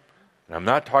 And I'm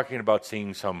not talking about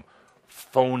seeing some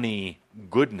phony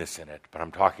goodness in it, but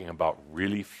I'm talking about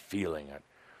really feeling it,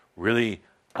 really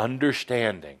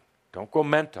understanding. Don't go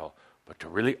mental, but to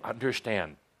really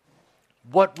understand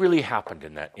what really happened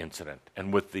in that incident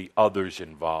and with the others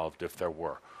involved, if there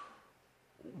were.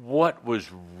 What was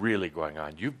really going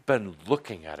on? You've been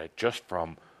looking at it just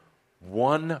from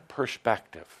one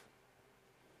perspective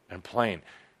and plain.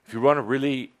 If you want to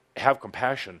really have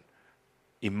compassion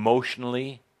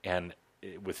emotionally and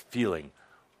with feeling,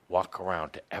 walk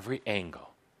around to every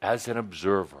angle as an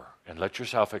observer and let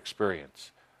yourself experience.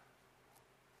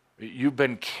 You've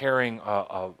been carrying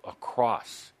a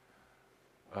cross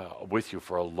with you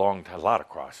for a long time, a lot of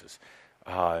crosses.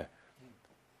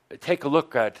 Take a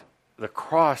look at the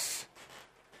cross.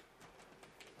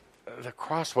 The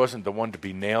cross wasn't the one to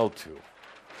be nailed to.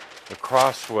 The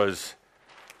cross was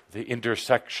the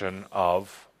intersection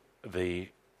of the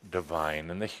divine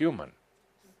and the human,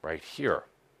 right here,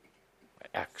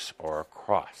 X or a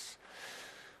cross.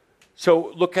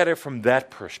 So look at it from that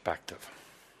perspective.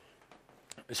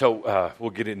 So we'll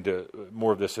get into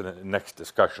more of this in the next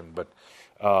discussion, but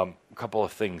a couple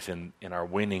of things in our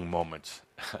waning moments.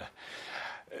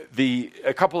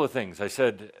 A couple of things. I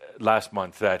said last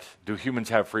month that do humans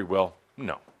have free will?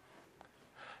 No.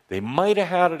 They might have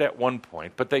had it at one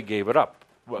point, but they gave it up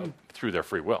through their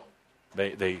free will.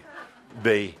 They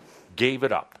gave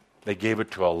it up. They gave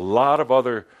it to a lot of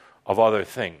other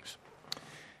things.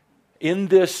 In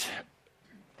this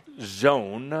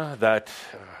zone, that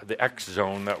the X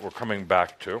zone that we're coming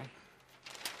back to,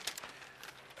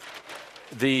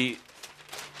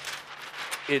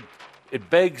 it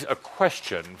begs a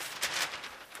question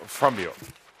from you.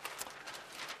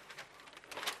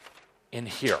 In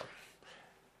here,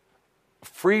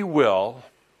 free will,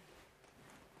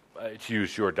 to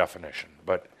use your definition,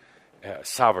 but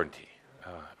sovereignty,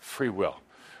 free will,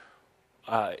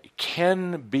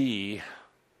 can be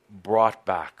brought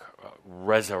back,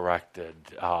 resurrected.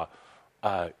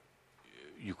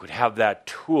 You could have that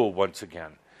tool once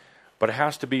again, but it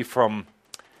has to be from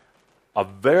a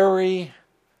very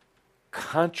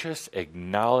conscious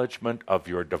acknowledgement of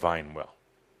your divine will.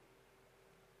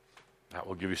 That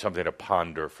will give you something to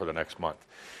ponder for the next month.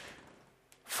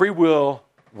 Free will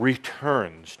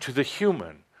returns to the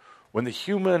human when the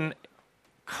human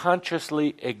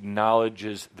consciously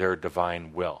acknowledges their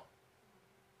divine will.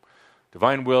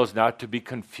 Divine will is not to be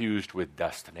confused with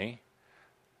destiny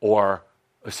or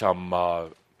some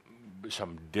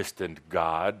distant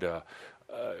God,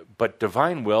 but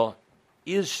divine will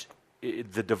is,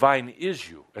 the divine is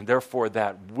you, and therefore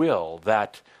that will,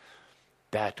 that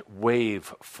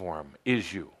wave form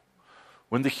is you.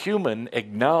 When the human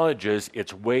acknowledges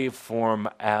its wave form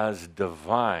as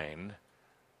divine,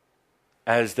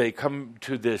 as they come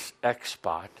to this X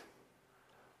spot,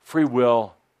 free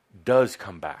will does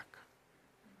come back.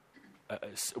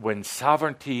 when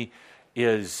sovereignty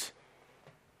is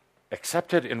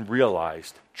accepted and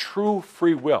realized, true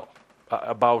free will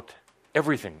about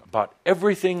everything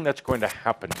that's going to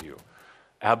happen to you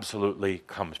absolutely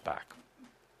comes back.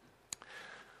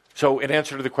 So in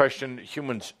answer to the question,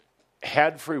 humans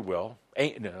had free will.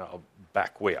 I'll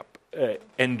back way up.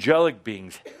 Angelic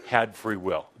beings had free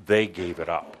will. They gave it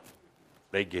up.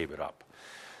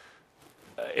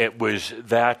 It was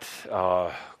that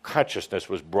consciousness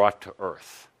was brought to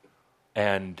earth.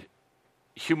 And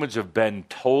humans have been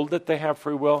told that they have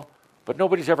free will, but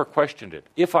nobody's ever questioned it.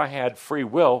 If I had free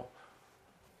will,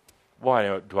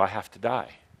 why do I have to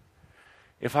die?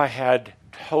 If I had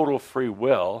total free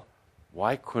will,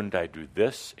 why couldn't I do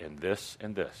this and this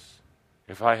and this?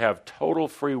 If I have total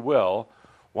free will,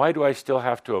 why do I still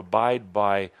have to abide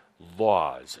by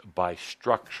laws, by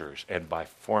structures, and by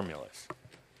formulas?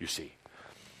 You see.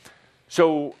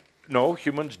 So, no,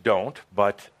 humans don't,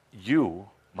 but you,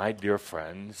 my dear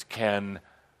friends, can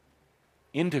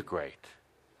integrate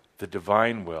the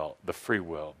divine will, the free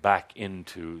will, back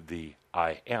into the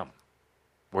I am,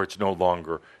 where it's no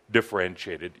longer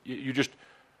differentiated.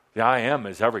 The I am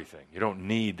is everything. You don't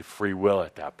need free will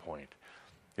at that point.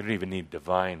 You don't even need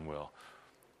divine will.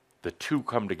 The two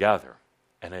come together,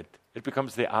 and it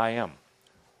becomes the I am.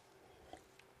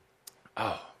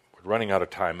 Oh, we're running out of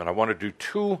time, and I want to do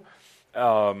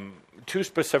two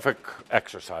specific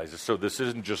exercises. So this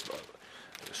isn't just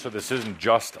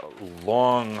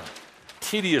long,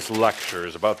 tedious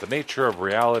lectures about the nature of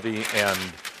reality and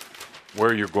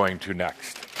where you're going to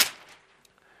next.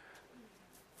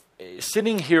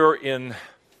 Sitting here in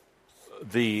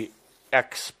the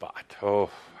X spot. Oh,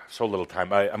 so little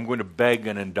time. I'm going to beg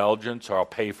an indulgence, or I'll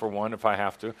pay for one if I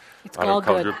have to. It's all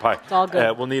good. It's all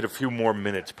good. We'll need a few more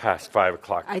minutes past 5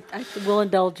 o'clock. I will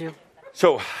indulge you.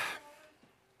 So,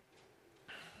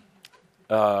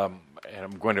 and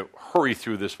I'm going to hurry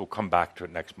through this. We'll come back to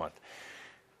it next month.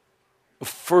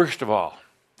 First of all,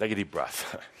 take a deep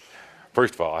breath.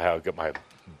 First of all, I have to get my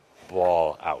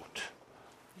ball out.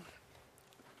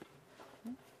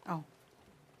 Oh,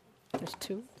 there's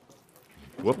two.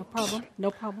 Whoops. No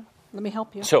problem. Let me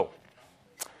help you. So,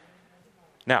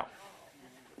 now,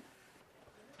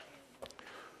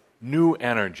 new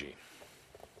energy.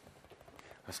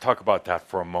 Let's talk about that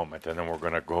for a moment, and then we're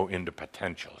going to go into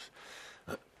potentials.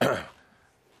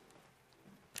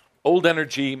 Old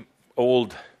energy,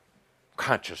 old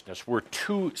consciousness were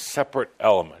two separate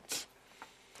elements.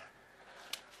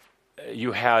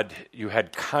 You had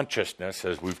consciousness,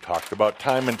 as we've talked about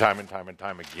time and time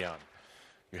again.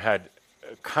 You had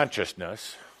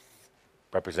consciousness,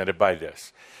 represented by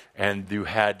this, and you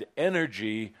had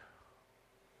energy,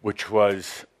 which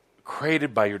was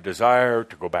created by your desire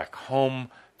to go back home,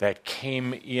 that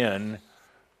came in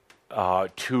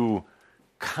to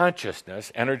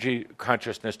consciousness, energy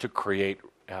consciousness, to create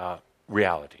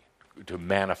reality, to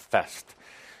manifest.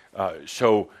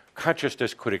 So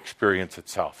consciousness could experience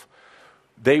itself.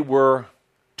 They were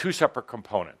two separate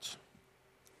components,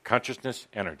 consciousness,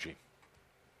 energy.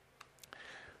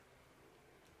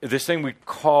 This thing we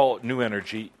call new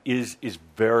energy is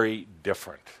very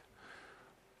different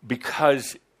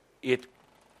because it,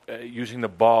 using the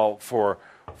ball for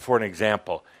an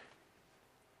example,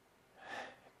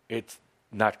 it's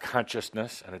not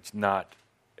consciousness and it's not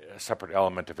a separate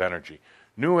element of energy.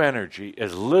 New energy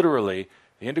is literally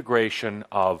the integration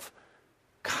of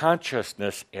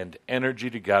consciousness and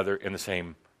energy together in the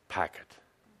same packet.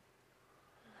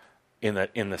 In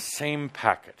the same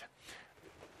packet.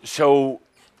 So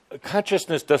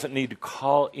consciousness doesn't need to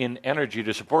call in energy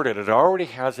to support it. It already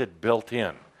has it built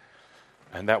in.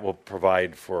 And that will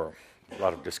provide for a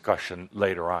lot of discussion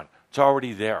later on. It's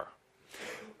already there.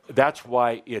 That's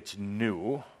why it's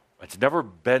new. It's never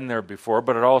been there before,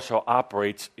 but it also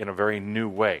operates in a very new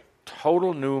way.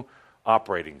 Total new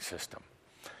operating system.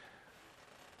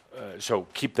 So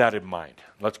keep that in mind.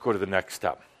 Let's go to the next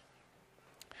step.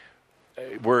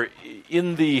 We're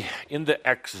in the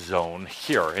X zone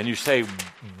here, and you say,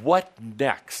 what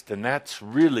next? And that's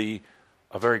really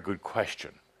a very good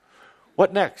question.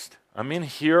 What next? I'm in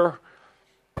here.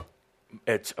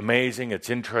 It's amazing. It's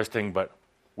interesting, but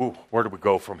where do we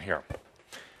go from here?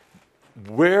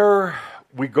 Where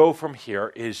we go from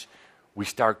here is we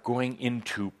start going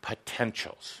into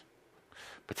potentials.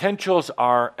 Potentials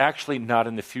are actually not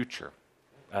in the future.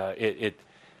 It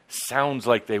sounds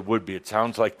like they would be. It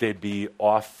sounds like they'd be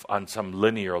off on some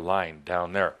linear line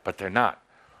down there, but they're not.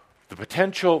 The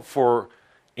potential for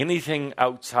anything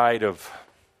outside of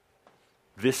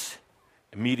this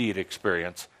immediate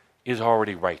experience is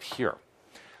already right here.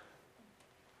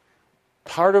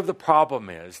 Part of the problem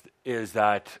is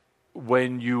that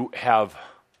when you have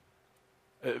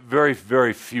very,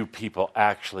 very few people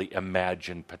actually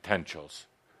imagine potentials.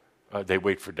 They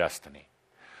wait for destiny.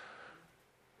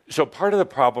 So part of the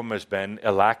problem has been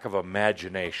a lack of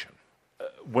imagination.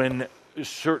 When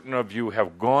certain of you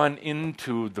have gone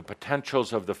into the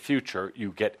potentials of the future,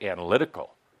 you get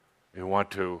analytical. You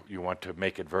want to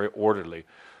make it very orderly.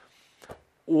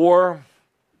 Or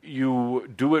you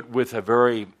do it with a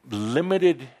very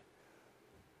limited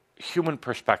human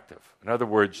perspective. In other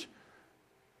words,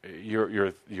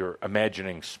 you're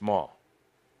imagining small.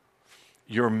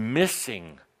 You're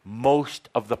missing most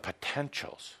of the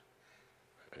potentials,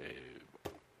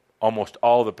 almost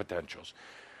all the potentials.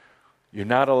 You're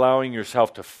not allowing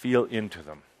yourself to feel into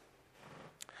them.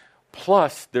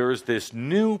 Plus, there is this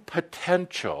new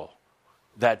potential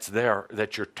that's there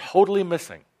that you're totally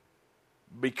missing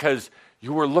because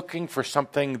you were looking for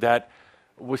something that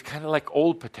was kind of like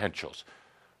old potentials.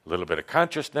 A little bit of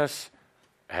consciousness,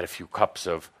 add a few cups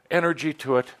of energy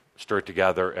to it, stir it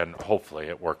together, and hopefully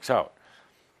it works out.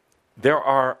 There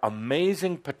are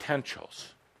amazing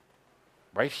potentials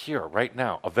right here, right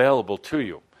now, available to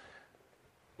you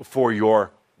for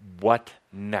your what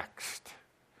next.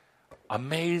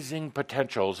 Amazing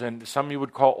potentials, and some you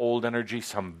would call old energy,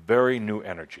 some very new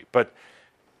energy. But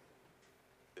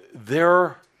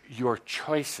they're your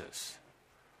choices.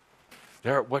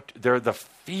 They're the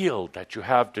field that you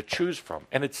have to choose from,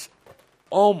 and it's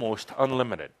almost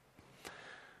unlimited.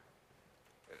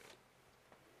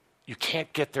 You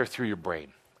can't get there through your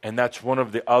brain, and that's one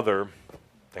of the other,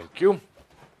 thank you,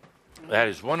 that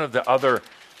is one of the other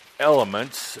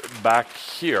elements back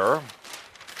here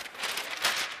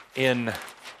in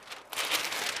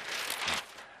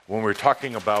when we're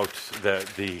talking about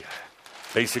the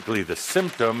basically the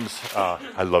symptoms.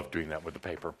 I love doing that with the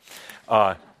paper.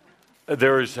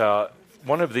 There's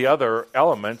one of the other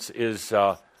elements is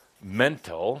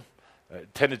mental,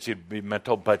 tendency to be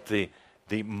mental, but the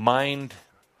mind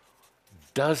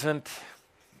doesn't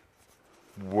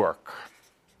work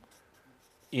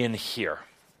in here,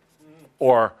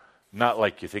 or not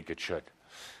like you think it should.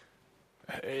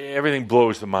 Everything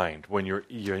blows the mind when you're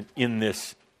in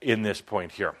this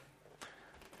point here.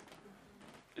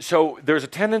 So there's a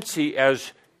tendency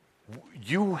as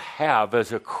you have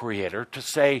as a creator to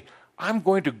say, I'm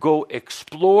going to go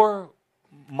explore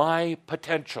my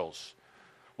potentials.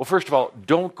 Well, first of all,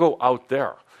 don't go out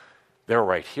there. They're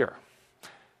right here.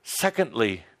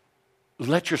 Secondly,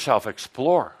 let yourself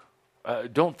explore.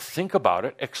 Don't think about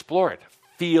it. Explore it.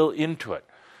 Feel into it.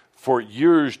 For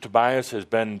years, Tobias has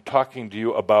been talking to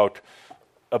you about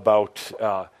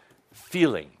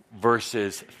feeling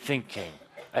versus thinking.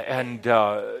 And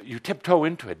you tiptoe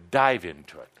into it. Dive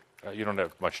into it. You don't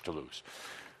have much to lose.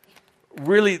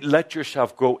 Really let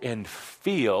yourself go and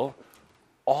feel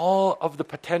all of the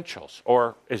potentials,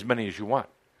 or as many as you want.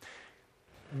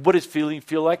 What does feeling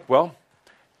feel like? Well,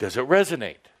 does it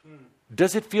resonate?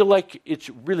 Does it feel like it's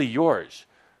really yours?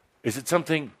 Is it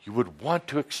something you would want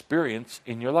to experience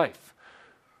in your life?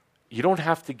 You don't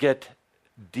have to get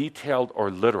detailed or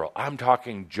literal. I'm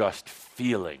talking just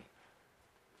feeling.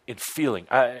 It's feeling.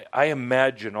 I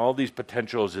imagine all these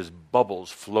potentials as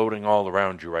bubbles floating all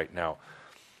around you right now.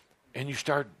 And you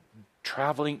start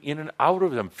traveling in and out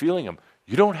of them, feeling them.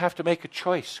 You don't have to make a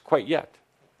choice quite yet.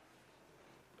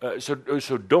 So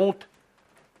don't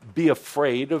be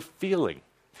afraid of feeling.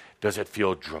 Does it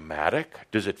feel dramatic?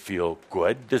 Does it feel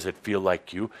good? Does it feel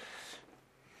like you?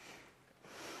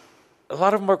 A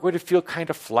lot of them are going to feel kind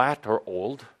of flat or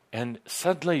old, and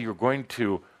suddenly you're going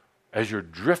to, as you're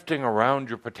drifting around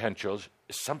your potentials,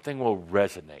 something will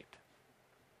resonate.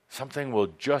 Something will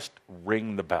just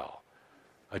ring the bell.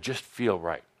 Just feel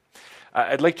right.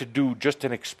 I'd like to do just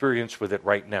an experience with it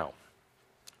right now.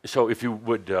 So if you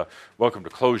would, welcome to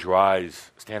close your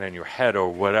eyes, stand on your head or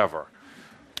whatever.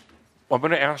 I'm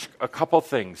going to ask a couple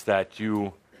things that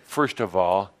you, first of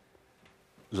all,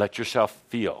 let yourself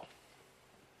feel.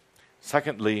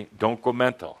 Secondly, don't go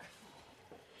mental.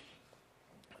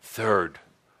 Third,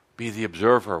 be the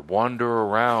observer, wander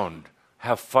around,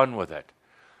 have fun with it.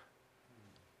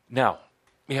 Now,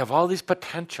 we have all these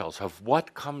potentials of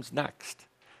what comes next.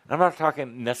 I'm not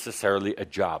talking necessarily a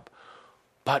job,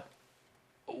 but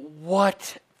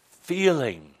what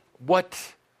feeling,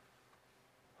 what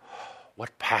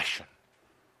passion,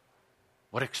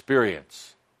 what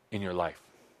experience in your life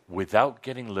without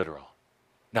getting literal.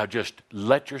 Now just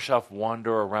let yourself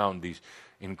wander around these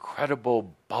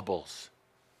incredible bubbles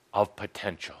of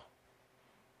potential.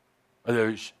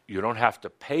 You don't have to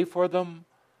pay for them.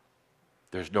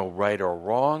 There's no right or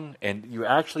wrong, and you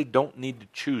actually don't need to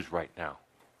choose right now.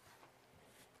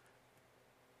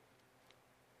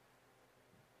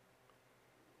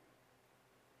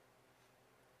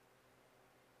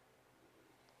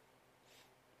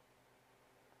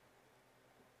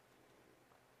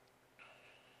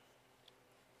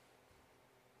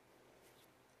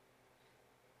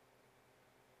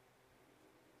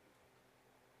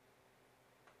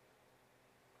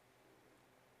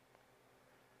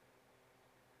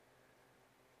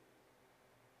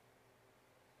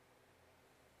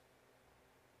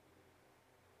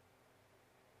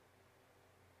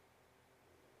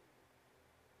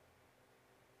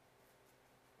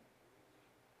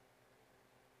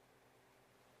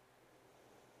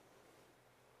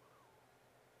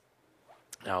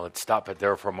 Now let's stop it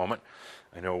there for a moment.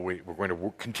 I know we're going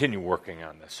to continue working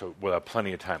on this, so we'll have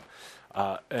plenty of time.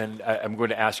 And I'm going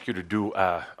to ask you to do,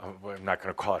 I'm not going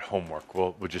to call it homework.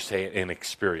 We'll just say an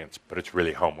experience, but it's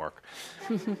really homework.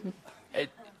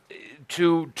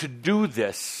 To do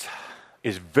this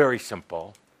is very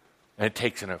simple, and it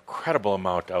takes an incredible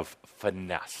amount of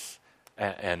finesse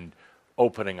and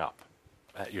opening up.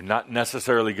 You're not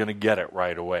necessarily going to get it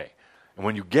right away. And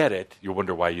when you get it, you'll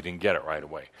wonder why you didn't get it right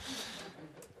away.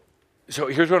 So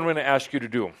here's what I'm going to ask you to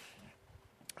do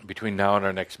between now and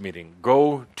our next meeting.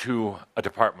 Go to a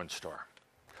department store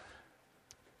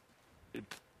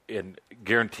and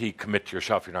commit to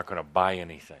yourself you're not going to buy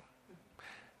anything.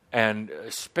 And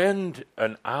spend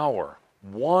an hour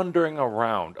wandering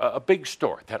around a big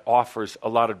store that offers a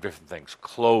lot of different things,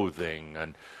 clothing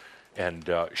and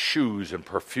shoes and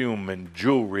perfume and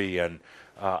jewelry and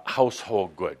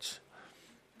household goods.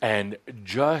 And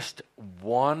just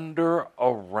wander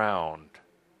around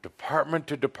department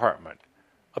to department,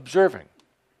 observing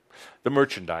the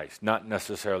merchandise, not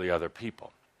necessarily other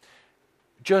people.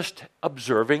 Just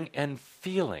observing and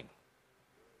feeling.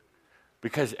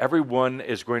 Because every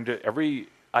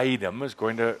item is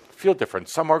going to feel different.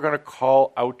 Some are going to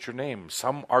call out your name.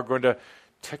 Some are going to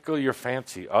tickle your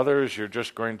fancy. Others you're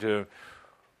just going to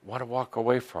want to walk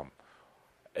away from.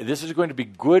 This is going to be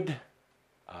good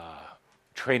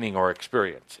training or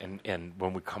experience. And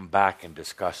when we come back and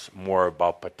discuss more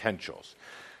about potentials,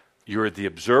 you're the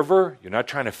observer. You're not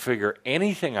trying to figure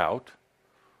anything out.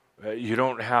 You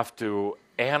don't have to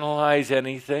analyze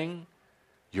anything.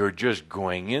 You're just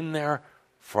going in there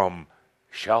from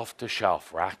shelf to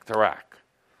shelf, rack to rack.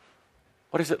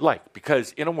 What is it like?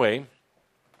 Because in a way,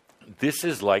 this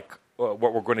is like what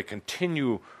we're going to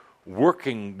continue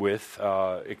working with,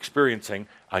 experiencing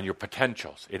on your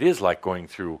potentials. It is like going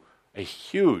through a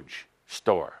huge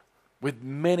store with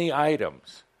many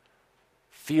items.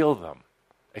 Feel them,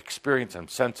 experience them,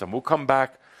 sense them. We'll come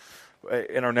back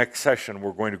in our next session.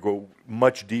 We're going to go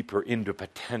much deeper into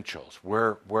potentials,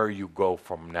 where you go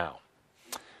from now.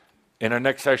 In our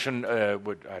next session, I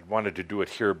wanted to do it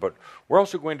here, but we're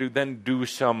also going to then do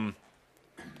some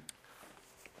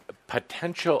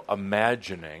potential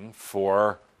imagining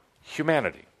for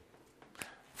humanity.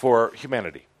 For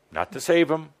humanity. Not to save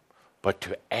them, but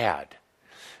to add.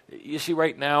 You see,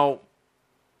 right now,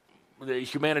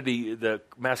 the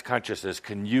mass consciousness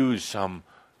can use some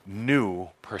new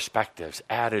perspectives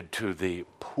added to the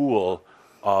pool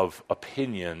of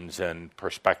opinions and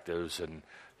perspectives and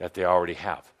that they already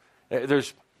have.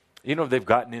 They've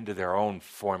gotten into their own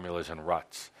formulas and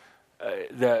ruts.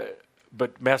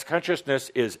 But mass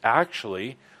consciousness is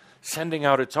actually sending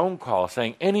out its own call,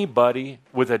 saying anybody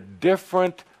with a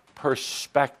different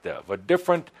perspective, a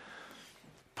different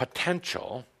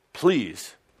potential,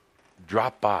 please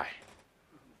drop by.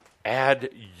 Add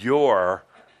your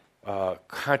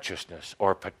consciousness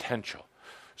or potential.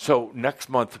 So next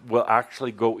month, we'll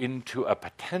actually go into a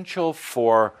potential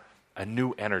for a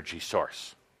new energy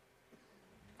source.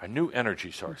 A new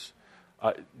energy source.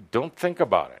 Don't think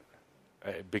about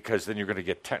it, because then you're going to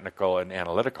get technical and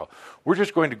analytical. We're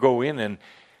just going to go in and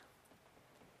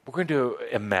we're going to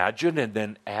imagine and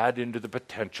then add into the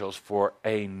potentials for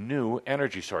a new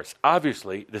energy source.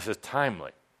 Obviously, this is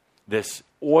timely. This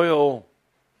oil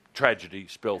tragedy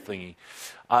spill thingy.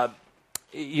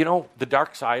 The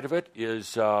dark side of it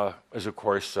is of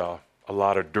course, a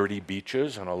lot of dirty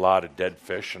beaches and a lot of dead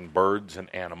fish and birds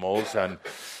and animals, and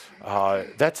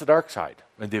that's the dark side.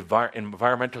 And the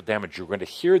environmental damage, you're going to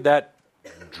hear that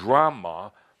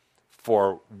drama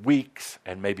for weeks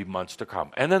and maybe months to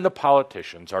come. And then the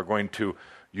politicians are going to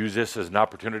use this as an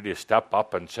opportunity to step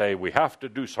up and say, we have to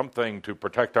do something to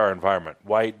protect our environment.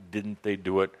 Why didn't they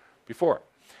do it before?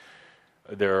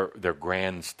 They're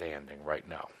grandstanding right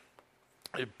now.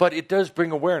 But it does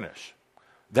bring awareness.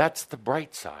 That's the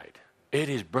bright side. It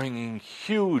is bringing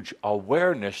huge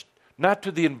awareness, not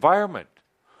to the environment,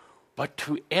 but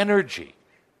to energy.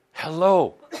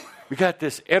 Hello. We got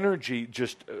this energy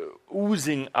just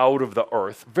oozing out of the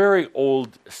earth. Very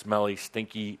old, smelly,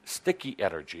 stinky, sticky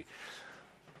energy.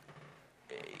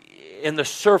 In the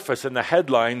surface, in the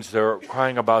headlines, they're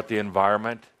crying about the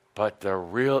environment, but the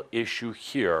real issue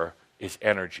here is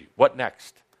energy. What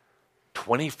next?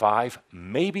 25,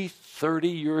 maybe 30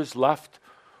 years left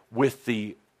with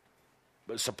the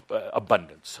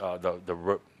abundance,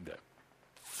 the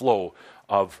flow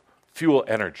of fuel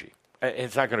energy.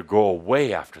 It's not going to go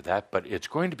away after that, but it's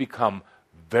going to become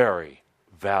very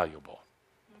valuable.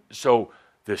 So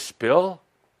the spill,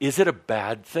 is it a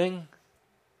bad thing?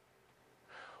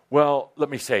 Well, let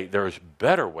me say there's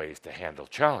better ways to handle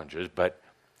challenges, but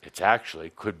It's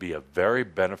actually could be a very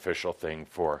beneficial thing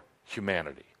for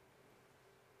humanity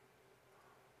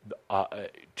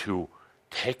to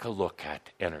take a look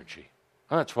at energy.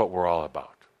 And that's what we're all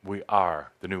about. We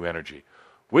are the new energy.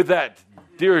 With that,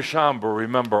 dear Shaumbra,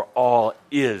 remember all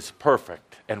is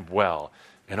perfect and well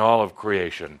in all of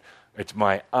creation. It's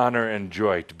my honor and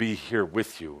joy to be here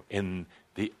with you in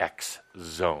the X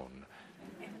zone.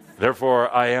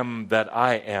 Therefore, I am that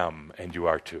I am, and you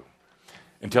are too.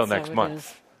 Until next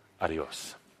month,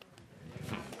 adios.